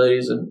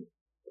possibilities of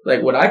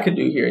like what I could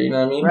do here, you know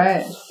what I mean?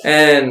 Right.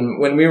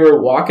 And when we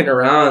were walking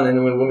around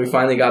and when we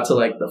finally got to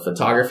like the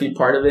photography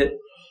part of it,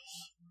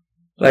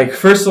 like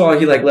first of all,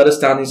 he like led us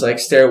down these like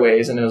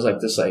stairways, and it was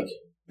like this like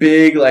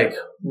big like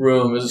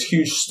room. It was this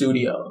huge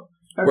studio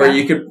where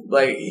you could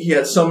like, he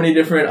had so many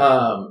different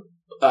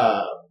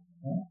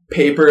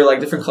paper, like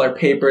different color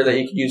paper that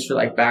you could use for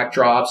like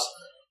backdrops,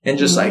 and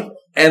just like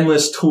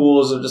endless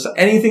tools of just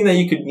anything that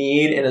you could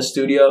need in a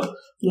studio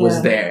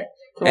was there.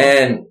 Cool.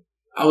 And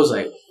I was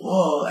like,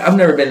 whoa, I've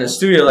never been in a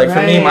studio. Like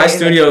for me, my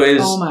studio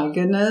is oh my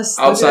goodness,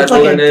 outside it's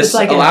Wilderness, it's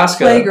like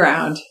Alaska. A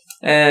playground.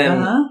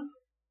 And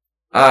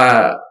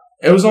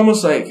it was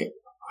almost like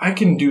I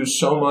can do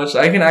so much.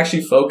 I can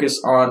actually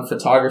focus on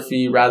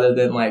photography rather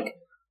than like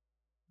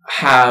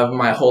have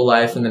my whole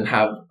life and then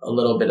have a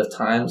little bit of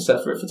time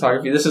set for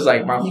photography. This is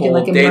like my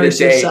whole day to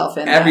day.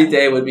 Every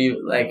day would be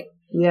like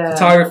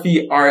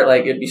photography, art,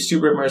 like it'd be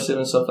super immersive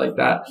and stuff like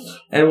that.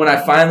 And when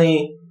I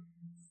finally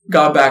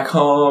got back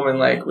home and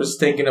like was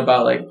thinking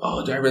about like,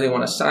 oh, do I really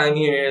want to sign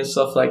here and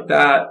stuff like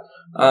that?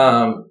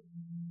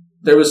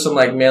 There was some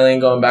like mailing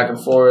going back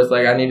and forth.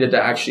 Like I needed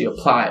to actually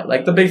apply.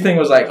 Like the big thing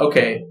was like,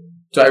 okay,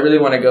 do I really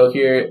want to go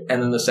here?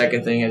 And then the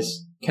second thing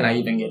is, can I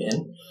even get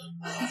in?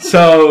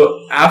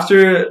 So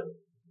after,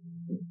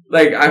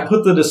 like, I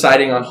put the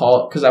deciding on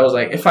halt because I was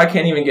like, if I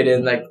can't even get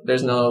in, like,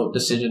 there's no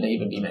decision to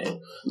even be made.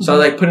 So I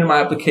like put in my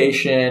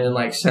application and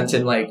like sent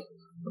in like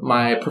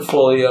my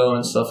portfolio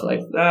and stuff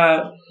like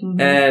that.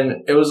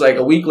 And it was like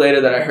a week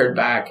later that I heard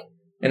back,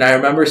 and I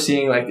remember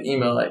seeing like the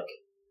email, like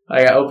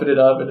I opened it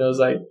up and it was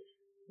like,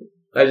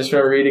 I just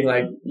remember reading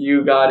like,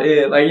 you got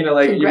in, like, you know,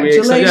 like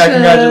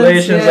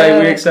congratulations,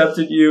 like we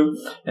accepted you.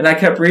 And I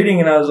kept reading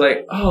and I was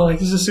like, oh, like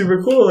this is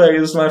super cool. Like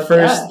this is my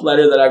first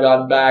letter that I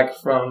got back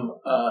from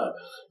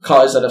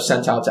college that I've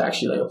sent out to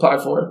actually like apply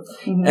for.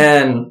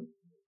 And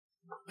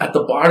at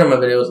the bottom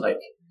of it, it was like,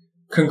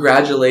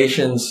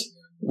 congratulations,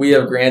 we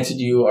have granted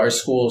you our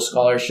school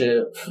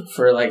scholarship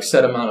for like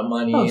set amount of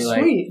money. Oh,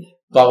 like sweet.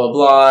 Blah blah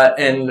blah.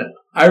 And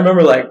I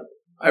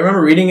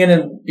remember reading it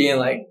and being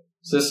like,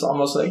 is this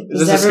almost like,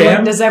 is this a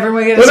scam? Does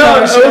everyone get a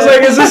scholarship? I was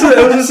like,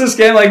 is this a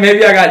scam? Like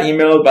maybe I got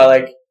emailed by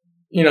like,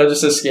 you know,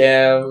 just a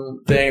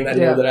scam thing that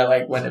knew that I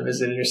like went and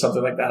visited or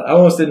something like that. I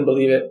almost didn't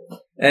believe it.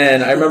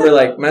 And I remember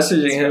like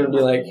messaging him and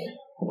being like,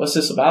 what's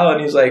this about?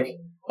 And he's like,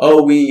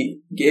 oh, we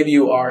gave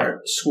you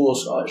our school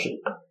scholarship.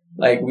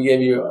 Like we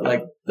gave you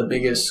like the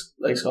biggest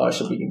like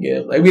scholarship we can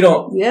give. Like we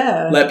don't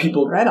let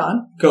people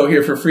go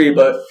here for free,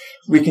 but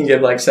we can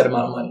give like set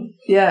amount of money.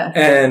 Yeah.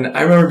 And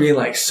I remember being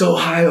like so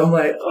high. I'm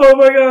like, oh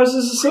my gosh, this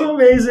is so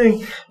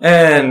amazing.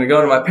 And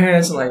going to my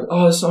parents and like,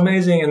 oh, it's so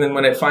amazing. And then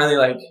when it finally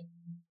like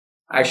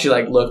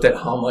actually like looked at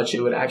how much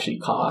it would actually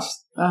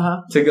cost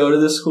to go to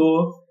the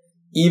school,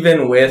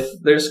 even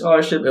with their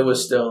scholarship, it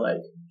was still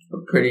like a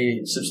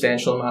pretty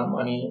substantial amount of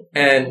money.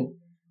 And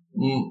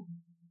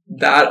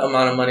that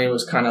amount of money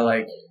was kind of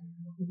like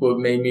what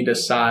made me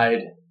decide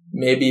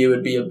maybe it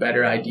would be a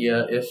better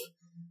idea if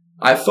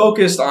I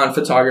focused on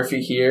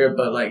photography here,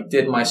 but like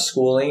did my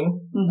schooling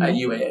at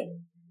UAA.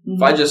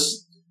 If I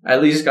just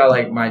at least got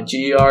like my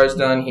GRs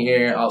done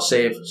here, I'll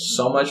save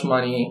so much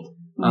money.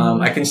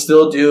 I can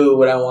still do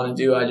what I want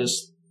to do. I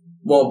just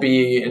won't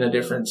be in a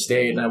different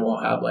state and I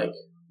won't have like,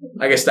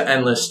 I guess the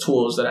endless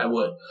tools that I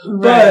would.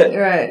 But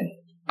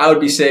I would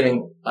be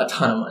saving a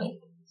ton of money.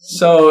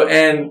 So,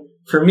 and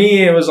for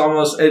me, it was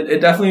almost,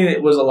 it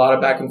definitely was a lot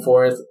of back and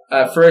forth.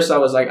 At first, I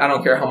was like, I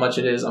don't care how much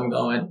it is, I'm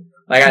going.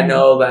 Like, I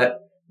know that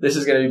this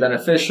is going to be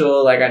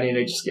beneficial. Like, I need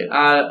to just get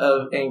out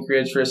of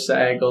Anchorage for a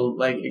sec, go,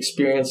 like,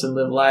 experience and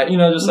live life, you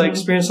know, just, like,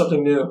 experience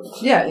something new.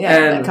 Yeah, yeah.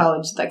 And that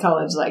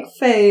college, like,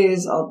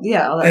 phase, all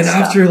that and stuff.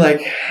 And after,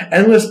 like,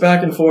 endless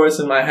back and forth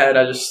in my head,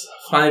 I just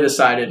finally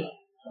decided,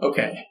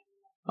 okay,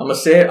 I'm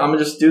going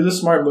to just do the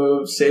smart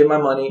move, save my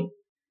money.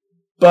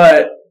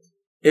 But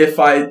if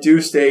I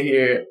do stay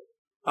here,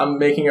 I'm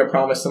making a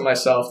promise to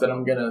myself that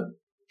I'm going to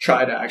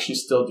try to actually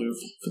still do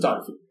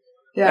photography.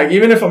 Yeah. Like,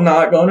 even if I'm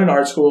not going to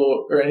art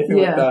school or anything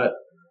like that,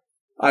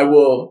 I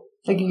will.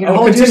 Like, you can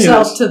hold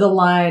yourself to the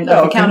line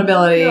of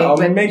accountability. I'll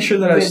make sure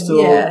that I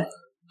still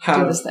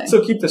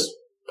still keep this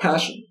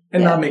passion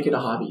and not make it a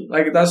hobby.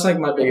 Like, that's like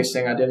my biggest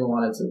thing. I didn't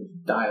want it to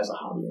die as a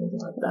hobby or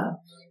anything like that.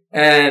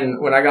 And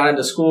when I got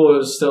into school, it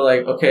was still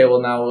like, okay,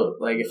 well now,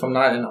 like, if I'm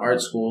not in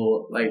art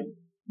school, like,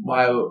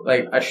 why,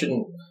 like, I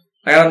shouldn't,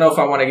 I don't know if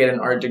I want to get an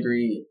art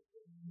degree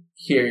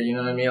here, you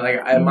know what I mean? Like,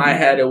 in my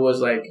head, it was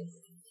like,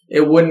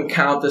 it wouldn't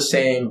count the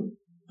same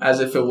as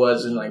if it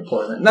was in, like,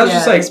 Portland. And that's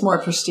just like, it's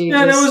more prestigious.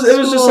 Yeah, and it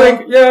was just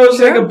like, it was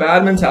like a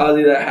bad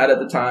mentality that I had at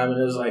the time.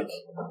 And it was like,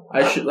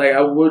 I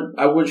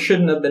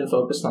shouldn't have been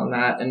focused on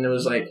that. And it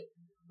was like,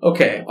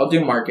 okay, I'll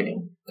do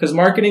marketing. Because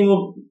marketing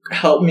will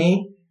help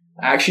me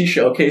actually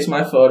showcase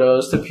my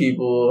photos to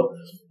people.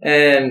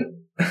 And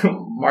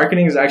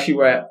marketing is actually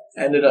where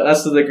I ended up.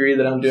 That's the degree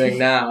that I'm doing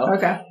now.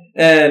 Okay.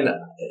 And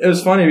it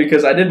was funny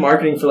because I did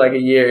marketing for like a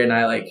year, and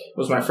I like, it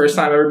was my first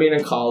time ever being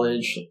in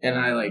college, and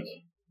I like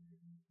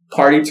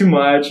partied too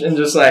much and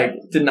just like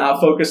did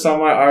not focus on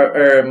my art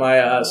or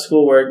my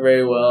schoolwork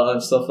very well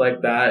and stuff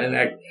like that. And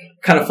I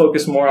kind of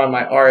focused more on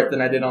my art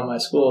than I did on my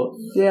school.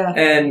 Yeah.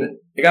 And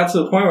it got to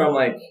the point where I'm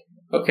like,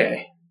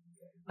 okay,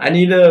 I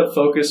need to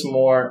focus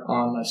more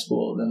on my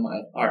school than my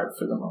art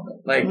for the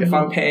moment. Like, if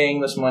I'm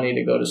paying this money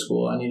to go to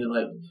school, I need to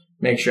like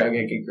make sure I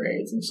get good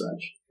grades and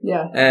such.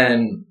 Yeah.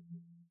 And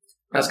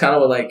that's kind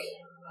of what like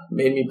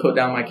made me put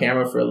down my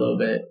camera for a little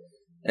bit.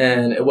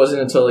 And it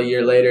wasn't until a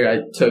year later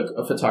I took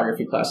a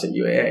photography class at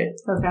UAA.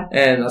 Okay.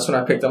 And that's when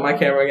I picked up my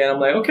camera again. I'm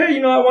like, okay,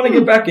 you know, I want to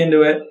get back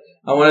into it.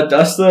 I want to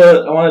dust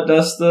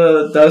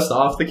the dust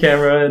off the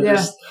camera and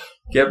just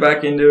get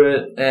back into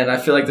it. And I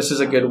feel like this is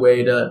a good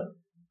way to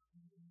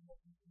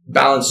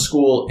balance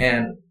school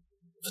and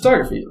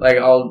photography. Like,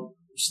 I'll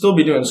still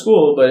be doing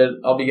school, but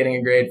I'll be getting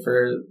a grade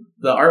for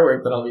the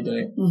artwork that I'll be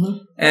doing. Mm-hmm.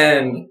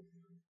 And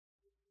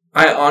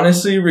I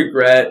honestly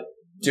regret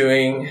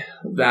doing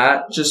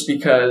that just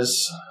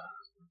because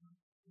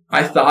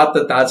I thought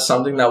that that's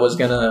something that was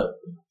going to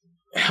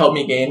help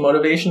me gain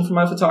motivation for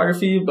my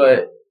photography.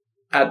 But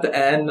at the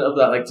end of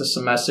that, like the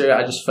semester,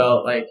 I just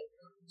felt like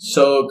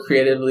so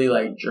creatively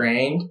like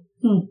drained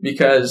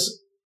because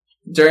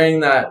during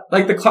that,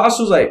 like the class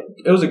was like,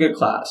 it was a good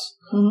class.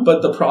 Mm-hmm.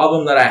 But the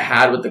problem that I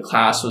had with the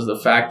class was the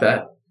fact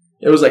that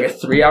it was like a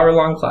 3-hour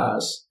long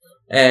class.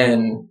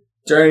 And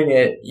during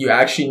it, you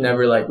actually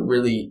never like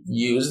really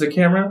used the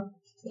camera.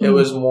 Mm-hmm. It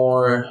was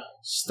more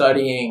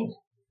studying,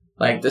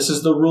 like, this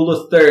is the rule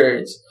of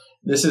thirds.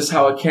 This is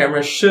how a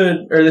camera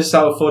should, or this is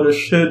how a photo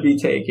should be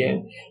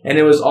taken. And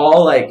it was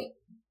all like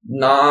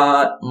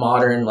not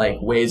modern like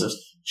ways of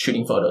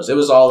shooting photos. It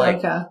was all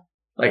like,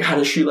 like how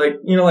to shoot, like,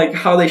 you know, like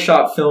how they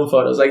shot film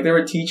photos. Like they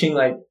were teaching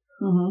like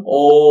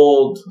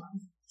old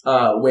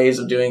ways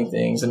of doing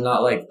things and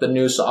not like the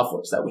new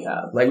softwares that we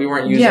have. Like we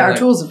weren't using our like,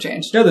 tools have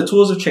changed. Yeah, the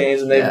tools have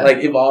changed and they've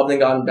like evolved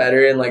and gotten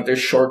better, and like there's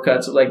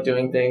shortcuts of like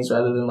doing things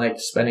rather than like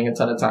spending a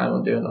ton of time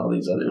on doing all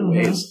these other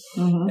ways.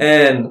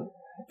 And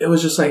it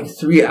was just like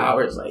 3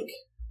 hours, like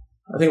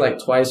I think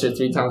like twice or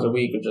 3 times a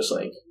week of just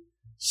like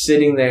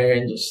sitting there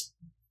and just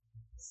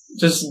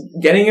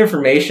getting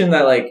information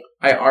that like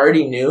I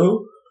already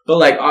knew, but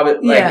like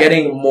like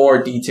getting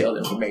more detailed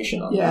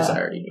information on things I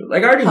already knew.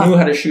 Like I already knew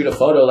how to shoot a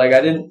photo. Like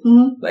I didn't,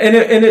 and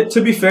it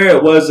to be fair,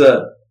 it was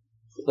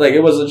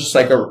just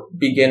like a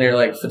beginner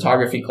like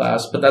photography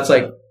class, but that's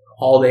like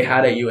all they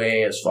had at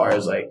UA as far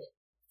as like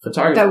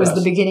photography. That was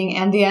the beginning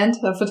and the end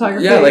of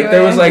photography. Yeah, like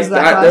there was like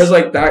that. There was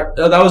like that.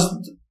 That was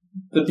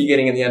the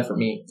beginning and the end for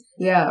me.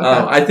 Yeah.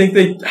 Okay. I think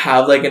they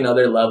have like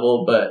another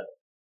level, but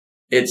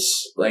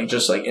it's like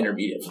just like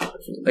intermediate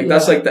photography. Like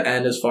that's like the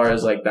end as far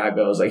as like that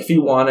goes. Like if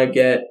you want to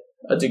get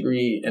a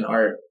degree in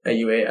art at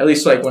UA, at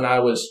least like when I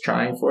was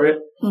trying for it,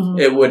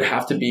 it would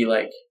have to be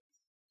like,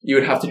 you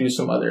would have to do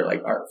some other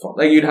like art form.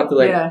 Like you'd have to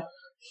like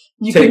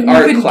take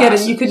art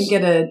classes. You couldn't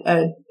get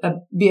a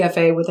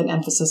BFA with an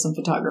emphasis in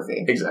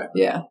photography.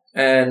 Exactly. Yeah.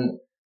 And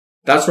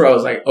that's where I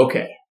was like,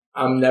 okay,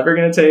 I'm never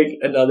going to take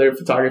another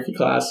photography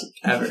class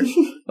ever.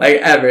 Like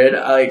ever.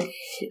 Like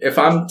if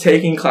I'm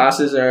taking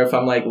classes or if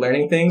I'm like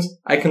learning things,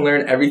 I can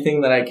learn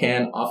everything that I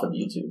can off of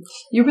YouTube.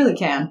 You really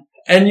can.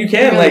 And you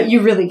can,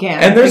 you really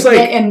can. And there's like,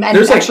 and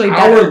there's like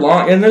hour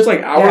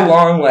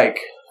long like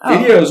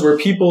videos where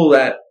people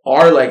that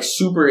are like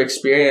super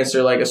experienced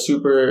or like a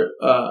super,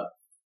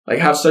 like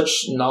have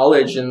such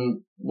knowledge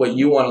in what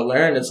you want to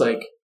learn. It's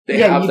like, they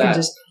have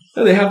that.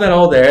 They have that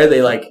all there.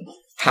 They like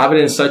have it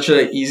in such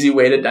an easy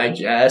way to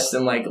digest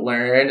and like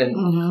learn,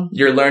 and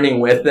you're learning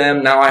with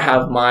them. Now I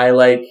have my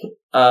like,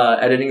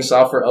 editing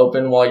software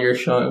open while you're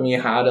showing me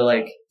how to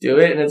like do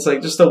it. And it's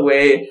like just a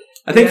way,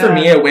 I think for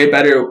me, a way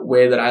better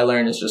way that I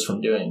learn is just from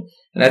doing.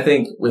 And I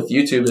think with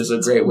YouTube is a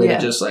great way to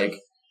just like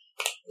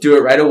do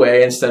it right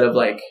away instead of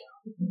like,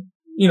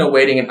 you know,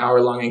 waiting an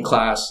hour long in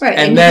class. Right.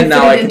 And then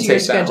now I can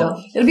take that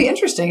home. It'll be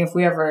interesting if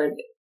we ever,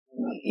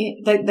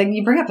 like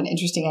you bring up an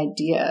interesting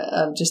idea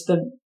of just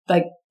the,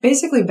 like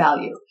basically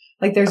value.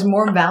 Like there's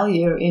more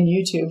value in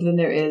YouTube than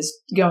there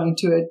is going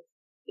to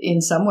in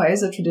some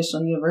ways, a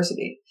traditional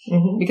university.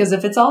 Because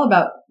if it's all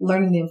about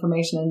learning the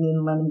information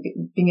and then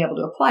being able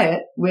to apply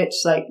it, which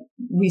like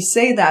we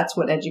say that's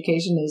what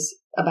education is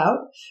about,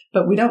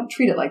 but we don't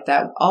treat it like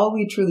that. All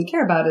we truly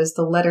care about is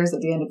the letters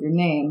at the end of your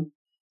name,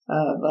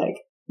 like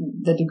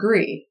the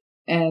degree.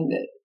 And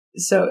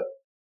so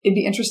it'd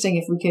be interesting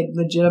if we could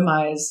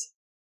legitimize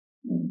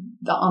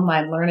the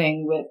online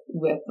learning with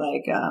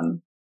like,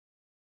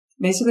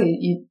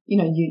 basically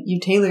you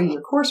tailor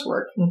your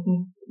coursework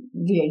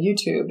via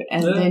YouTube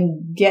and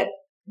then get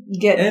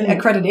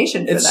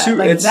accreditation for that.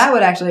 Like that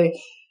would actually,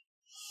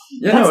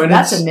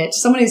 that's a niche.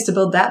 Someone needs to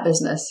build that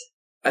business.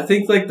 I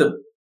think like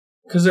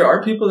because there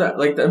are people that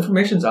like the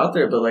information's out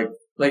there, but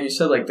like you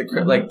said, like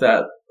like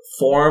that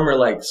form or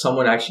like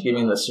someone actually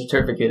giving the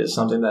certificate is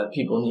something that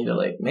people need to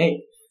like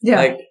make. Yeah.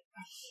 Like,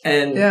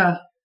 and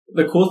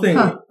the cool thing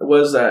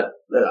was that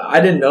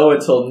I didn't know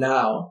until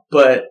now,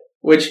 but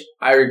which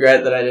I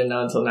regret that I didn't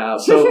know until now.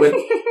 So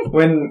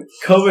when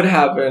COVID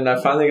happened,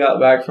 I finally got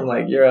back from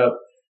like Europe.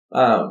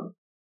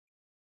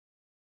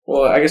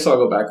 Well, I guess I'll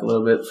go back a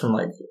little bit from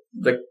like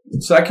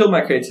so I killed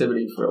my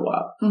creativity for a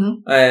while,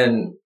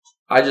 and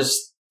I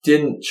just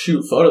didn't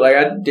shoot photo. Like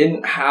I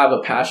didn't have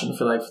a passion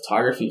for like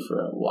photography for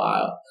a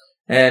while,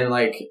 and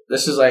like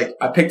this is like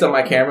I picked up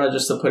my camera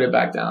just to put it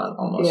back down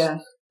almost. Yeah,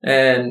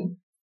 and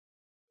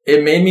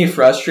it made me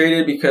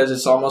frustrated because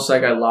it's almost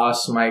like I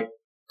lost my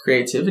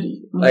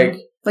creativity. Like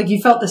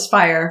you felt this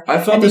fire.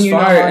 I felt this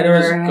fire and it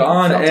was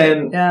gone.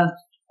 And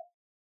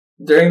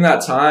during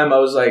that time, I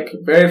was like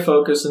very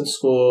focused in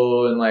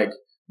school and like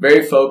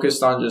very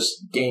focused on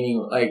just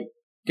getting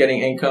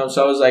income.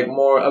 So I was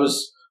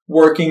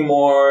working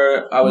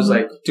more. I was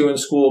like doing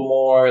school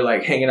more,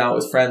 like hanging out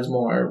with friends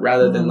more,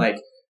 rather than like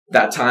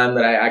that time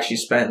that I actually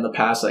spent in the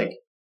past, like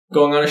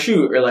going on a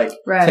shoot or like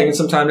taking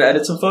some time to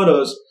edit some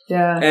photos.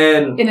 Yeah.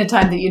 And in a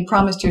time that you'd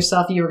promised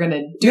yourself you were going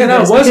to do I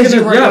was going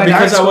to,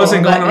 because I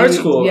wasn't going to art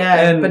school.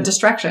 Yeah. But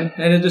distraction.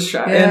 And it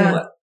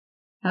and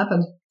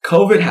happened.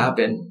 COVID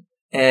happened.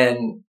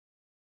 And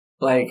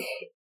like,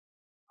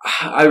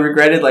 I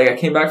regretted, like, I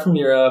came back from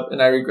Europe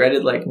and I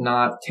regretted like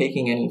not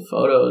taking any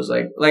photos.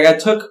 Like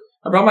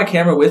I brought my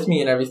camera with me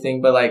and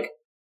everything, but like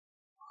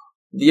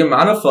the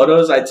amount of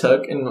photos I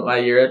took in my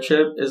Europe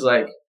trip is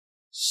like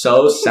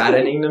so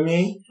saddening to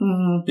me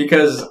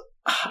because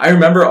I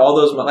remember all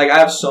those, like I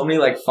have so many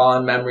like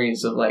fond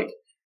memories of like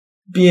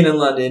being in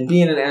London,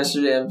 being in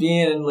Amsterdam,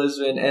 being in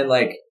Lisbon, and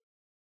like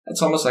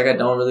it's almost like I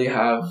don't really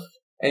have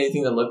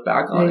anything to look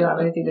back on. You don't have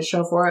anything to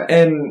show for it.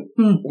 And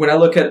when I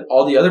look at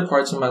all the other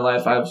parts of my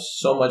life, I have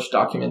so much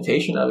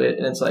documentation of it,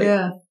 and it's like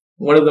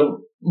one of the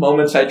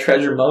moments I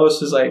treasure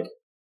most is like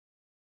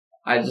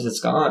it's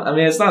gone. I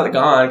mean, it's not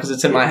gone because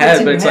it's in my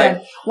head, but it's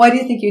like, why do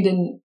you think you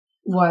didn't?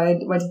 Why do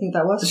you think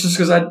that was? It's just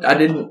because I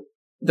didn't.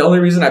 The only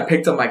reason I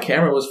picked up my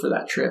camera was for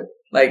that trip.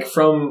 Like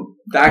from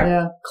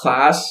that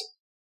class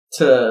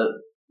to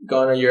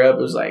going to Europe,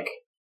 it was like,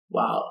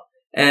 wow.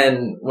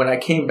 And when I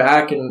came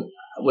back and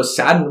was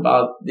saddened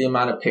about the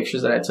amount of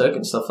pictures that I took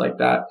and stuff like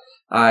that,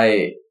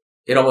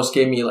 it almost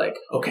gave me like,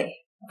 okay,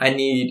 I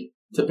need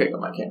to pick up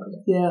my camera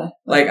again. Yeah.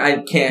 Like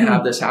I can't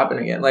have this happen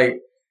again. Like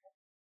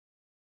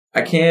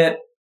I can't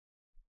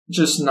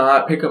just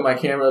not pick up my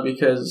camera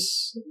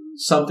because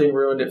something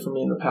ruined it for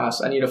me in the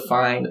past. I need to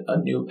find a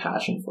new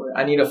passion for it.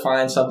 I need to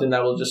find something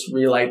that will just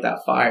relight that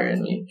fire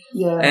in me.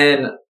 Yeah.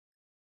 And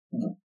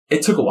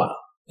it took a while.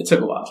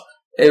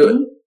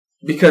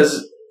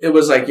 Because it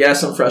was like,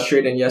 yes, I'm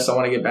frustrated and yes, I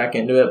want to get back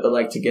into it, but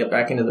like to get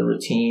back into the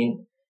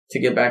routine, to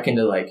get back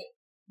into like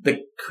the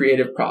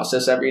creative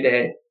process every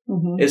day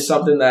is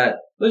something that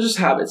they're just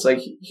habits. Like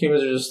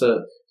humans are just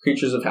the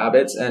creatures of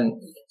habits. And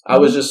I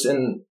was just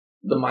in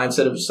the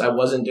mindset of just, I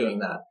wasn't doing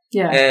that.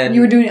 Yeah. And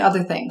you were doing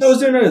other things. I was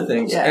doing other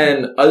things. Yeah.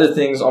 And other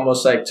things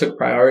almost like took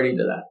priority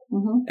to that.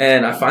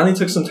 And I finally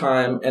took some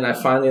time and I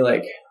finally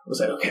like was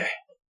like, okay,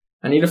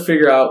 I need to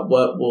figure out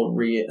what will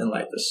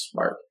reignite this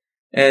spark.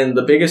 And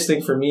the biggest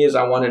thing for me is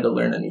I wanted to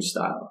learn a new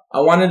style.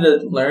 I wanted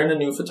to learn a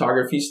new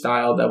photography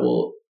style that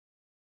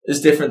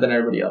is different than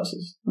everybody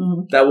else's.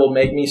 That will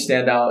make me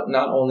stand out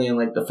not only in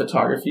like the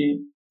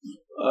photography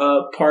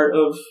part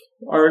of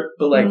art,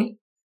 but like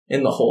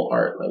in the whole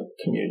art like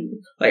community.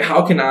 Like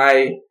how can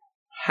I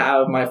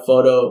have my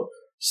photo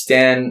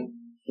stand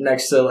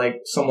next to like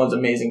someone's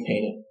amazing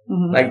painting?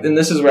 Like, and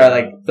this is where I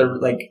like the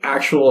like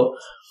actual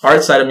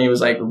art side of me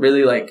was like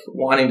really like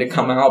wanting to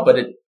come out, but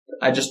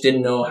I just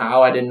didn't know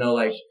how. I didn't know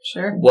like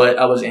what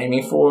I was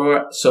aiming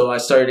for. So I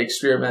started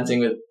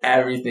experimenting with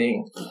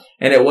everything.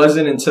 And it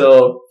wasn't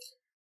until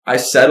I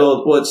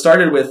settled, well, it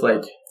started with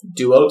like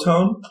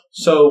duotone.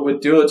 So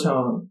with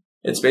duotone,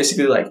 it's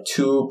basically like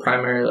two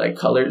primary like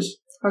colors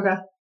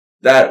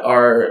that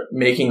are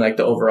making like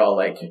the overall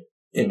like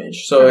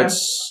image. So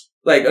it's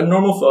like a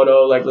normal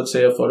photo, like let's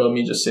say a photo of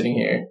me just sitting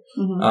here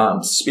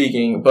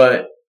speaking.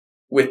 But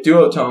with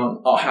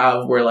duotone, I'll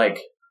have where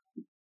like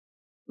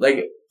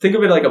think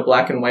of it like a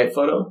black and white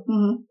photo.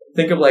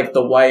 Think of like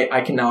the white.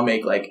 I can now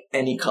make like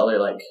any color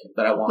like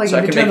that I want. Like so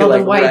I can make it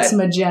like whites,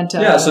 red.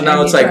 Magenta. Yeah. So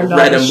now it's like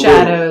red and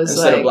blue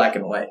instead of black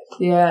and white.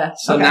 Yeah.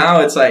 So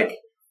now it's like,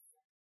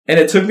 and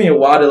it took me a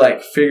while to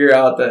like figure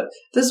out that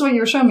this is what you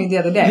were showing me the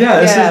other day.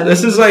 Yeah.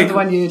 This is like the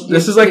one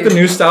this is like the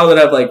new style that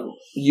I've like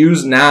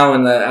used now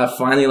and that I've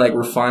finally like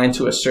refined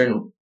to a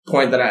certain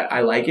point that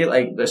I like it.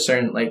 Like a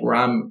certain like where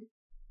I'm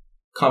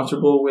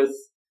comfortable with.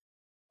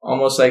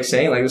 Almost like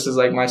saying like this is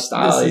like my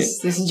style.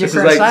 This is your this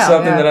is like style,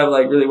 something that I've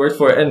like really worked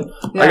for. And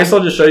I guess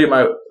I'll just show you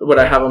what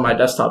I have on my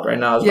desktop right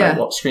now as my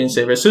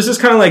screensaver. So this is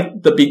kind of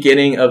like the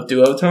beginning of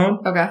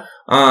duotone. Okay.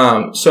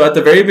 So at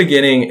the very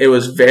beginning, it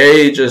was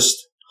very just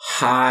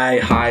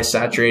high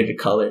saturated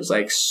colors,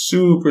 like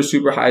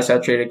super high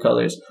saturated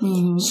colors.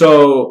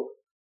 So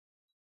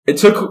it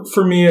took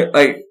for me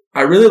like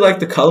I really liked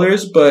the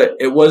colors, but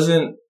it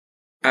wasn't.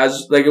 I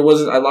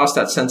lost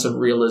that sense of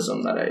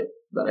realism that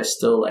I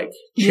still like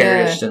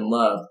cherished and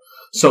loved.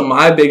 So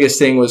my biggest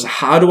thing was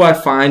how do I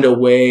find a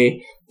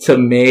way to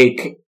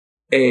make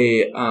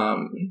a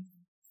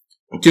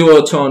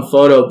duotone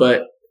photo,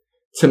 but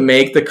to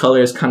make the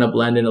colors kind of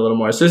blend in a little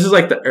more. So this is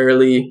like the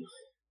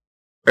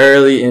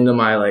early into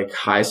my like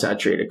high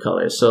saturated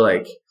colors. So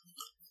like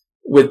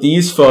with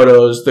these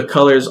photos, the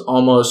colors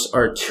almost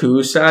are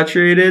too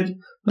saturated.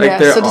 Like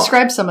so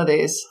describe some of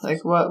these.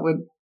 Like what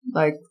would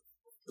like.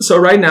 So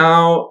right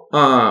now,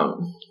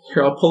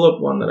 here, I'll pull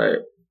up one that I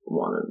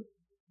wanted.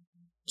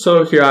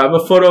 So here, I have a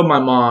photo of my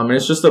mom, and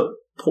it's just a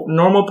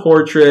normal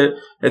portrait.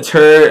 It's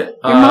her.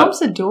 Your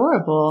mom's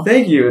adorable.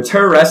 Thank you. It's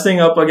her resting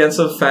up against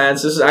a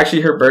fence. This is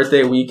actually her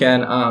birthday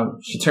weekend.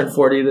 She turned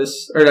 40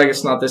 or I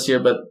guess not this year,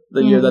 but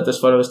the year that this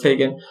photo was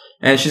taken.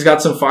 And she's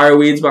got some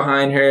fireweeds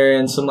behind her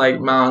and some like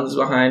mountains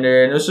behind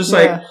her. And it's just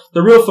like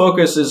the real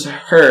focus is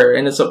her,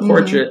 and it's a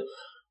portrait.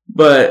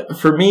 But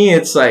for me,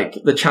 it's like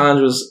the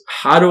challenge was,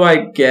 how do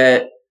I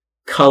get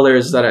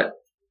colors that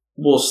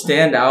will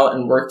stand out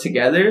and work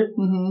together,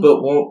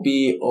 but won't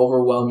be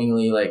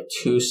overwhelmingly like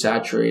too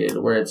saturated,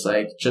 where it's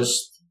like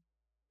just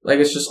like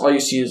it's just all you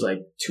see is like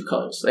two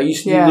colors. Like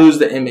you lose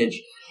the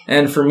image.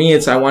 And for me,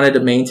 it's I wanted to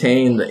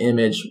maintain the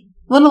image.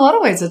 Well, in a lot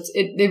of ways,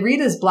 they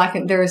read as black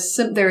and they're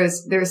simple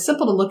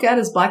to look at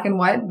as black and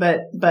white, but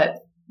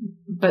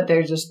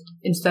they're just,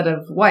 instead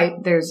of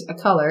white, there's a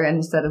color, and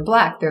instead of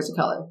black, there's a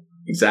color.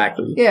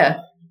 Exactly.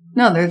 Yeah.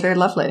 No, they're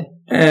lovely.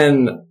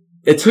 And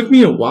it took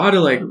me a while to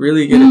like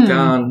really get it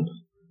down.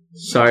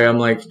 Sorry, I'm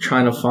like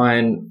trying to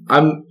find.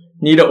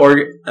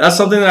 That's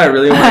something that I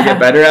really want to get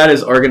better at,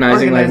 is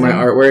organizing like my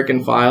artwork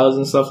and files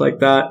and stuff like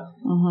that.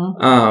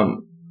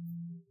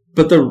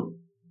 But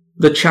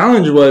the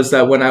challenge was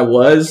that when I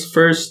was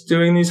first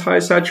doing these high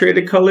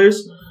saturated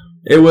colors,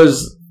 it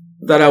was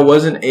that I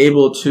wasn't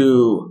able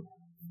to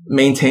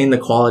maintain the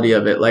quality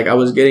of it. Like I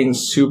was getting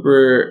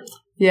super.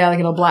 Yeah, like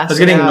it'll blast. I was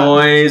getting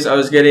noise. I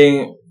was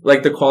getting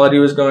like the quality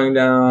was going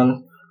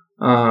down.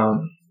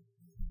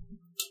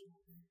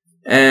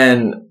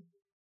 And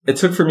it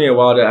took for me a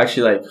while to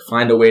actually like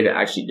find a way to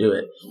actually do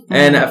it.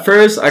 And at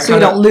first I kind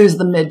of don't lose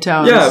the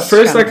midtones. Yeah, at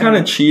first I kind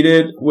of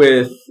cheated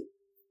with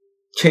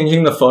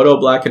changing the photo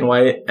black and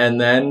white,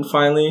 and then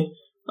finally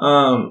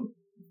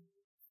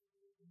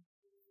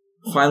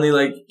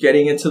like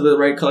getting into the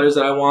right colors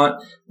that I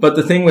want. But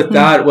the thing with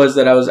that was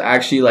that I was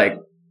actually like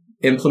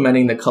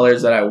implementing the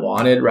colors that I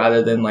wanted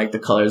rather than like the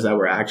colors that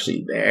were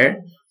actually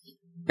there.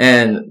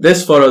 And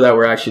this photo that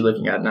we're actually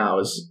looking at now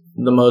is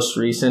the most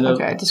recent of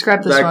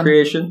describe this that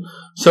creation.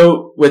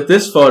 So with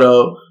this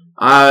photo,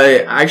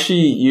 I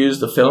actually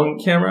used a film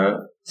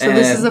camera. So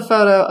this is a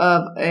photo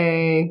of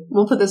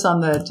we'll put this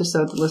on just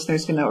so the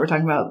listeners can know what we're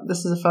talking about.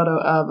 This is a photo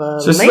of a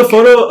lake? This is a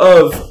photo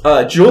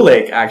of Jewel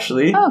Lake,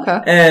 actually. Oh,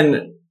 okay.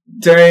 And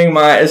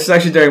this is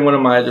actually during one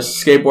of my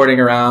just skateboarding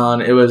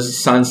around. It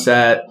was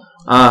sunset.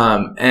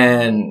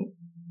 And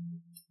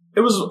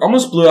it was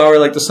almost blue hour,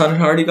 like the sun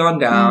had already gone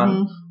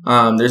down.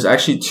 There's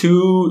actually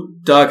two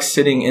ducks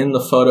sitting in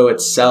the photo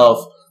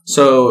itself.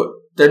 So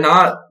they're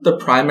not the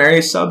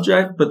primary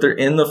subject, but they're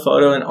in the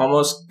photo and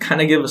almost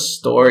kind of give a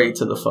story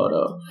to the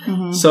photo.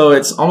 So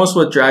it's almost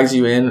what drags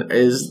you in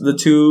is the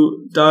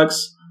two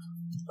ducks,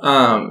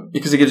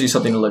 because it gives you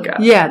something to look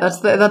at. Yeah,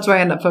 that's what I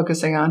end up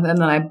focusing on.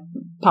 And then I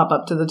pop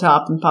up to the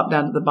top and pop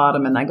down to the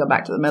bottom, and I go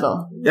back to the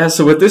middle. Yeah,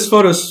 so with this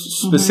photo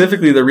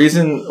specifically, the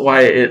reason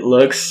why it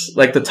looks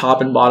like the top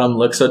and bottom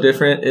look so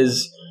different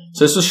is,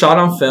 so this was shot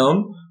on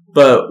film,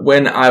 but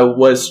when I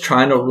was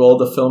trying to roll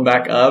the film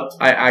back up,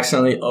 I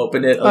accidentally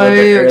opened it a little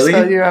bit early.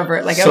 So you're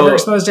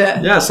overexposed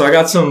it. Yeah, so I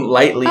got some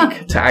light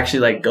leak to actually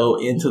like go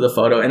into the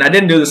photo. And I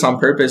didn't do this on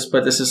purpose,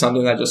 but this is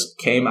something that just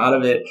came out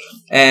of it.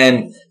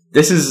 And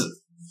this is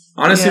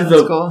honestly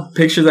the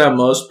picture that I'm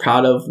most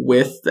proud of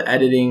with the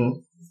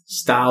editing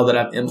style that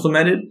I've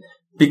implemented,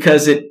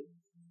 because it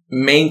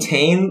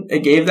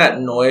gave that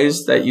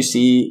noise that you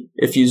see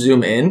if you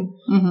zoom in,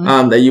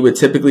 that you would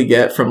typically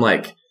get from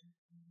like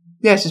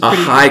it's a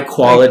high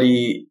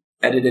quality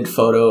edited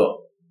photo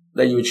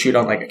that you would shoot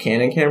on like a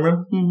Canon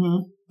camera.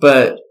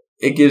 But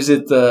it gives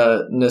it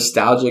the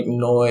nostalgic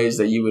noise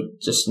that you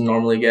would just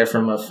normally get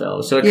from a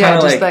film. So it kind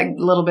of just like a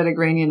little bit of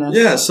graininess.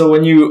 Yeah, so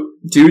when you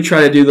do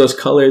try to do those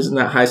colors in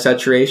that high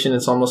saturation,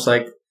 it's almost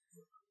like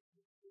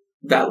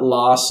that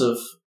loss of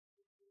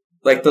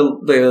like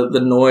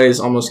the noise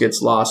almost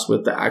gets lost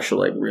with the actual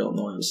like real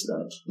noise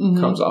that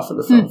comes off of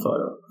the film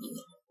photo.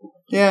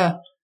 Yeah.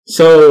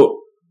 So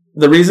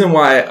the reason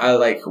why I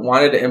like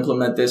wanted to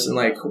implement this and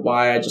like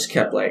why I just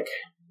kept like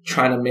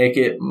trying to make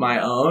it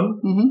my own,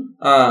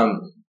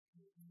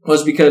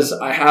 was because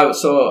I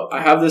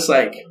have this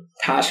like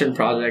passion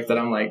project that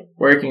I'm like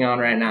working on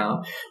right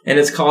now, and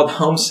it's called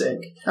Homesick.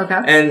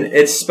 Okay. And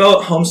it's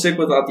spelled homesick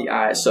without the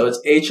I, so it's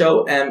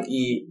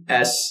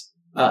HOMESCK.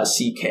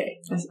 Okay.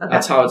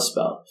 That's how it's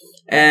spelled.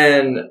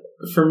 And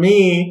for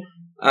me,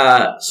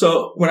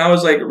 so when I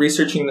was like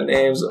researching the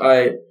names,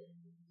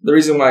 the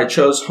reason why I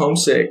chose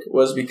Homesick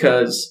was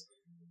because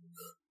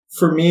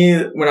for me,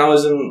 when I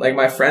was in like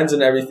my friends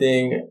and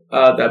everything,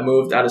 that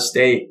moved out of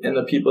state, and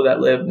the people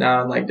that live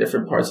now in like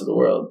different parts of the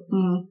world,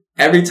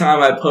 every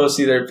time I post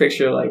either a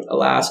picture of like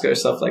Alaska or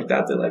stuff like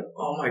that, they're like,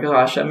 oh my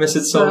gosh, I miss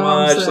it so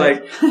much.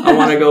 Like, I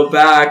want to go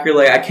back, or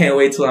like, I can't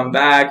wait till I'm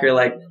back, or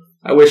like,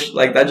 I wish,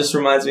 like, that just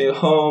reminds me of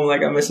home.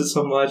 Like, I miss it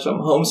so much. I'm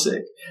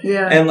homesick.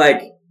 Yeah. And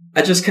like,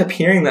 I just kept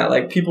hearing that.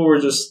 Like, people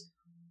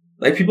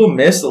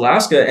missed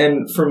Alaska.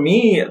 And for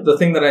me, the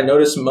thing that I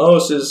noticed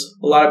most is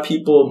a lot of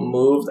people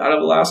moved out of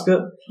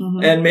Alaska,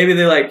 and maybe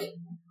they like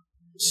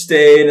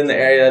stayed in the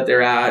area that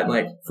they're at,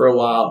 like, for a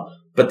while,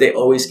 but they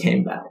always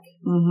came back.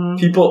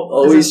 People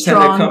always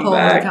tend to come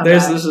back.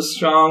 There's a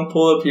strong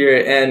pull up here.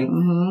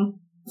 And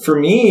for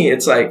me,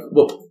 it's like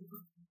what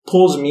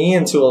pulls me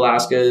into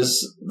Alaska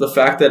is the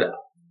fact that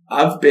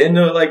I've been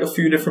to like a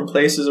few different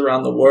places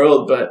around the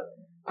world, but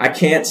I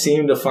can't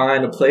seem to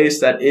find a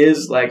place that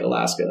is like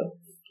Alaska.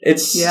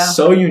 It's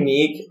so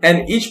unique.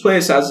 And each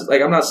place has,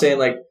 like, I'm not saying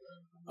like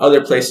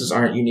other places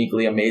aren't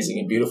uniquely amazing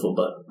and beautiful,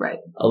 but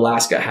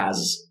Alaska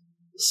has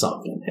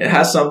something. It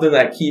has something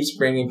that keeps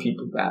bringing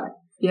people back.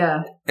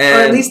 Yeah. And,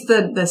 or at least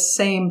the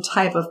same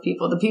type of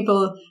people.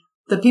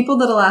 The people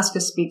that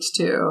Alaska speaks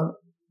to,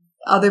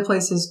 other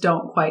places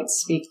don't quite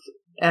speak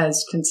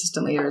as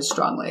consistently or as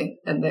strongly.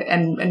 And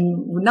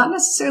not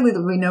necessarily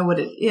that we know what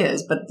it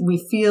is, but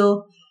we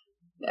feel,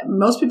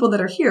 most people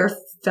that are here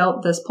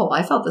felt this pull.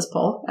 I felt this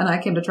pull, and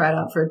I came to try it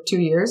out for 2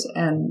 years,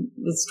 and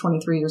it's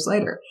 23 years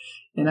later.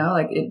 You know,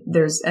 like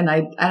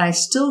I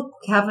still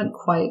haven't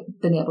quite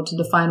been able to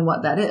define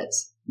what that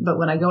is. But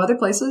when I go other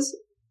places,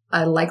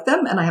 I like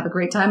them and I have a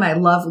great time. I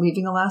love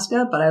leaving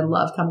Alaska, but I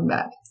love coming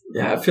back.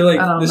 Yeah, I feel like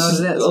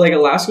like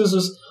Alaska's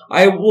just,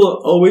 I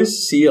will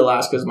always see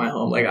Alaska as my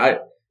home. Like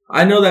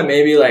I know that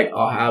maybe like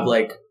I'll have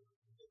like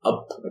a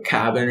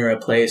cabin or a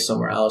place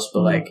somewhere else,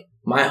 but like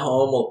my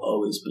home will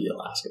always be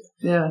Alaska.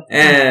 Yeah.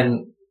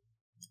 And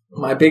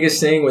my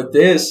biggest thing with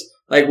this,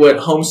 like what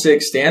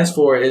homesick stands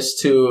for, is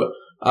to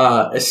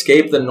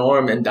escape the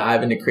norm and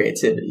dive into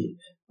creativity.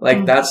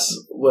 Like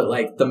that's what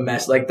like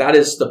that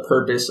is the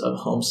purpose of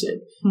homesick,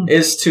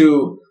 is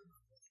to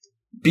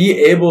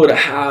be able to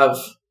have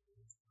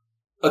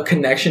a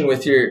connection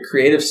with your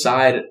creative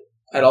side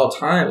at all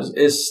times.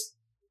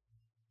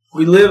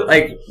 We live,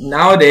 like,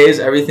 nowadays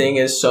everything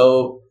is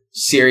so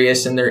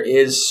serious and there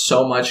is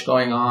so much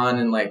going on,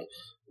 and like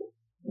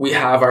we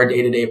have our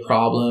day-to-day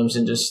problems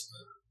and just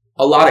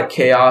a lot of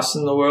chaos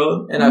in the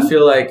world. And I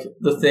feel like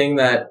the thing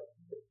that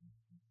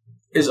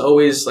is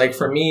always, like,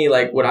 for me,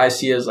 like what I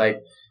see as like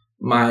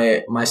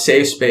my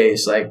safe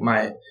space, like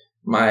my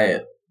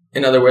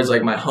in other words,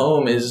 like my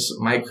home is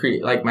my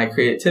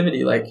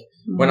creativity. Like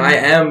when I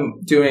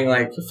am doing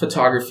like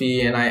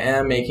photography and I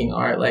am making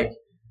art, like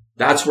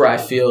that's where I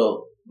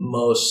feel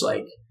most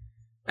like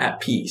at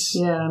peace.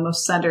 Yeah,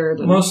 most centered.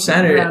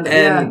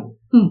 And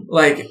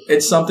like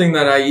it's something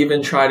that I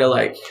even try to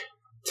like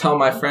tell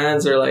my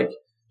friends, or like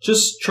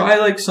just try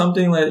like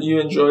something that you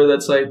enjoy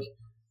that's like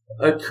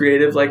a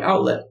creative like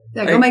outlet.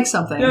 Yeah, go make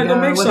something. Yeah,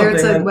 go make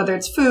something. Whether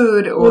it's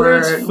food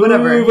or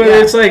whatever.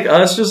 Whether it's like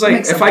us, just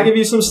like if I give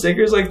you some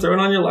stickers, like throw it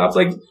on your lap,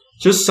 like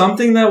just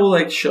something that will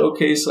like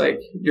showcase like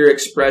your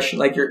expression,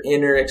 like your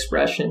inner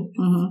expression.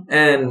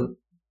 And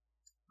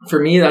for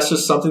me, that's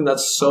just something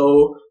that's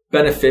so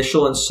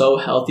beneficial and so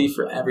healthy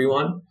for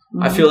everyone.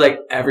 I feel like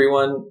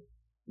everyone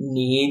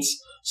needs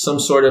some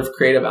sort of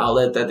creative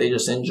outlet that they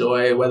just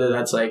enjoy, whether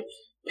that's like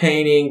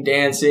painting,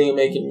 dancing,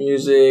 making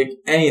music,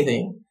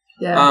 anything.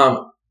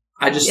 Yeah.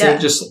 I just think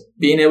just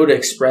being able to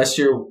express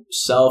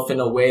yourself in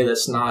a way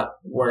that's not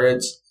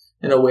words,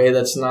 in a way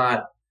that's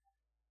not,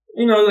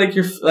 you know, like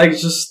you're like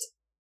just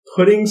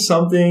putting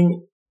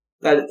something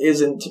that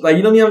isn't like,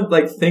 you don't even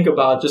like think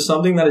about, just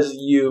something that is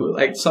you,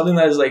 like something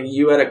that is like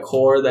you at a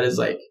core that is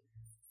like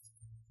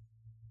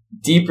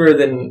deeper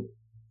than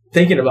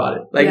thinking about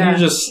it. Like you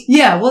just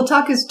well,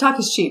 talk is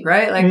cheap,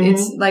 right? Like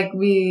it's like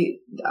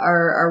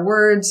our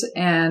words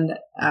and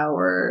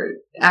our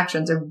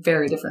actions are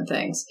very different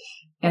things,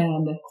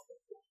 and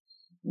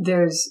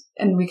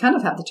we kind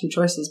of have the two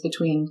choices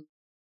between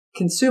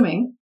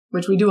consuming,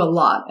 which we do a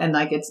lot, and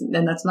like it's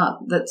not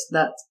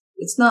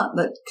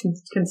that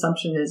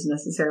consumption is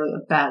necessarily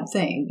a bad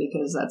thing,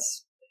 because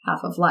that's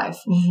half of life.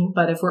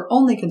 But if we're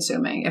only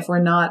consuming, if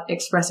we're not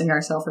expressing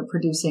ourselves or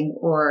producing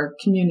or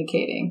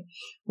communicating,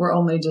 we're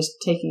only just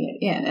taking it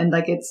in. And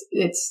like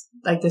it's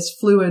like this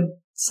fluid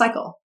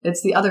cycle.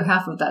 It's the other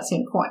half of that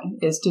same coin,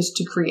 is just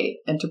to create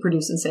and to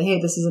produce and say,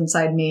 hey, this is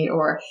inside me,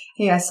 or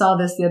hey, I saw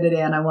this the other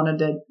day and I wanted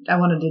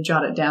to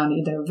jot it down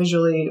either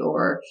visually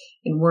or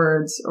in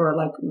words or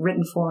like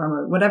written form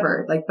or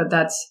whatever. Like, but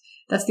that's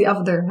the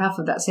other half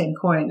of that same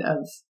coin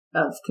of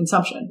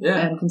consumption. Yeah.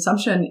 And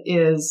consumption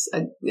is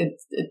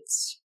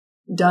it's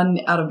done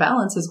out of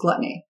balance is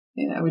gluttony.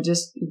 You know, we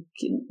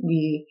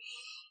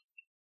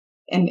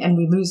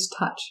lose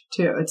touch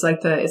too. It's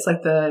like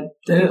the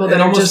people that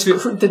are just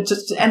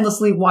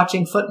endlessly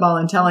watching football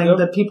and telling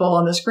the people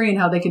on the screen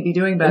how they could be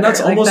doing better. And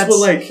that's almost what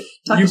like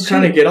you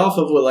kind of get off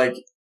of what like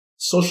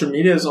social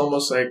media is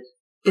almost like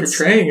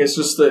portraying. It's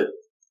just that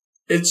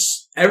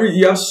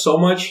you have so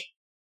much,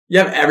 you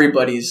have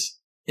everybody's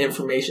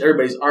information,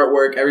 everybody's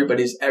artwork,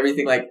 everybody's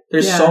everything. Like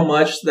there's so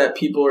much that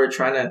people are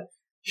trying to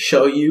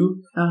show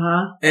you.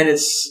 And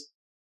it's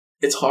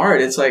hard.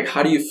 It's like,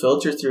 how do you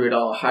filter through it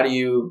all? How do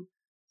you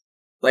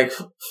like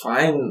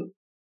find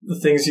the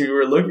things you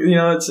were looking, you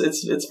know,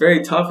 it's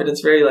very tough, and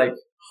it's very like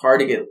hard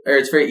to get, or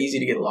it's very easy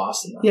to get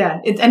lost in that. Yeah.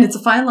 And it's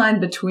a fine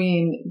line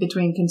between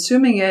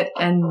consuming it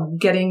and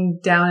getting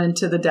down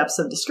into the depths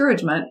of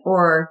discouragement,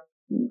 or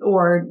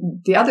or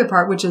the other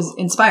part, which is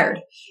inspired.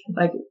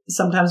 Like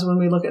sometimes when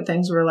we look at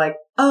things, we're like,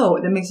 oh,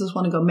 that makes us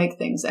want to go make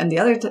things. And the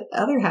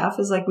other half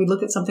is like, we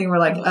look at something, we're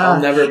like,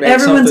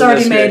 everyone's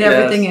already made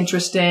everything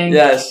interesting.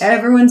 Yes.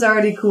 Everyone's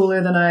already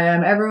cooler than I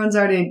am.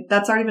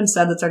 That's already been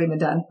said. That's already been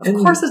done. Of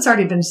course it's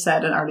already been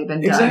said and already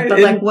been done. But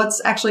like,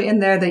 what's actually in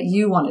there that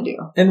you want to do?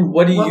 And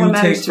what do you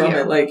take from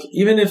it? Like,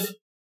 even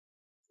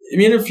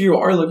if you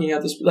are looking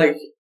at this, like,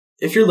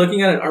 if you're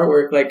looking at an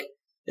artwork, like,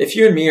 if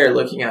you and me are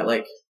looking at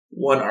like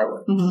one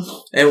artwork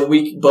and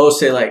we both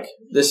say like,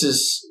 this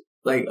is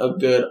like a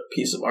good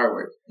piece of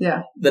artwork.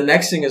 Yeah. The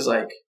next thing is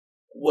like,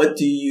 what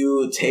do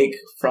you take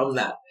from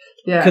that?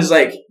 Yeah. Cause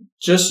like,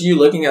 just you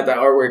looking at that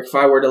artwork, if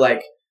I were to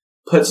like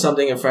put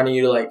something in front of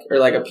you to like, or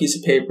like a piece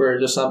of paper or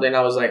just something,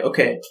 I was like,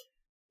 okay,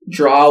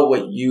 draw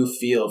what you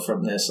feel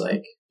from this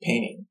like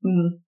painting.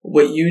 Mm-hmm.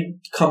 What you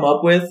come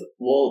up with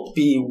will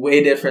be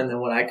way different than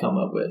what I come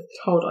up with.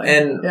 Totally.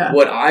 And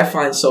what I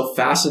find so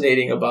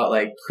fascinating about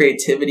like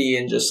creativity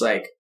and just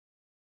like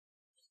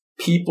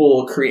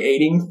people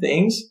creating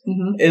things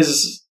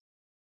is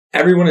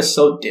everyone is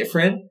so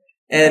different,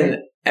 and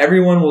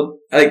everyone will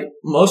like,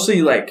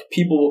 mostly like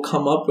people will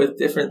come up with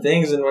different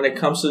things. And when it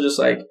comes to just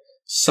like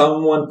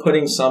someone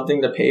putting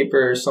something to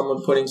paper or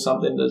someone putting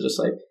something to just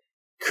like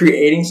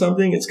creating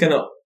something, it's going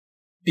to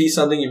be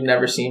something you've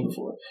never seen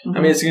before. Mm-hmm.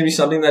 I mean, it's going to be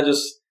something that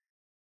just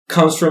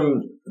comes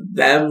from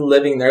them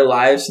living their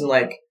lives and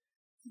like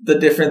the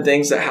different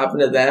things that happen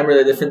to them or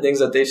the different things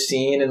that they've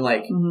seen and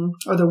like,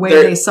 or the way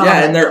they saw it.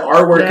 Yeah. And their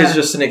artwork is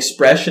just an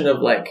expression of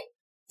like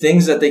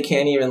things that they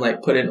can't even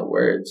like put into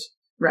words.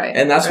 Right.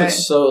 And that's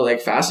what's so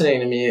like fascinating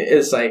to me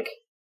is like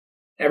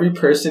every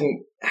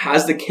person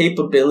has the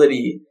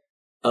capability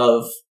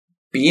of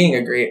being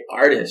a great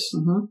artist.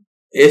 Mm-hmm.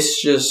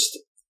 It's just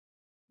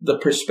the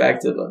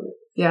perspective of it.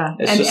 Yeah.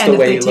 It's just the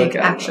way you look at it. And if they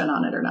take action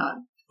on it or not.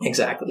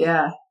 Exactly.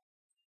 Yeah.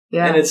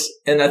 Yeah.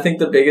 And I think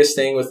the biggest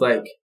thing with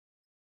like,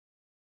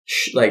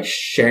 like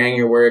sharing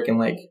your work and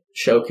like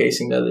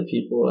showcasing to other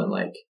people and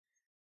like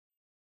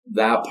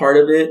that part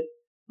of it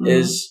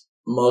is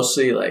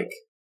mostly like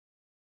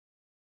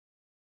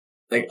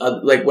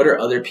what are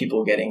other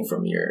people getting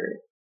from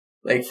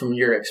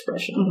your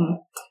expression of that?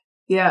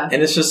 Yeah.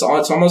 And it's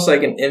almost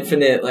like an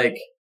infinite like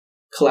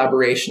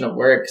collaboration of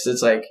work, because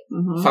it's like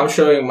if I'm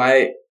showing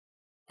my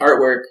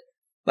artwork,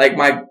 like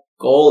my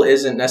goal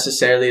isn't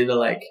necessarily to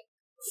like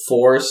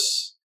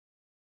force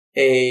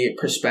a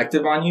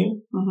perspective on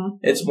you.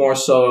 It's more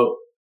so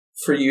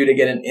for you to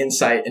get an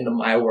insight into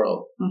my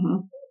world,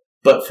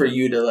 but for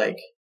you to like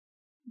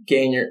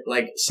gain your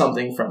like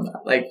something from that.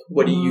 Like,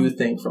 what do you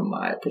think from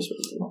my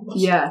perspective?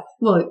 Yeah.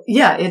 Well,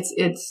 yeah,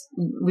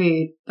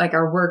 we like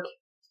our work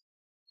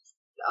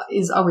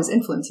is always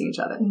influencing each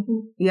other.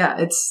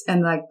 Yeah.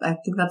 And like, I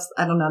think that's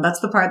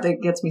the part that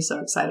gets me so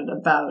excited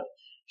about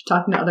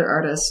talking to other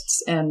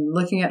artists and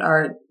looking at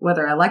art,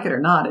 whether I like it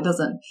or not. It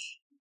doesn't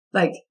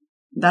like,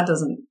 that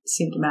doesn't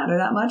seem to matter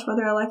that much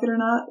whether I like it or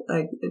not.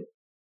 Like,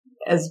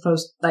 as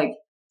opposed, like,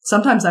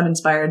 sometimes I'm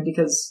inspired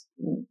because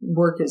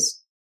work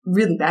is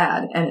really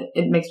bad and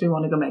it makes me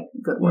want to go make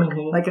good work.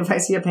 Like, if I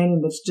see a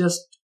painting that's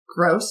just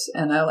gross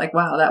and I'm like,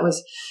 wow, that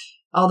was,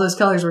 all those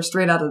colors were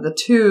straight out of the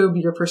tube.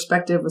 Your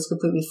perspective was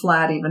completely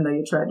flat, even though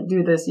you tried to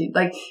do this.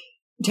 Like,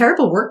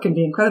 terrible work can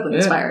be incredibly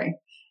inspiring.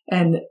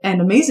 And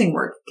amazing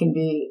work can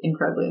be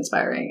incredibly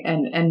inspiring,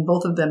 and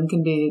both of them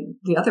can be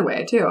the other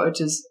way too,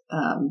 which is.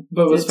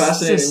 But what's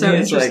fascinating to me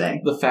is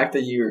like the fact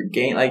that you're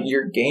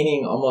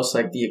gaining almost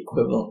like the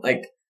equivalent,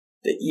 like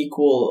the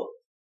equal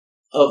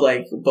of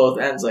like both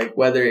ends, like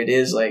whether it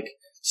is like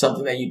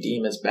something that you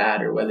deem as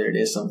bad or whether it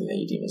is something that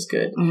you deem as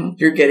good,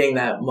 you're getting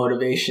that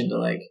motivation to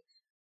like.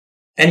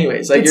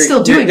 Anyways, like you're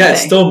still doing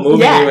it's still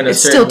moving you in a certain way.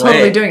 It's still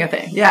totally doing a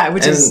thing. Yeah,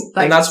 which is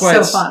like, and that's why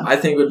so fun. I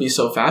think would be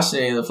so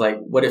fascinating of like,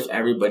 what if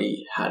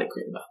everybody had a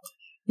creative outlet?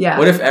 Yeah.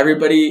 What if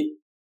everybody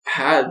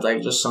had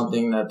like just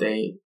something that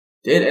they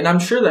did? And I'm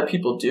sure that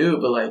people do,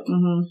 but like,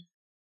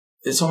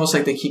 it's almost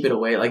like they keep it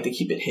away, like they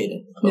keep it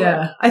hidden. Yeah.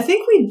 Like, I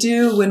think we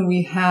do when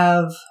we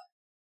have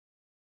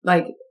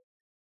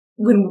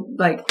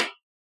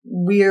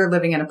we're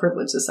living in a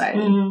privileged society.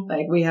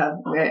 Like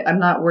I'm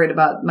not worried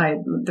about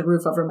the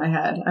roof over my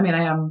head. I mean,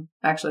 I am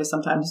actually,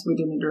 sometimes we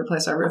do need to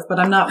replace our roof, but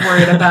I'm not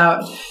worried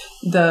about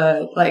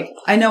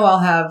I know I'll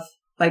have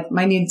like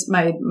my needs,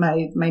 my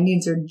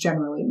needs are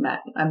generally met.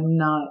 I'm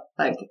not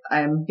like,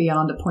 I am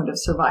beyond a point of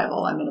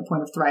survival. I'm in a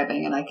point of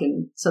thriving,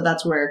 and so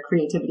that's where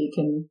creativity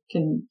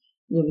can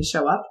really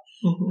show up,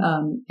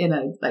 in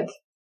a, like,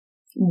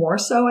 more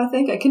so, I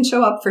think. It can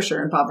show up for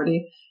sure in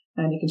poverty.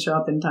 And it can show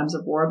up in times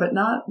of war, but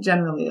not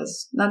generally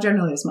as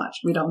much.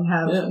 We don't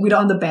have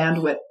the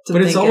bandwidth to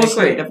think in a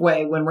creative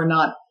way when we're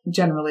not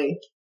generally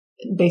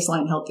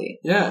baseline healthy.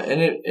 Yeah,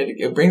 and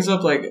it brings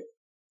up like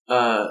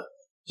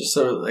just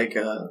sort of like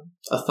a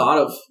thought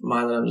of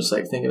mine that I'm just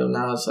like thinking of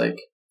now. It's like,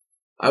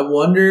 I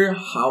wonder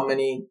how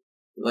many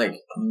like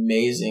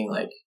amazing,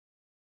 like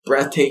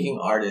breathtaking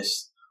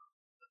artists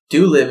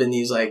do live in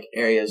these like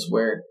areas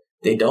where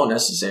they don't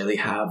necessarily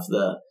have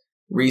the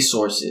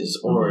resources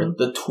or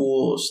the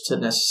tools to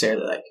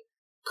necessarily like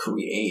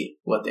create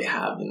what they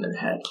have in their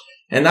head.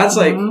 And that's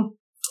like,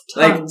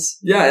 Tons.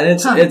 yeah, and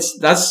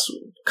that's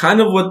kind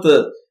of what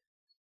the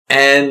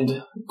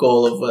end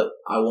goal of what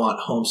I want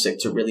Homesick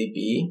to really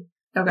be.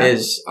 Okay.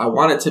 Is I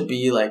want it to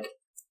be like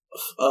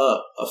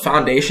a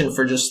foundation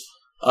for just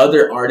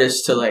other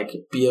artists to like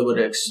be able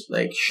to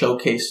like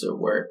showcase their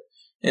work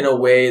in a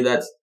way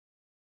that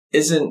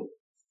isn't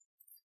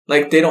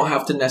like they don't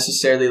have to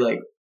necessarily like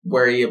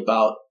worry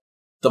about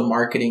the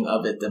marketing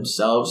of it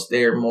themselves.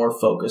 They're more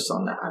focused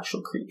on the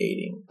actual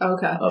creating.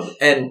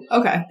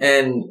 Okay.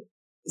 And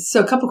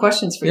so a couple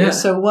questions for you. Yeah.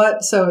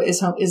 So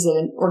is it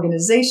an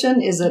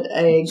organization? Is it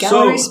a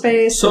gallery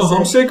space? So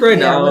Homesick right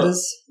now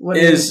what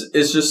is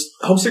just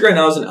Homesick right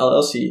now is an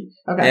LLC.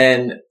 Okay.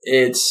 And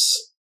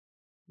it's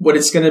what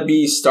it's going to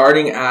be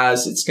starting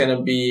as. It's going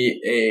to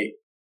be a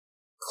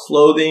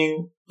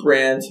clothing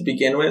brand to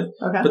begin with.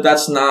 Okay. But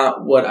that's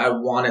not what I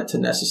want it to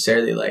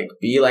necessarily like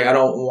be. Like I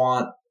don't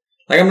want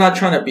like I'm not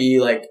trying to be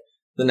like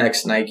the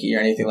next Nike or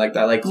anything like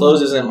that. Like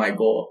clothes isn't my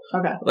goal.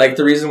 Okay. Like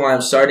the reason why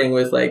I'm starting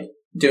with like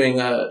doing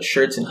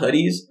shirts and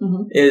hoodies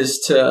is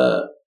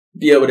to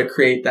be able to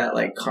create that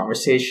like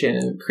conversation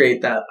and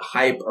create that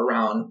hype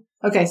around.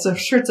 Okay, so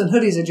shirts and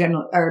hoodies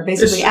are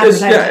basically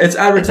advertising. It's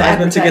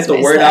advertisement to get the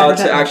word out,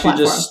 to actually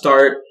just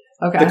start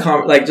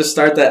just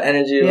start that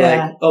energy of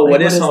like, oh,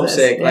 what is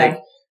Homesick? Yeah. Like,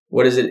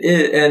 what is it?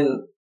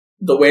 And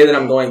the way that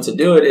I'm going to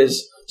do it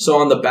is, so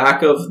on the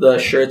back of the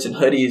shirts and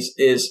hoodies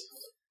is,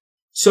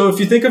 so if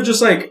you think of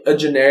just like a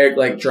generic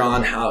like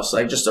drawn house,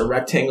 like just a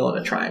rectangle and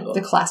a triangle.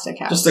 The classic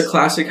house. Just a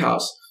classic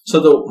house.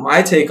 So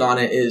my take on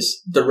it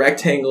is the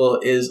rectangle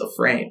is a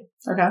frame.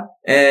 Okay.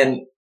 And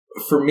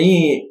for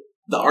me,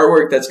 the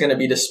artwork that's going to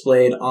be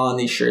displayed on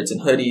these shirts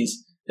and hoodies,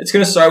 it's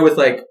going to start with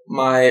like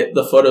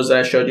the photos that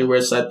I showed you where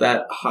it's like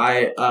that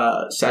high,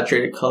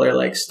 saturated color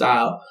like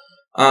style.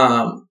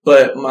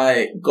 But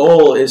my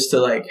goal is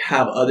to like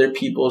have other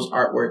people's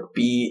artwork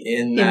be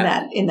in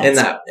that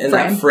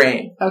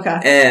frame. Okay.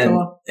 And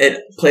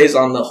it plays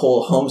on the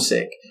whole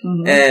Homesick.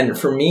 Mm-hmm. And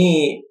for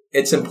me,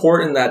 it's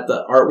important that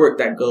the artwork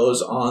that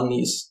goes on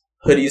these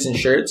hoodies and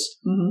shirts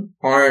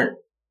aren't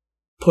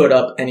put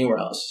up anywhere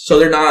else. So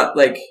they're not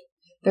like,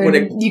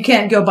 you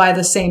can't go buy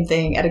the same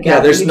thing at a gallery.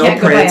 Yeah, there's no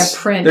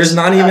prints. Print. There's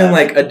not even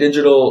like a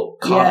digital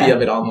copy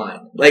of it online.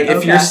 Like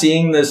if you're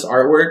seeing this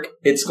artwork,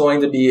 it's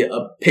going to be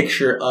a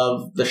picture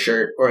of the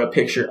shirt or a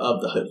picture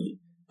of the hoodie.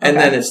 And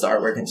then it's the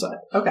artwork inside.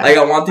 Okay. Like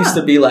I want these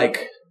to be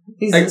like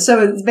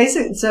so it's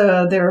basic.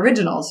 So they're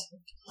originals.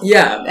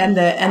 Yeah. And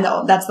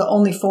that's the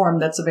only form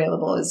that's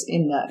available is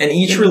in that. And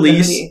each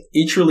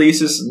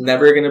release is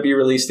never going to be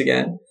released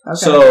again. Okay.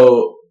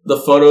 So the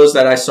photos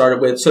that I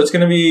started with, so it's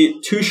going to be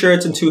 2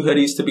 shirts and 2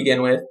 hoodies to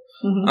begin with.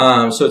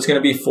 Mm-hmm. So it's going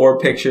to be 4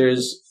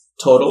 pictures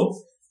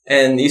total.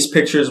 And these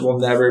pictures will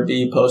never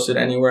be posted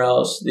anywhere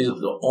else. These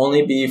will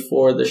only be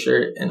for the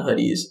shirt and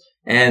hoodies.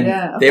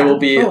 And they will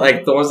be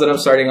like the ones that I'm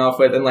starting off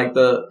with, and like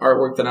the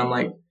artwork that I'm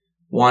like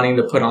wanting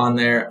to put on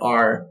there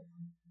are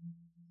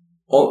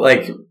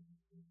like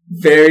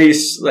very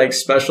like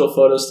special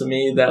photos to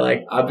me that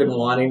like I've been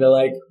wanting to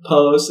like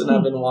post and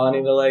I've been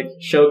wanting to like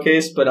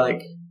showcase, but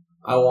like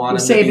I want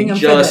them to be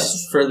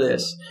just for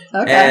this.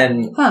 Okay.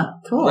 And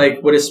cool.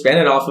 Like what it spanned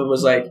it off of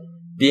was like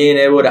being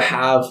able to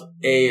have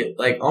a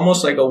like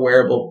almost like a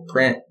wearable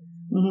print.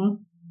 Mm-hmm.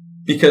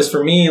 Because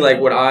for me, like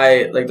what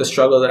I like the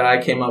struggle that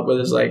I came up with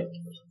is like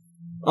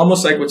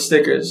almost like with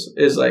stickers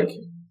is like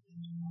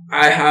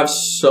I have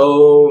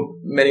so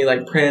many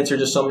like prints or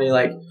just so many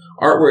like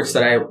artworks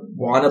that I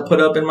want to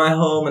put up in my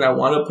home and I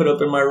want to put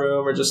up in my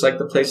room or just like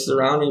the places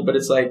around me, but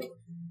it's like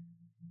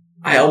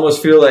I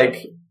almost feel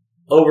like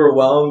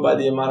overwhelmed by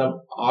the amount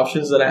of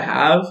options that I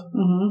have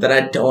that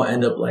I don't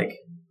end up like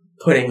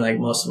putting like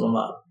most of them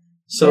up.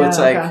 So it's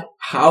like,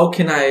 how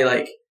can I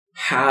like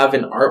have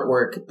an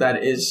artwork that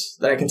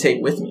I can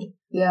take with me?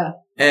 Yeah.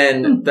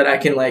 And that I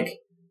can like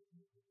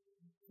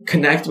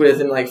connect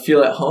with and like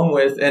feel at home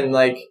with. And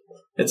like,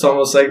 it's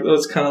almost like,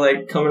 it's kind of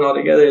like coming all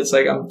together. It's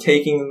like I'm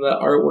taking the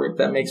artwork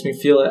that makes me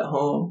feel at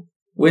home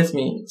with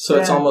me. So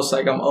it's almost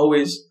like I'm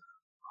always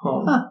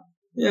home. Huh.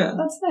 Yeah.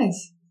 That's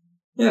nice.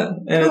 Yeah.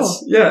 And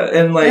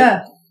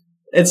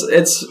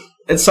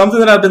it's something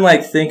that I've been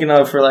like thinking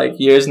of for like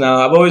years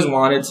now. I've always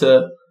wanted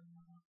to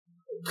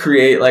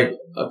create like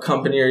a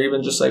company or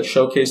even just like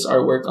showcase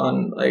artwork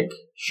on like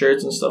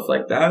shirts and stuff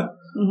like that.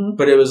 Mm-hmm.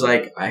 But it was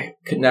like, I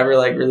could never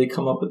like really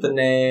come up with the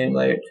name.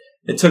 Like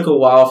it took a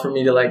while for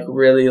me to like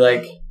really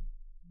like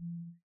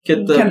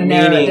get the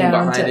meaning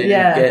behind it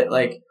and get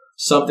like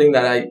something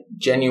that I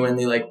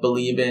genuinely like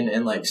believe in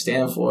and like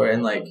stand for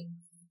and like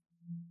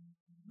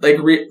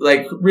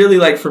really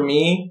like for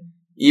me,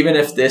 even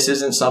if this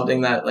isn't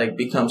something that like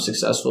becomes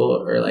successful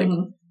or like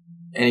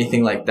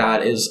anything like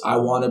that, is I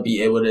want to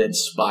be able to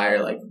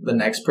inspire like the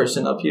next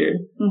person up here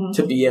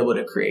to be able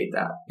to create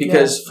that.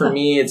 Because for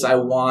me, it's I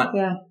want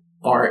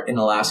art in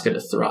Alaska to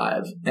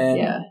thrive.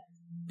 And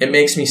it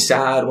makes me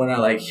sad when I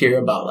like hear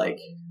about like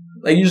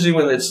usually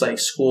when it's like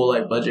school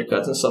like budget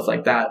cuts and stuff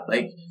like that,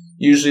 like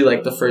usually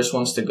like the first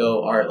ones to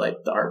go are like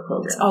the art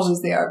programs. It's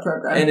always the art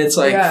program. And it's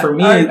like, for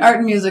me, art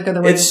and music are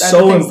the ways, it's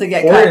so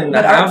important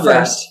to have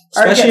that,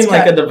 especially in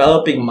like a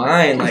developing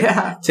mind,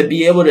 like to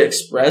be able to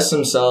express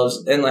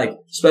themselves, and like,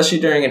 especially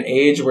during an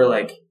age where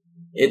like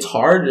it's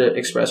hard to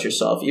express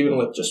yourself, even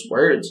with just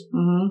words.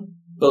 Mm-hmm.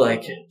 But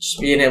like just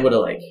being able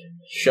to like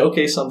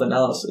showcase something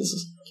else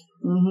is,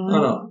 I don't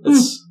know,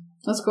 it's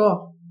that's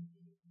cool.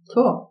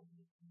 Cool.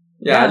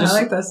 Yeah, I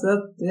like this.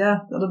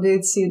 That'll be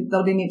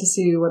neat to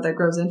see what that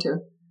grows into.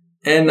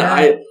 And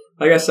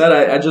like I said,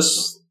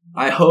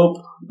 I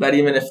hope that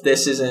even if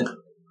this isn't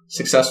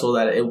successful,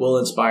 that it will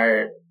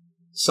inspire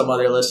some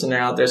other listener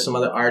out there, some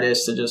other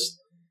artists to just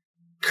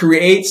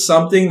create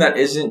something that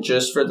isn't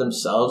just for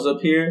themselves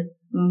up here,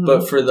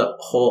 but for the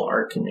whole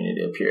art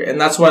community up here. And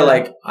that's why,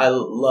 like, I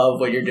love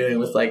what you're doing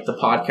with like the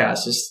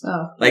podcast, is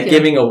like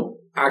giving a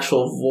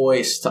actual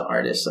voice to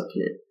artists up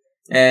here.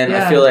 And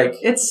I feel like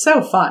it's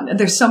so fun. And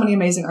there's so many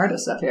amazing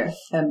artists up here.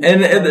 And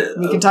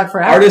we can talk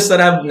for hours. Artists that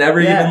I've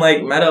never even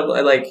like met up.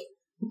 Like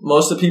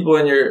most of the people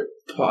in your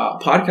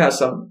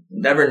podcast I've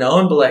never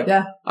known, but like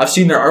I've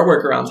seen their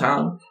artwork around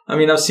town. I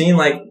mean, I've seen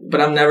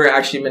but I've never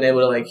actually been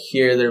able to like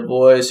hear their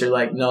voice or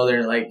like know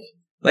their like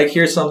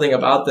hear something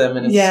about them.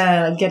 And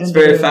it's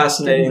very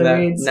fascinating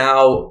that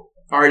now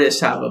artists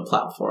have a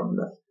platform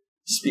to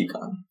speak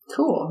on.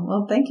 Cool.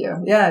 Well, thank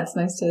you. Yeah, it's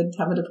nice to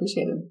have it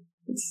appreciated.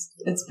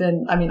 It's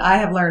been, I mean, I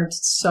have learned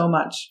so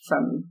much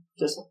from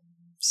just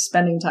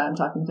spending time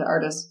talking to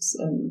artists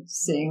and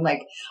seeing,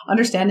 like,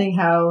 understanding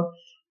how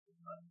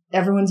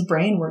everyone's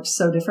brain works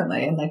so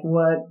differently, and like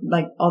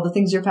all the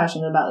things you're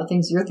passionate about, the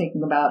things you're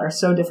thinking about are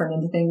so different than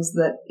the things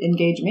that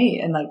engage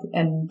me.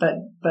 But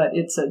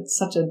it's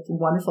such a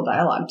wonderful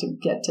dialogue to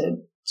get to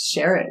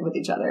share it with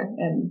each other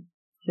and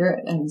hear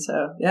it. And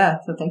so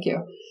thank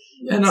you.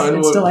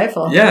 It's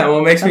delightful. Yeah.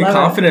 What makes me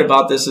confident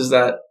about this is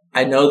that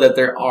I know that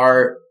there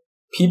are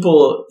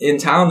people in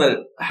town that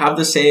have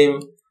the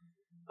same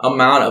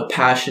amount of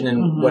passion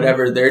in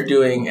whatever they're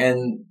doing,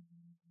 and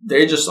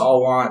they just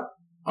all want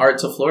art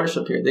to flourish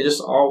up here. They just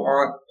all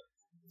want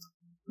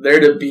there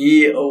to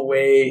be a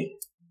way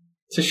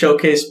to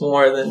showcase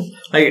more than,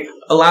 like,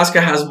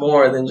 Alaska has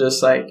more than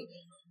just like,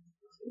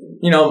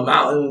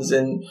 mountains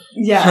and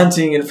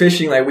hunting and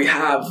fishing. Like, we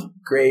have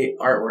great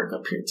artwork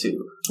up here too.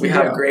 We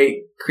have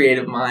great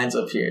creative minds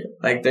up here.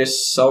 Like,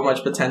 there's so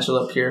much potential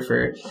up here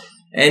for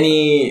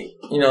any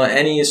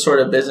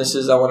sort of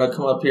businesses that want to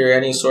come up here,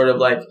 any sort of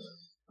like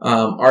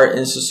art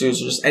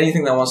institutes, or just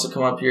anything that wants to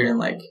come up here and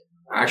like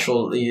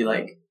actually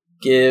like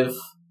give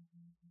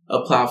a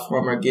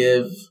platform or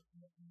give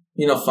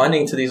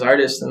funding to these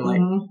artists. And like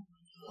I'm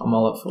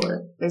all up for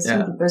it. There's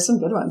some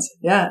good ones.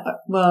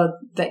 Well,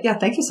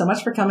 thank you so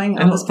much for coming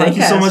on this podcast. Thank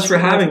you so much for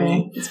having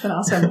me. It's been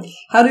awesome.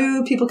 How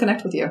do people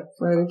connect with you?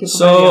 Where do people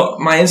find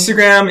you? My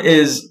Instagram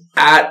is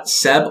at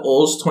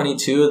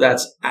SebUlz22.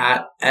 That's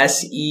at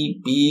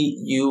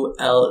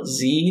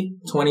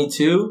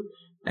SEBULZ22.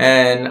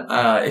 And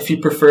if you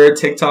prefer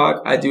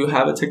TikTok, I do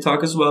have a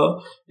TikTok as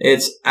well.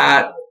 It's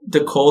at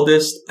the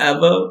coldest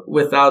Eva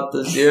without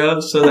the zero.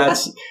 So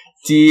that's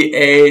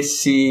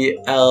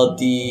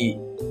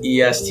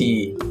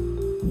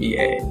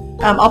DACLDESTVA.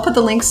 I'll put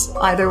the links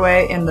either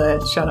way in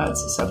the show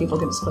notes, so people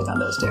can just click on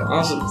those too.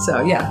 Awesome.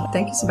 So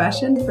thank you,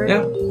 Sebastian.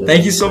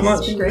 Thank you so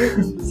much. It's been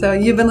great. So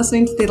you've been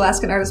listening to the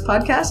Alaskan Artist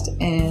Podcast,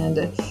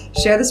 and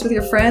share this with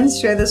your friends,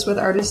 share this with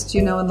artists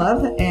you know and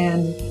love,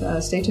 and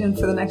stay tuned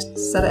for the next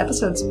set of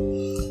episodes.